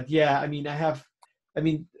faster. But yeah, I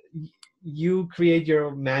mean, you create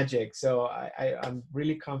your magic, so I'm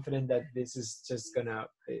really confident that this is just gonna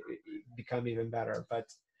become even better. But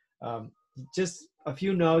just a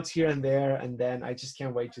few notes here and there, and then I just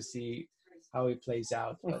can't wait to see how it plays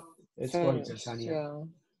out. But it's gorgeous, Hania. Yeah.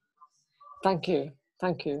 Thank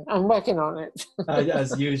you. I'm working on it.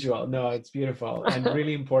 As usual. No, it's beautiful and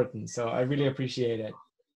really important. So I really appreciate it.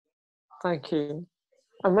 Thank you.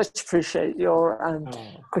 I much appreciate your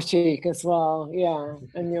critique as well. Yeah,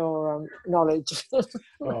 and your knowledge.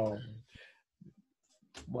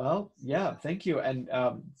 Well, yeah, thank you. And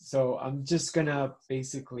so I'm just gonna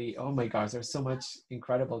basically, oh my gosh, there's so much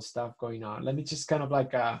incredible stuff going on. Let me just kind of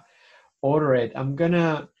like order it. I'm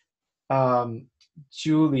gonna,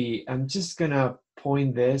 Julie, I'm just gonna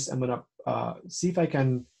point this. I'm gonna see if I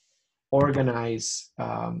can organize.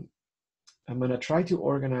 I'm gonna try to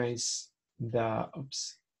organize the,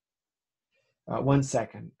 oops, 1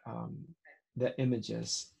 second, the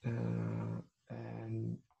images.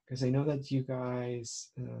 And because I know that you guys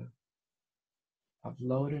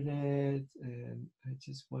uploaded it, and I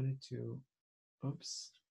just wanted to,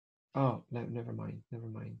 oops. Oh, no, never mind, never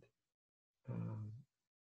mind.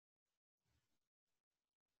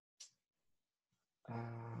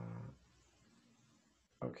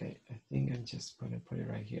 Okay, I think I'm just gonna put it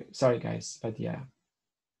right here. Sorry guys, but yeah.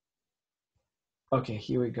 Okay,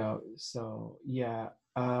 here we go. So yeah,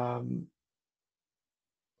 all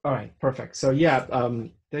right, perfect. So yeah,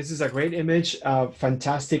 this is a great image,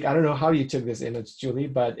 fantastic. I don't know how you took this image, Julie,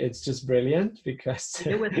 but it's just brilliant because I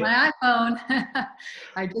did it with my iPhone.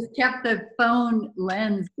 I just kept the phone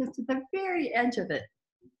lens just at the very edge of it.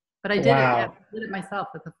 But I did wow. it. I did it myself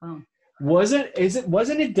with the phone. Wasn't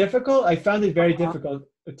it difficult? I found it very difficult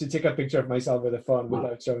to take a picture of myself with a phone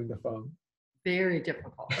without showing the phone. Very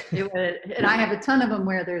difficult. And I have a ton of them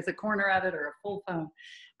where there's a corner of it or a full phone.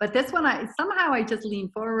 But this one, I just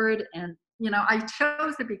leaned forward, and I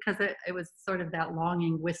chose it because it was sort of that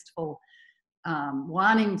longing, wistful,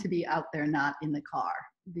 wanting to be out there, not in the car.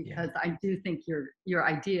 Because I do think your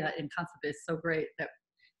idea in concept is so great that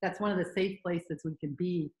that's one of the safe places we can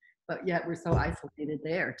be, but yet we're so isolated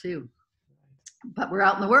there too. But we're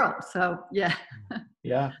out in the world, so yeah.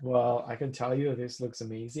 Yeah, well, I can tell you this looks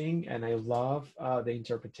amazing, and I love the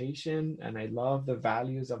interpretation, and I love the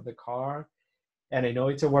values of the car. And I know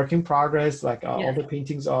it's a work in progress, like all the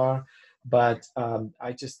paintings are, but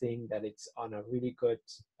I just think that it's on a really good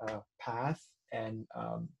path. And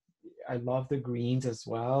I love the greens as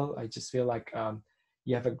well. I just feel like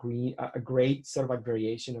you have a great sort of like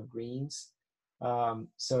variation of greens.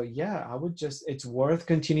 So yeah, it's worth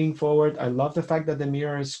continuing forward. I love the fact that the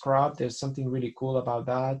mirror is scrubbed. There's something really cool about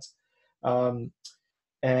that.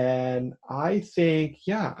 And I think,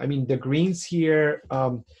 yeah, I mean, the greens here,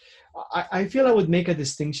 I feel I would make a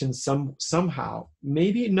distinction somehow,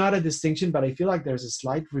 maybe not a distinction, but I feel like there's a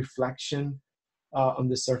slight reflection on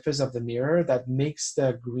the surface of the mirror that makes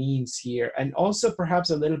the greens here, and also perhaps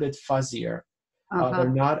a little bit fuzzier. They're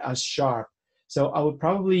not as sharp. So I would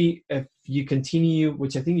probably, if you continue,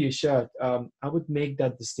 which I think you should, I would make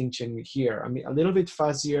that distinction here. I mean, a little bit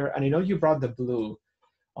fuzzier, and I know you brought the blue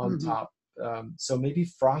on top, so maybe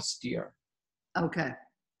frostier. Okay.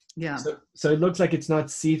 Yeah. So it looks like it's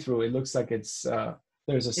not see-through. It looks like it's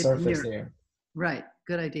there's a surface there. Right.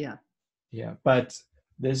 Good idea. Yeah, but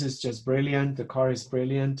this is just brilliant. The car is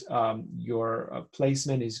brilliant. Your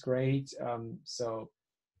placement is great. So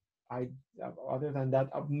other than that,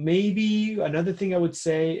 maybe another thing I would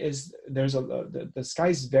say is there's the sky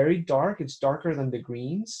is very dark. It's darker than the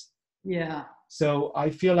greens. Yeah. So I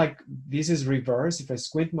feel like this is reverse. If I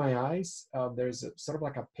squint my eyes, there's sort of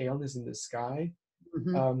like a paleness in the sky.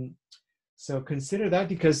 So consider that,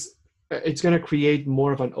 because it's going to create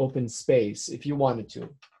more of an open space if you wanted to.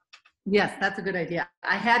 Yes, that's a good idea.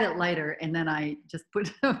 I had it lighter, and then I just put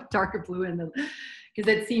darker blue in because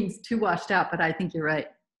it seems too washed out, but I think you're right.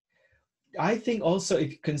 I think also,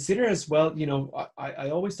 if you consider as well, I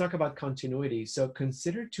always talk about continuity. So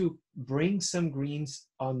consider to bring some greens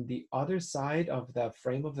on the other side of the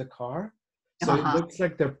frame of the car. So it looks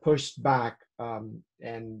like they're pushed back, and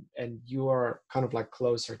you are kind of like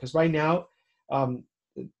closer. Because right now,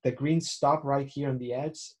 the greens stop right here on the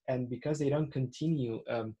edge, and because they don't continue,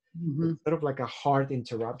 it's sort of like a hard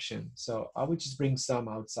interruption. So I would just bring some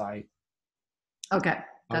outside. Okay,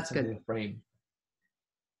 that's good. The frame.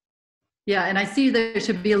 Yeah, and I see there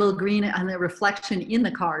should be a little green on the reflection in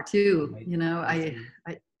the car too.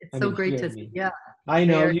 It's so great to see. Yeah. I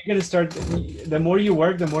know you're gonna start. The more you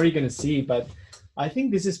work, the more you're gonna see. But I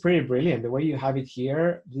think this is pretty brilliant. The way you have it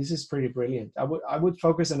here, this is pretty brilliant. I would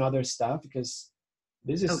focus on other stuff because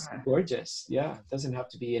this is gorgeous. Yeah, it doesn't have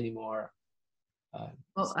to be any more.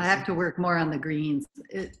 Well, I have to work more on the greens.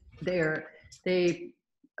 They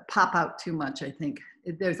pop out too much. I think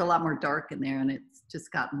there's a lot more dark in there, and it's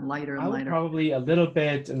just gotten lighter and lighter. Probably a little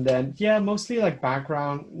bit, and then mostly like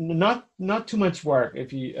background. Not too much work.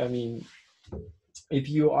 If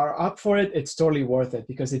you are up for it, it's totally worth it,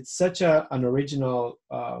 because it's such an original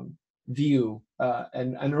view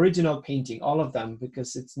and an original painting, all of them,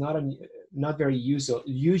 because it's not very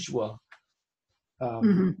usual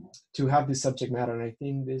to have this subject matter, and I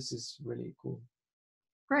think this is really cool.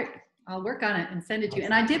 Great. I'll work on it and send it to you.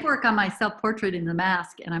 And I did work on my self-portrait in the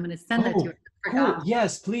mask, and I'm going to send that to you. Cool.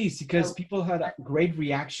 Yes, please, because So- people had a great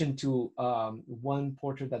reaction to one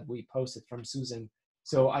portrait that we posted from Susan.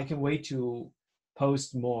 So I can wait to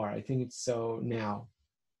post more. I think it's so now.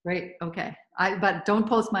 Great. Okay. But don't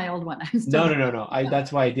post my old one. I'm No, still. no.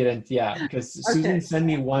 That's why I didn't. Yeah, because Susan Okay. sent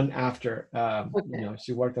me one after. Okay. You know,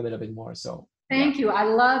 she worked a little bit more. So Thank you. I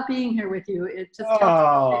love being here with you. It just helps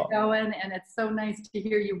Oh. get going, and it's so nice to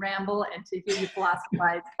hear you ramble and to hear you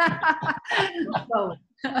philosophize. So,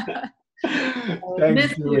 Thanks,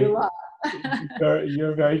 miss you a Julie. lot.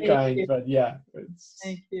 You're very Thank kind, you. but yeah, it's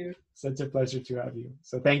Thank you. such a pleasure to have you.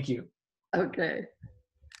 So thank you. Okay.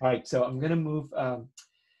 All right, so I'm gonna move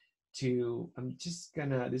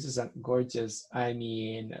this is gorgeous. I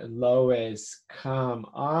mean, Lois, come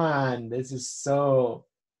on. This is so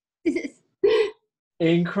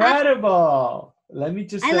incredible. Let me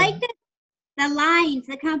just I like the lines,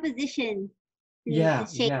 the composition. yeah,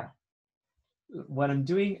 the shape. yeah. What I'm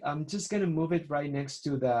doing, I'm just gonna move it right next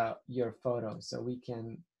to your photo so we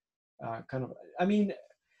can kind of, I mean,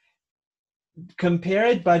 compare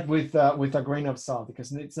it, but with a grain of salt,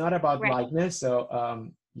 because it's not about Right. likeness. So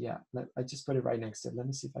yeah, I just put it right next to it. Let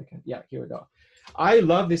me see if I can. Yeah, here we go. I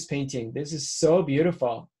love this painting. This is so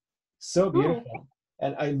beautiful, so beautiful.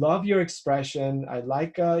 And I love your expression. I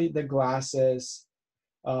like the glasses.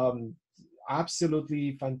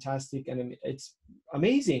 Absolutely fantastic, and it's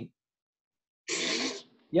amazing.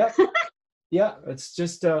 Yep. Yeah, it's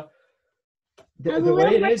just the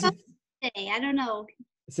way it is. Today. I don't know.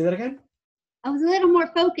 Say that again. I was a little more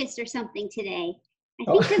focused or something today. I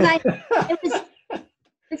Oh. think because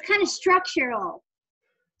it's kind of structural.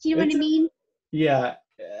 Do you know what I mean? Yeah,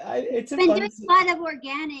 it's I've been doing a lot of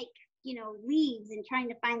organic, leaves and trying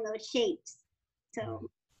to find those shapes. So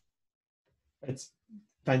it's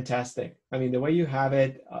fantastic. I mean, the way you have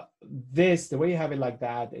it, the way you have it like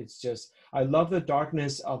that, it's just, I love the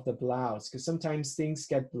darkness of the blouse, because sometimes things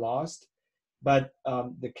get lost, but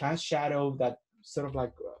the cast shadow that sort of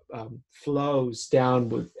like flows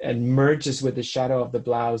down and merges with the shadow of the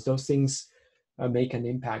blouse, those things make an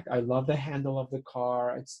impact. I love the handle of the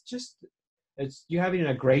car. You have it in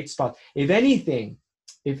a great spot. If anything,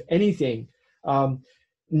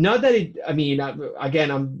 not that it, I mean,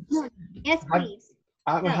 again, yes, please.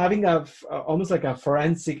 I'm having almost like a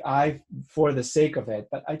forensic eye for the sake of it,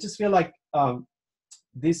 but I just feel like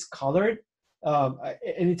this colored,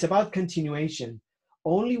 and it's about continuation.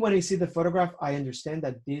 Only when I see the photograph, I understand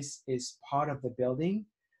that this is part of the building,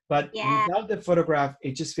 but without the photograph,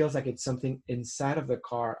 it just feels like it's something inside of the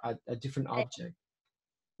car, a different object.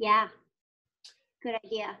 Yeah, good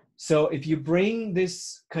idea. So if you bring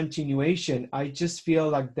this continuation, I just feel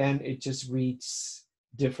like then it just reads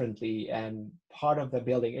differently and part of the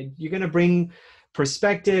building. And you're going to bring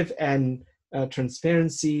perspective and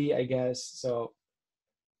transparency, I guess. So,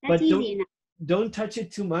 that's easy enough. Don't touch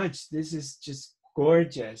it too much. This is just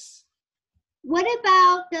gorgeous. What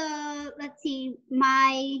about let's see,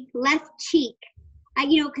 my left cheek?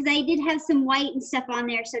 Because I did have some white and stuff on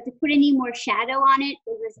there, so to put any more shadow on it,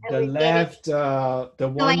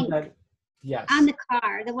 yes. On the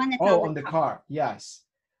car, the one that's on the car, yes.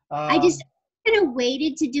 I just kind of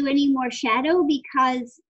waited to do any more shadow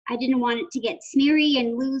because I didn't want it to get smeary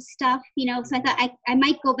and lose stuff, so I thought I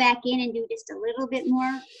might go back in and do just a little bit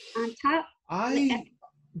more on top. I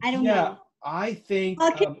don't know. I think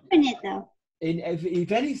I'll keep doing it though.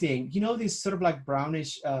 If anything, these sort of like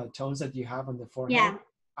brownish tones that you have on the forehead, yeah.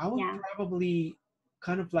 I would probably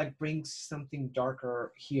kind of like bring something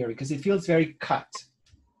darker here because it feels very cut.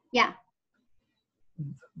 Yeah.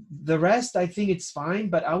 The rest, I think it's fine,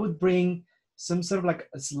 but I would bring some sort of like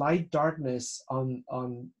a slight darkness on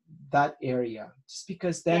that area, just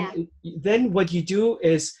because then what you do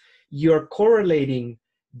is you're correlating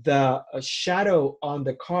the shadow on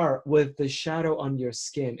the car with the shadow on your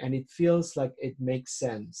skin, and it feels like it makes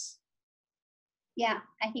sense. Yeah,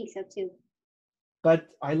 I think so too. But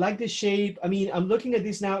I like the shape. I mean, I'm looking at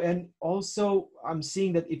this now, and also I'm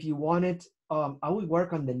seeing that if you want it, I would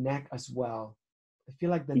work on the neck as well. I feel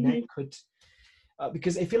like the neck could,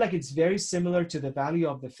 because I feel like it's very similar to the value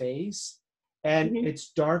of the face, and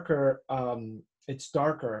it's darker. It's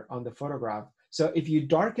darker on the photograph. So if you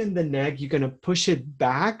darken the neck, you're gonna push it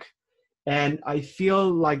back, and I feel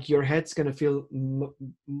like your head's gonna feel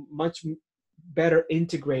much better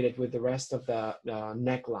integrated with the rest of the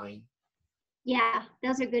neckline. Yeah,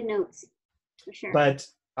 those are good notes, for sure. But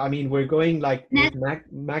I mean, we're going like with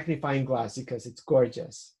magnifying glass because it's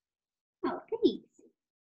gorgeous. Oh, thanks.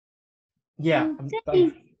 Yeah,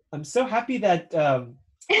 I'm so happy that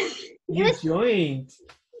you joined.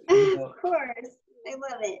 Of course, I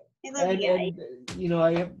love it. I love you guys. and you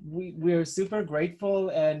know, we're super grateful,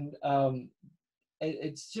 and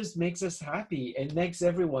it just makes us happy. It makes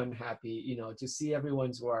everyone happy, you know, to see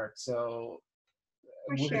everyone's work. So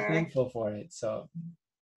For we're sure. thankful for it. So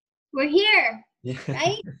We're here, yeah.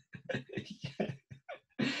 right?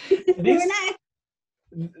 We're This, not.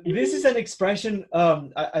 this is an expression.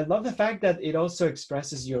 I love the fact that it also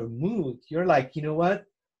expresses your mood. You're like, you know what?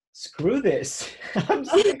 Screw this. I'm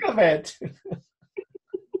sick of it.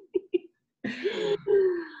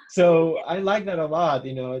 So I like that a lot.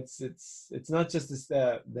 You know, it's not just this,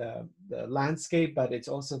 the landscape, but it's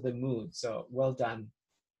also the mood. So well done.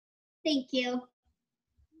 Thank you.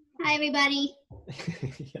 Hi, everybody.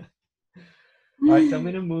 Yeah. All right, so I'm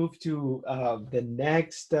gonna move to the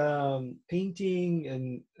next painting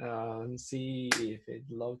and see if it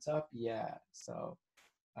loads up. Yeah. So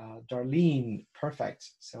Darlene, perfect.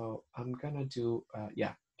 So I'm gonna do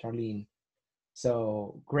yeah, Darlene.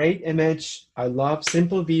 So great image. I love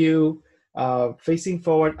simple view, facing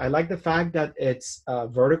forward. I like the fact that it's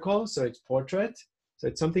vertical, so it's portrait. So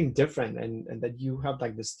it's something different, and that you have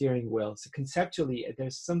like the steering wheel. So conceptually,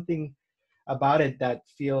 there's something about it that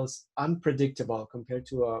feels unpredictable compared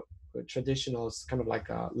to a traditional kind of like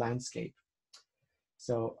a landscape.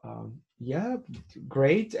 So yeah,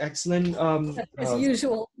 great, excellent. As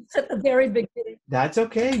usual, it's at the very beginning. That's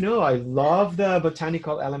okay. No, I love the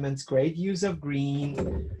botanical elements. Great use of green.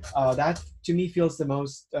 That to me feels the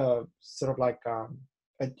most sort of like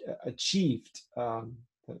achieved,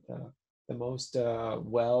 the most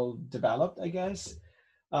well developed, I guess.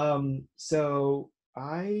 So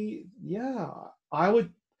I would,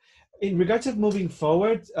 in regards of moving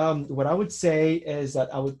forward, what I would say is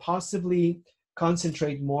that I would possibly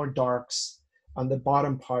concentrate more darks on the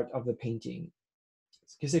bottom part of the painting,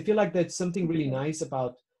 because I feel like that's something really nice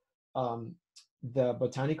about the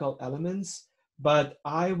botanical elements. But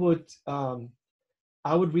I would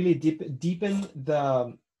really deepen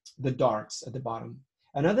the darks at the bottom.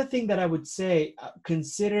 Another thing that I would say,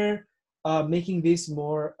 consider making this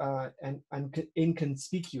more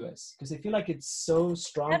inconspicuous, because I feel like it's so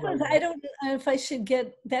strong. I don't know if I should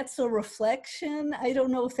get, that's a reflection. I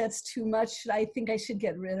don't know if that's too much. I think I should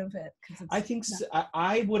get rid of it. I think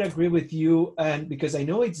I would agree with you, and because I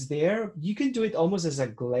know it's there, you can do it almost as a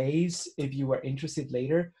glaze if you were interested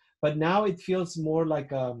later. But now it feels more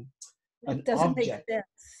like an doesn't object. make sense.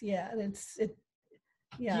 Yeah,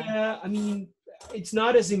 Yeah, I mean, it's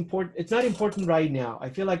not as important. It's not important right now. I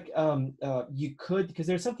feel like you could, because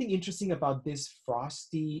there's something interesting about this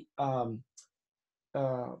frosty kind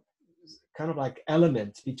of like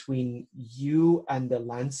element between you and the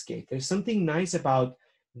landscape. There's something nice about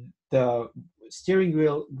the steering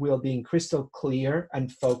wheel being crystal clear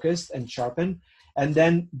and focused and sharpened, and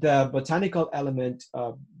then the botanical element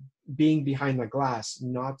being behind the glass,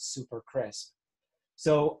 not super crisp.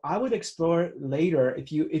 So I would explore later,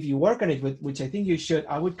 if you work on it, which I think you should,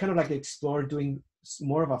 I would kind of like explore doing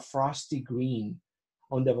more of a frosty green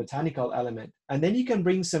on the botanical element. And then you can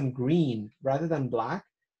bring some green rather than black.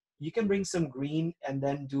 You can bring some green and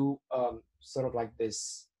then do sort of like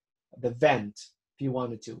this, the vent, if you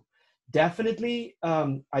wanted to. Definitely,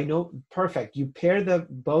 I know, perfect. You pair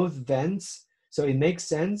both vents, so it makes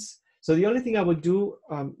sense. So the only thing I would do,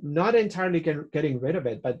 not entirely getting rid of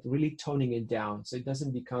it, but really toning it down so it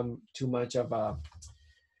doesn't become too much of a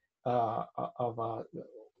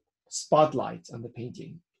spotlight on the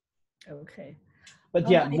painting. Okay. But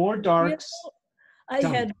yeah, more darks. I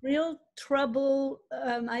had real trouble.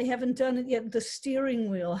 I haven't done it yet. The steering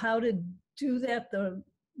wheel, how to do that,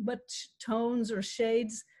 what tones or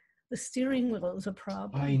shades. The steering wheel is a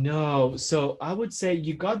problem. I know. So I would say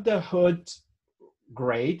you got the hood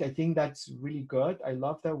great. I think that's really good. I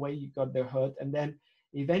love the way you got the hood. And then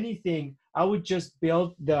if anything, I would just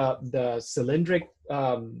build the cylindric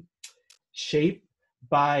shape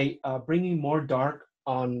by bringing more dark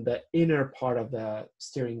on the inner part of the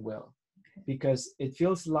steering wheel, because it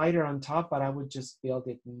feels lighter on top, but I would just build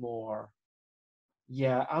it more.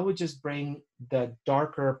 Yeah, I would just bring the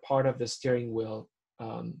darker part of the steering wheel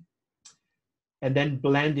and then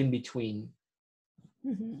blend in between.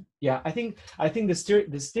 Mm-hmm. Yeah, I think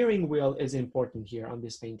the steering wheel is important here on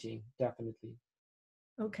this painting, definitely.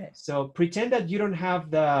 Okay. So pretend that you don't have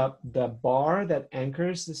the bar that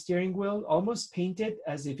anchors the steering wheel. Almost paint it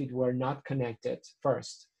as if it were not connected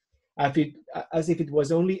first, as if it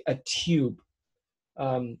was only a tube,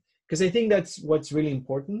 because I think that's what's really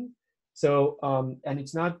important. So and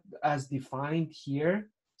it's not as defined here.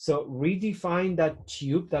 So redefine that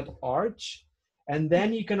tube, that arch. And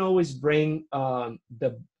then you can always bring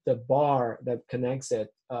the bar that connects it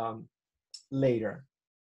later.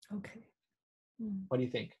 Okay. What do you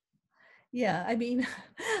think? Yeah, I mean,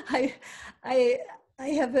 I, I, I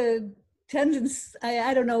have a tendency.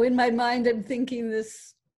 I don't know. In my mind, I'm thinking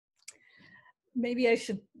this. Maybe I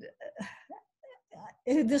should.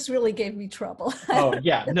 This really gave me trouble. Oh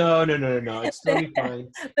yeah, no. It's totally fine.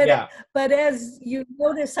 but Yeah. but as you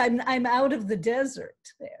notice, I'm out of the desert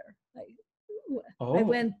there. I Oh.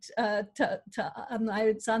 went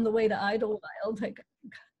it's on the way to Idlewild.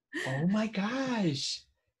 Oh my gosh.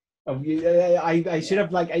 I should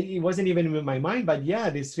have it wasn't even in my mind, but yeah,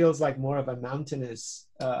 this feels like more of a mountainous,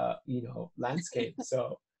 landscape.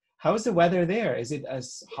 So how's the weather there? Is it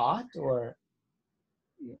as hot or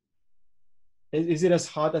is it as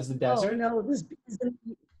hot as the desert? Oh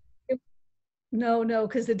no, no,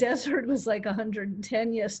 because the desert was like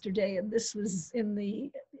 110 yesterday, and this was in the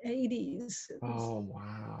 80s. Oh,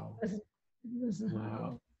 wow. It was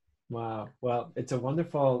Wow. Wow. Well, it's a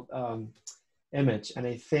wonderful image. And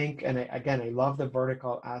I think, again, I love the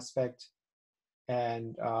vertical aspect.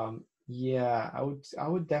 And yeah, I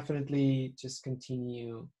would definitely just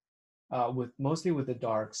continue mostly with the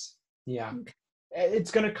darks. Yeah. Okay.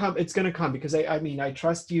 It's gonna come because I mean, I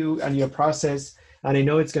trust you and your process, and I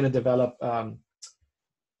know it's gonna develop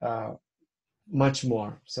much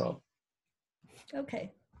more. So.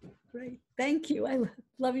 Okay, great. Thank you. I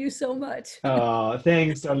love you so much. Oh,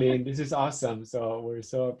 thanks, Darlene. This is awesome. So we're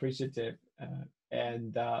so appreciative.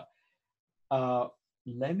 And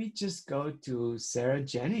let me just go to Sarah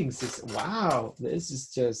Jennings. Wow, this is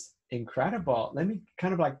just incredible. Let me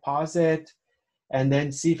kind of like pause it and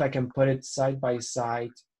then see if I can put it side by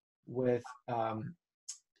side with the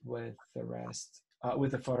rest,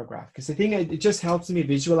 with the photograph. Because I think it just helps me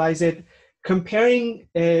visualize it. Comparing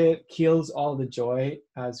kills all the joy,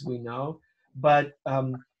 as we know, but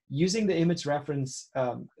using the image reference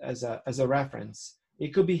as a reference,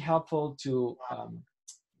 it could be helpful to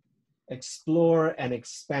explore and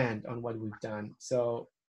expand on what we've done. So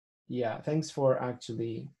yeah, thanks for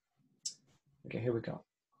actually, okay, here we go.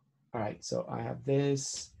 All right, so I have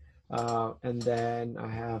this, and then I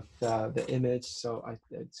have the image. So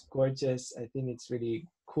it's gorgeous. I think it's really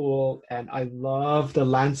cool. And I love the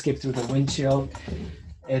landscape through the windshield.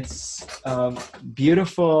 It's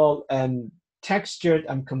beautiful and textured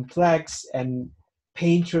and complex and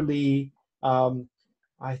painterly.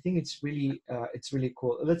 I think it's really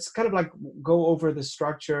cool. Let's kind of like go over the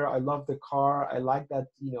structure. I love the car. I like that,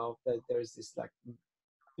 that there's this like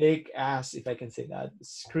big ass, if I can say that,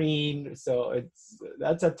 screen. So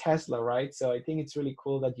that's a Tesla, right? So I think it's really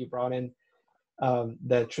cool that you brought in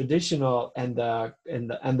the traditional and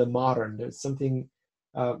the modern. There's something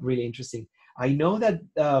really interesting. I know that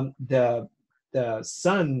the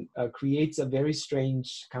sun creates a very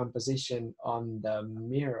strange composition on the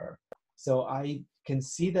mirror. So I can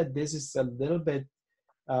see that this is a little bit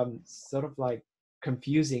sort of like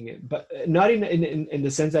confusing, but not in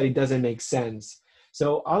the sense that it doesn't make sense.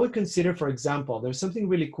 So I would consider, for example, there's something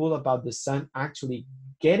really cool about the sun actually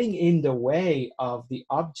getting in the way of the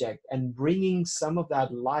object and bringing some of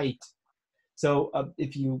that light. So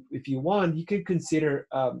if you want, you could consider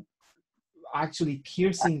actually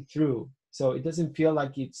piercing through. So it doesn't feel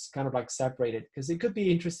like it's kind of like separated, because it could be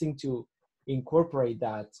interesting to incorporate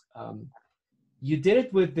that. You did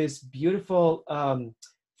it with this beautiful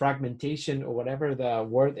fragmentation, or whatever the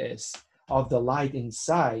word is, of the light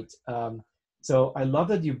inside. So I love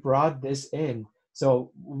that you brought this in.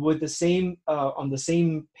 So with the same, on the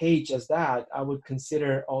same page as that, I would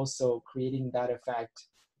consider also creating that effect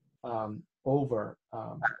over.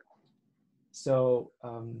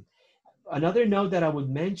 Another note that I would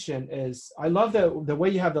mention is, I love the way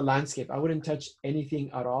you have the landscape. I wouldn't touch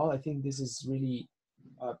anything at all. I think this is really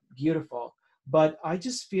beautiful. But I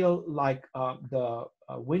just feel like the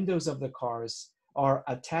windows of the cars are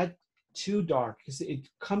a tad too dark, because it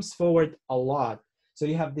comes forward a lot. So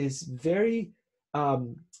you have this very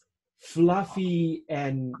fluffy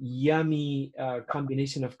and yummy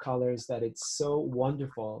combination of colors that it's so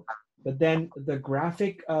wonderful. But then the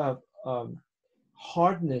graphic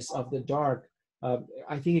hardness of the dark,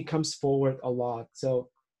 I think it comes forward a lot. So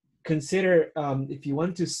consider if you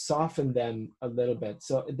want to soften them a little bit,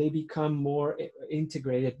 so they become more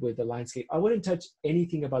integrated with the landscape. I wouldn't touch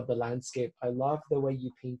anything about the landscape. I love the way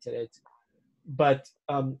you painted it, but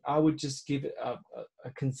I would just give it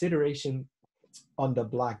a consideration on the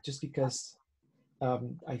black, just because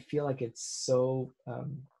I feel like it's so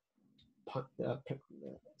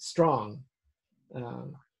strong.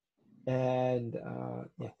 And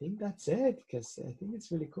I think that's it, because I think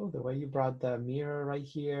it's really cool the way you brought the mirror right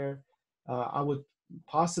here. I would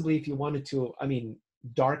possibly, if you wanted to, I mean,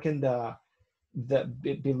 darken the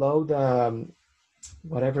below the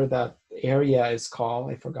whatever that area is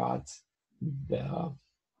called, I forgot. the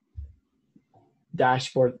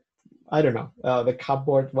dashboard, I don't know, the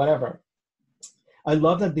cupboard, whatever. I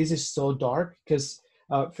love that this is so dark because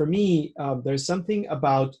for me, there's something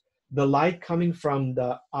about the light coming from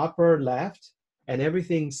the upper left and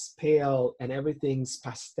everything's pale and everything's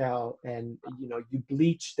pastel, and you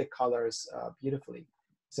bleach the colors beautifully.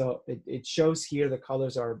 So it shows here the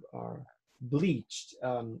colors are bleached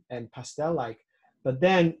and pastel-like, but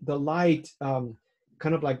then the light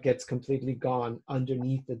kind of like gets completely gone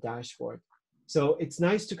underneath the dashboard. So it's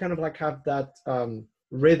nice to kind of like have that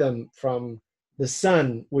rhythm from the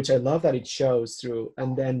sun, which I love that it shows through,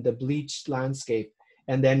 and then the bleached landscape,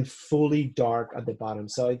 and then fully dark at the bottom.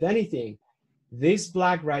 So if anything, this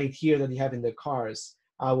black right here that you have in the cars,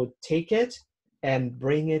 I would take it and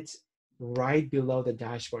bring it right below the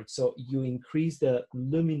dashboard. So you increase the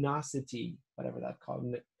luminosity, whatever that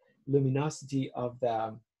called, luminosity of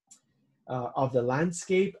the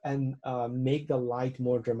landscape, and make the light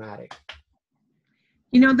more dramatic.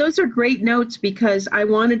 Those are great notes, because I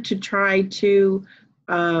wanted to try to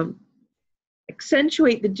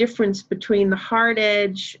accentuate the difference between the hard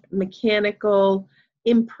edge, mechanical,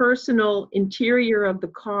 impersonal interior of the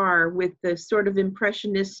car with the sort of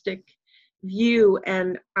impressionistic view.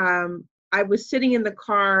 And I was sitting in the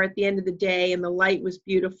car at the end of the day, and the light was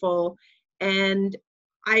beautiful. And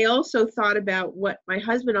I also thought about what my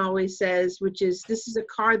husband always says, which is, this is a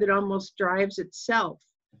car that almost drives itself,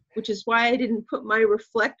 which is why I didn't put my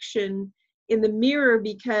reflection in the mirror,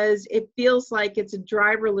 because it feels like it's a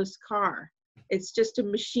driverless car. It's just a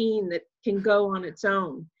machine that can go on its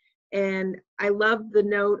own. And I love the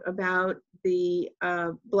note about the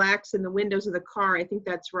blacks in the windows of the car. I think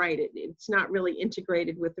that's right. It's not really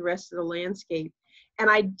integrated with the rest of the landscape. And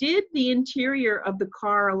I did the interior of the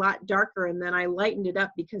car a lot darker, and then I lightened it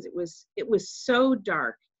up because it was so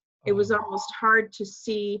dark. It was almost hard to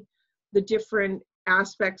see the different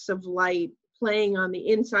aspects of light playing on the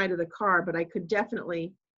inside of the car, but I could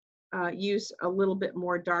definitely use a little bit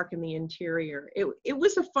more dark in the interior. It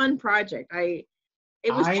was a fun project.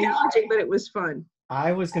 It was challenging, but it was fun.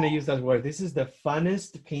 I was going to use that word. This is the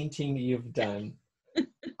funnest painting you've done.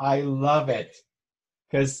 I love it,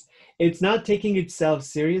 because it's not taking itself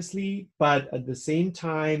seriously, but at the same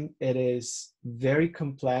time, it is very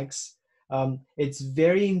complex. It's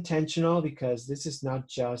very intentional, because this is not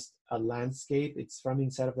just a landscape. It's from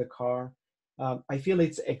inside of the car. I feel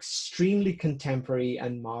it's extremely contemporary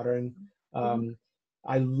and modern.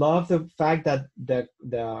 I love the fact that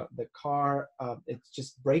the car, it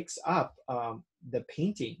just breaks up the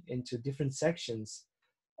painting into different sections.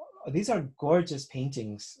 These are gorgeous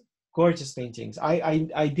paintings. Gorgeous paintings.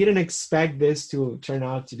 I didn't expect this to turn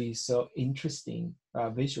out to be so interesting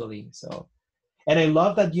visually. So, and I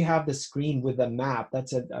love that you have the screen with the map.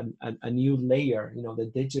 That's a new layer,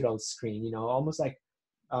 the digital screen, almost like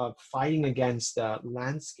fighting against the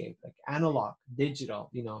landscape, like analog, digital,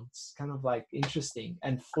 it's kind of like interesting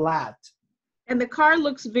and flat. And the car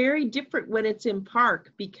looks very different when it's in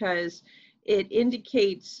park, because it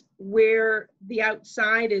indicates where the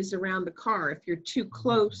outside is around the car. If you're too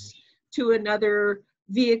close to another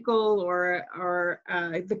vehicle or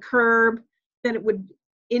the curb, then it would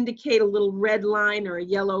indicate a little red line or a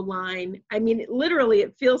yellow line. I mean, literally,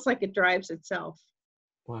 it feels like it drives itself.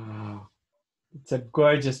 Wow. It's a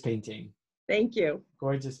gorgeous painting. Thank you.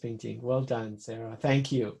 Gorgeous painting. Well done, Sarah.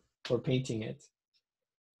 Thank you for painting it.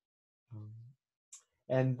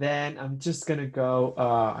 And then I'm just going to go,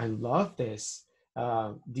 I love this.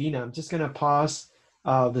 Dina, I'm just going to pause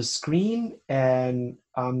the screen, and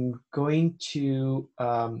I'm going to,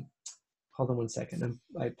 hold on one second.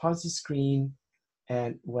 I pause the screen,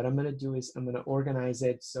 and what I'm going to do is I'm going to organize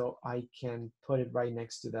it so I can put it right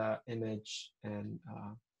next to the image. And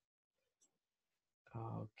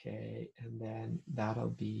okay, and then that'll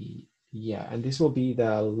be, yeah, and this will be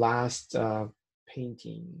the last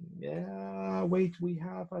painting. Yeah, wait, we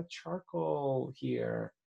have a charcoal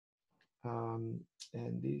here. And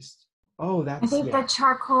these, oh, that's, I think the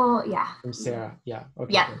charcoal, yeah. From Sarah, yeah,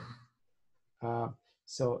 okay. Yeah.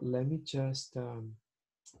 So let me just,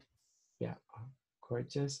 yeah,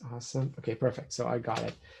 gorgeous, awesome. Okay, perfect, so I got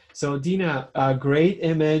it. So Dina, a great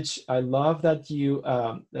image. I love that you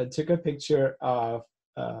took a picture of,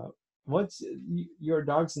 what's your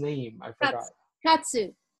dog's name? I forgot.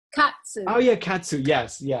 Katsu. Oh yeah, Katsu,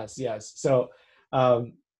 yes. So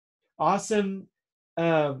awesome,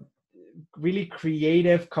 really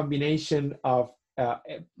creative combination of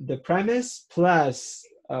the premise plus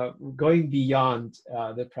going beyond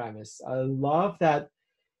the premise. I love that,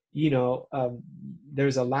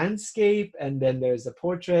 there's a landscape, and then there's a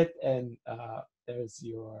portrait, and there's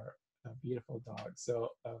your beautiful dog. So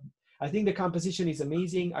I think the composition is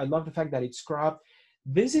amazing. I love the fact that it's cropped.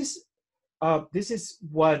 This is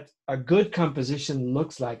what a good composition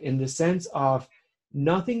looks like, in the sense of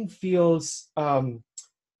nothing feels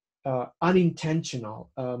unintentional.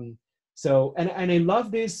 So, and I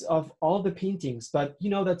love this of all the paintings, but you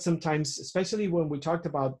know that sometimes, especially when we talked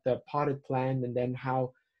about the potted plant and then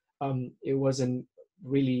how it wasn't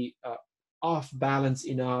really off balance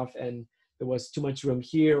enough, and there was too much room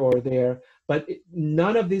here or there, but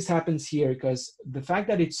none of this happens here, because the fact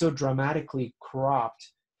that it's so dramatically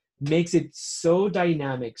cropped makes it so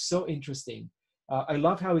dynamic, so interesting. I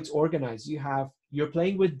love how it's organized. You're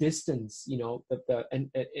playing with distance, you know,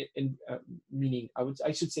 meaning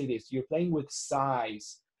I should say this, you're playing with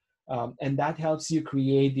size, and that helps you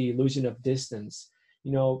create the illusion of distance.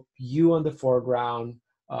 You know, you on the foreground,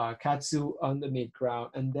 Katsu on the midground,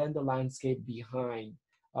 and then the landscape behind.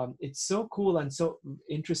 It's so cool and so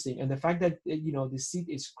interesting. And the fact that, you know, the seat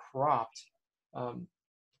is cropped.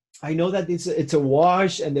 I know that it's a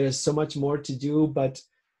wash and there's so much more to do, but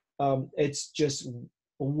it's just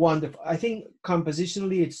wonderful. I think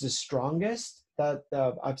compositionally it's the strongest that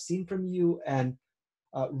I've seen from you, and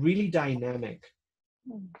really dynamic.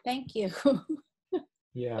 Thank you.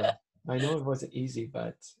 Yeah, I know it wasn't easy,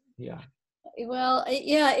 but yeah. Well,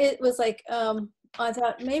 yeah, it was like, I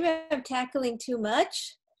thought maybe I'm tackling too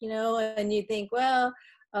much, you know, and you think, well,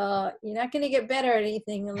 you're not going to get better at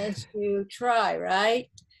anything unless you try, right?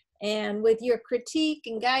 And with your critique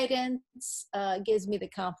and guidance, gives me the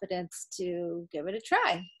confidence to give it a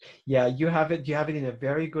try. Yeah, you have it in a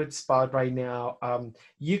very good spot right now.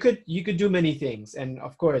 You could do many things, and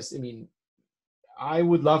of course, I mean, I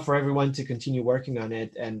would love for everyone to continue working on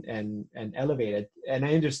it and elevate it. And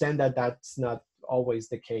I understand that that's not always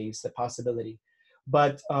the case, the possibility.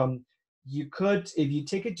 But you could, if you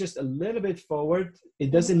take it just a little bit forward,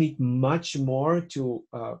 it doesn't need much more to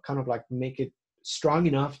kind of like make it strong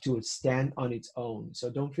enough to stand on its own. So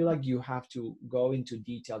don't feel like you have to go into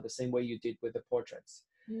detail the same way you did with the portraits.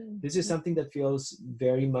 This is something that feels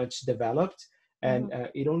very much developed, and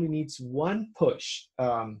it only needs one push.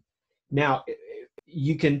 Now,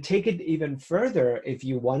 you can take it even further if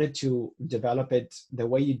you wanted to develop it the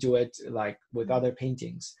way you do it, like with other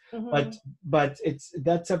paintings. But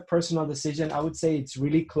that's a personal decision. I would say it's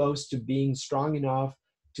really close to being strong enough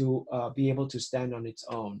to be able to stand on its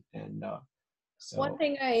own. And so one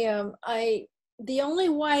thing the only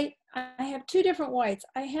white, I have two different whites.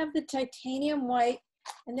 I have the titanium white,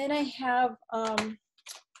 and then I have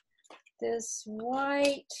this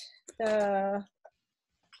white, the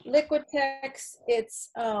Liquitex, it's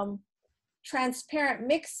transparent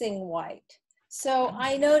mixing white. So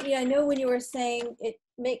I know when you were saying it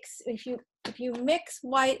makes, if you mix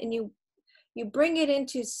white and you bring it in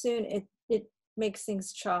too soon, it makes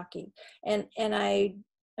things chalky, and I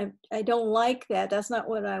don't like that. That's not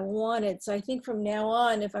what I wanted. So I think from now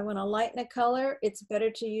on, if I want to lighten a color, it's better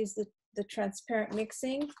to use the transparent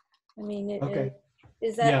mixing. I mean, okay.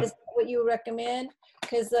 Is that what you recommend?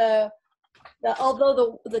 Because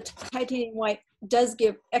although the titanium white does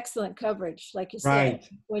give excellent coverage, like you said,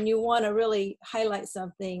 when you want to really highlight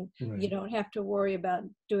something, you don't have to worry about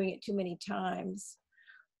doing it too many times.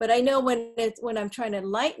 But I know when I'm trying to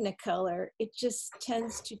lighten a color, it just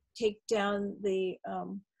tends to take down the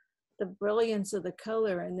brilliance of the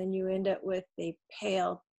color, and then you end up with a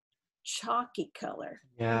pale, chalky color.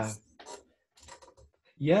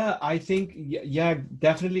 Yeah, I think,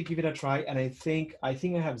 definitely give it a try. And I think I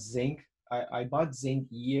have zinc. I bought zinc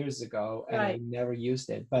years ago and I never used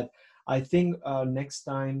it, but I think next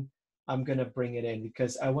time I'm gonna bring it in,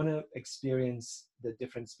 because I want to experience the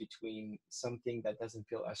difference between something that doesn't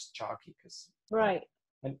feel as chalky.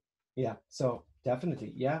 And yeah, so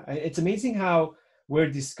definitely, it's amazing how we're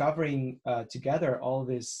discovering together all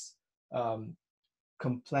this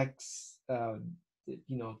complex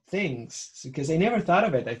things, because I never thought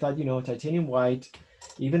of it. I thought, titanium white,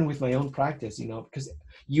 even with my own practice, because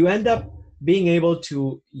you end up being able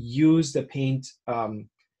to use the paint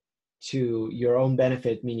to your own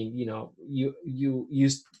benefit, meaning, you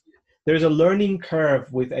use, there's a learning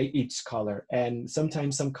curve with each color, and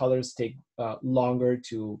sometimes some colors take longer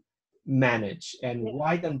to manage, and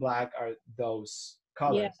white and black are those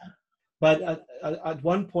colors. But at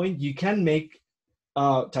one point you can make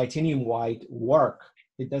titanium white work.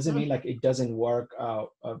 It doesn't mean like it doesn't work.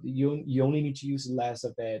 You only need to use less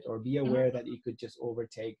of it, or be aware that it could just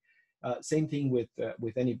overtake. Same thing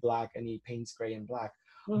with any black, any paints gray and black.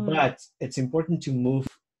 But it's important to move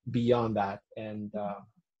beyond that and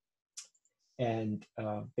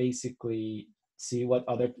basically see what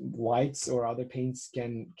other whites or other paints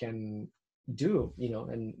can do,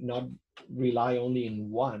 and not rely only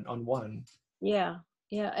on one. Yeah,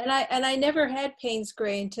 yeah, and I never had Payne's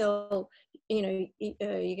Gray until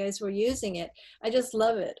you guys were using it. I just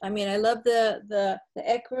love it. I mean, I love the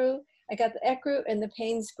ecru. I got the ecru and the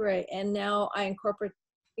Payne's Gray, and now I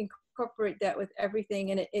incorporate that with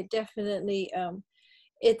everything, and it definitely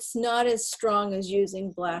it's not as strong as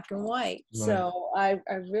using black and white. Right. So I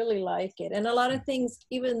really like it. And a lot of things,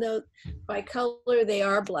 even though by color they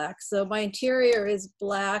are black. So my interior is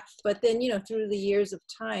black, but then, through the years of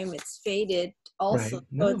time, it's faded also. Right.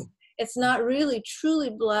 So No. it's not really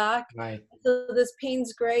truly black. Right. So this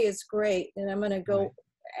Payne's Gray is great. And I'm going to go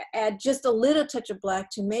add just a little touch of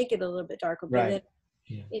black to make it a little bit darker. But Right.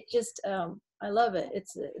 it just, I love it.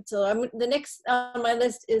 So the next on my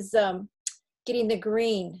list is, getting the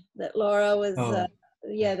green that Laura was, the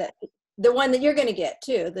one that you're going to get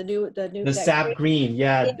too, the sap green.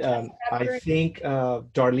 I think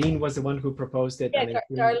Darlene was the one who proposed it. Yeah,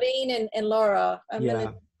 Darlene and Laura. I'm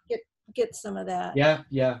going to get some of that.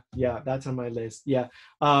 Yeah, that's on my list. Yeah.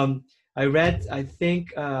 I read, I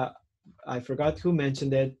think, I forgot who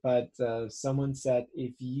mentioned it, but someone said,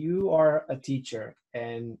 if you are a teacher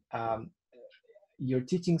and you're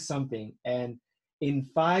teaching something, and in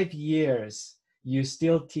 5 years you're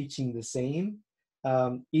still teaching the same,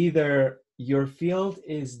 either your field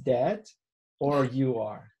is dead or you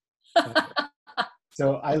are.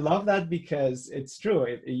 So I love that, because it's true.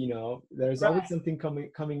 There's always something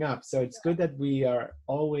coming up. So it's good that we are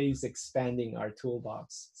always expanding our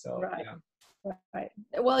toolbox. So Right.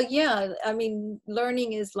 Well, yeah. I mean,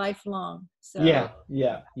 learning is lifelong. So yeah.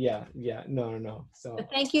 No. So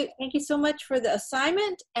thank you so much for the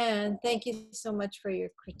assignment, and thank you so much for your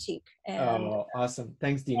critique. And awesome.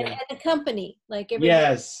 Thanks, Dina. And the company, like everybody.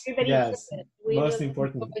 Yes. We Most really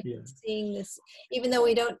important. Seeing this, even though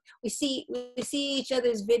we see each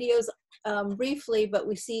other's videos briefly, but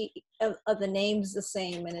we see of the names the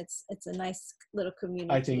same, and it's a nice little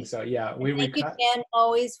community. I think so. Yeah. Thank you, Jen,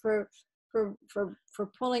 always for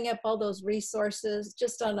pulling up all those resources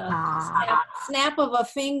just on a snap of a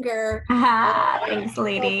finger. Thanks,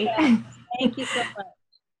 lady. Thank you so much.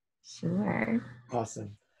 Sure.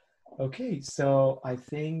 Awesome. Okay, so I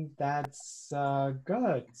think that's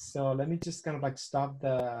good. So let me just kind of like stop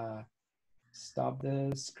the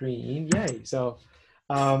screen. Yay. So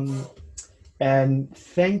and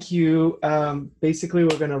thank you. Basically,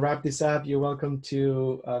 we're going to wrap this up. You're welcome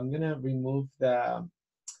to, I'm going to remove the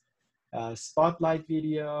spotlight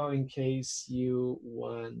video in case you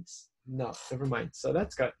want. No, never mind. So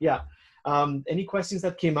that's good. Yeah. Any questions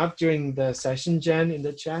that came up during the session, Jen, in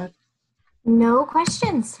the chat? No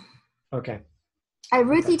questions. Okay.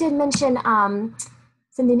 Ruthie did mention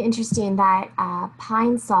something interesting, that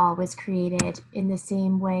pine sol was created in the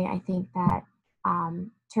same way, I think, that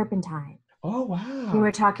turpentine. Oh, wow. We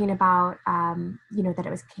were talking about, that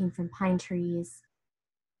it came from pine trees.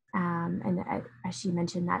 And as she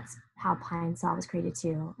mentioned, that's how pine sol was created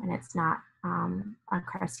too, and it's not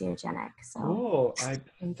carcinogenic. So,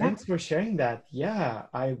 thanks for sharing that. Yeah,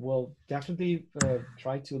 I will definitely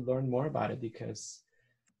try to learn more about it, because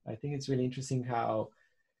I think it's really interesting how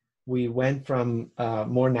we went from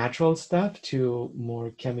more natural stuff to more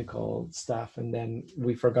chemical stuff, and then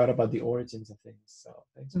we forgot about the origins of things. So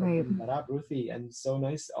thanks for bringing that up, Ruthie. And so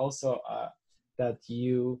nice also that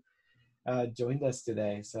you joined us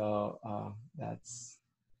today. So that's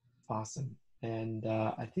awesome. And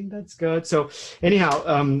I think that's good. So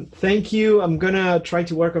anyhow, thank you. I'm gonna try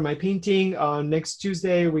to work on my painting. Next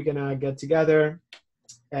Tuesday, we're gonna get together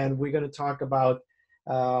and we're gonna talk about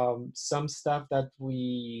some stuff that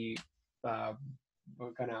we're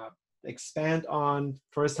gonna expand on.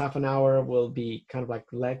 First half an hour will be kind of like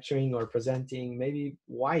lecturing or presenting, maybe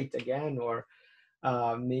white again, or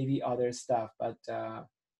maybe other stuff. But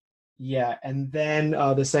yeah, and then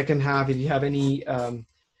the second half, if you have any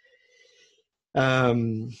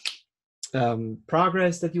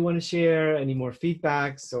progress that you want to share, any more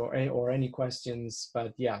feedbacks or any questions.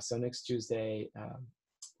 But yeah, so next Tuesday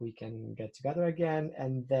we can get together again.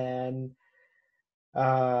 And then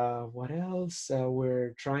what else?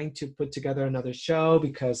 We're trying to put together another show,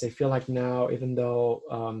 because I feel like now, even though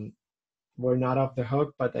we're not off the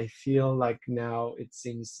hook, but I feel like now it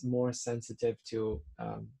seems more sensitive to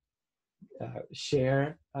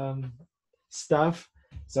share stuff.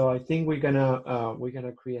 So I think we're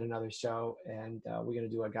gonna create another show, and we're gonna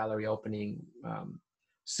do a gallery opening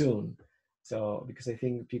soon. So because I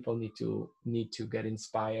think people need to get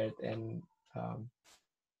inspired and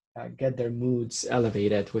get their moods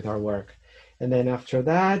elevated with our work. And then after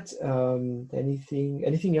that,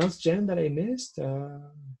 anything else, Jen, that I missed? I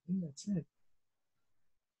think that's it.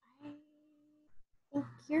 I think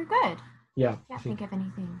you're good. Yeah. Can't think of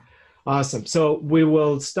anything. Awesome. So we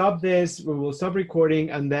will stop this. We will stop recording,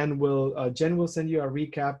 and then Jen will send you a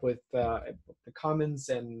recap with the comments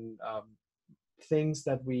and things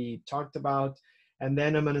that we talked about, and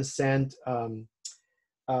then I'm gonna send the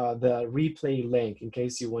replay link in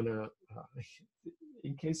case you wanna,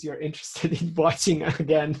 in case you're interested in watching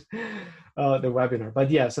again the webinar. But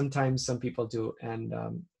yeah, sometimes some people do, and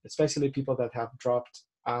especially people that have dropped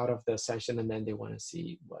out of the session and then they want to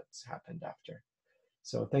see what's happened after.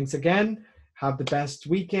 So thanks again. Have the best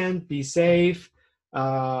weekend. Be safe.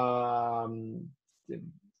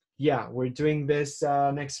 Yeah, we're doing this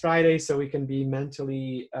next Friday so we can be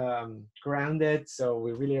mentally grounded. So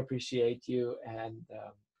we really appreciate you. And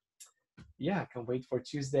yeah, can't wait for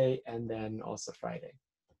Tuesday and then also Friday.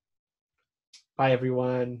 Bye,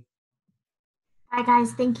 everyone. Bye,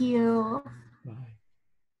 guys. Thank you. Bye.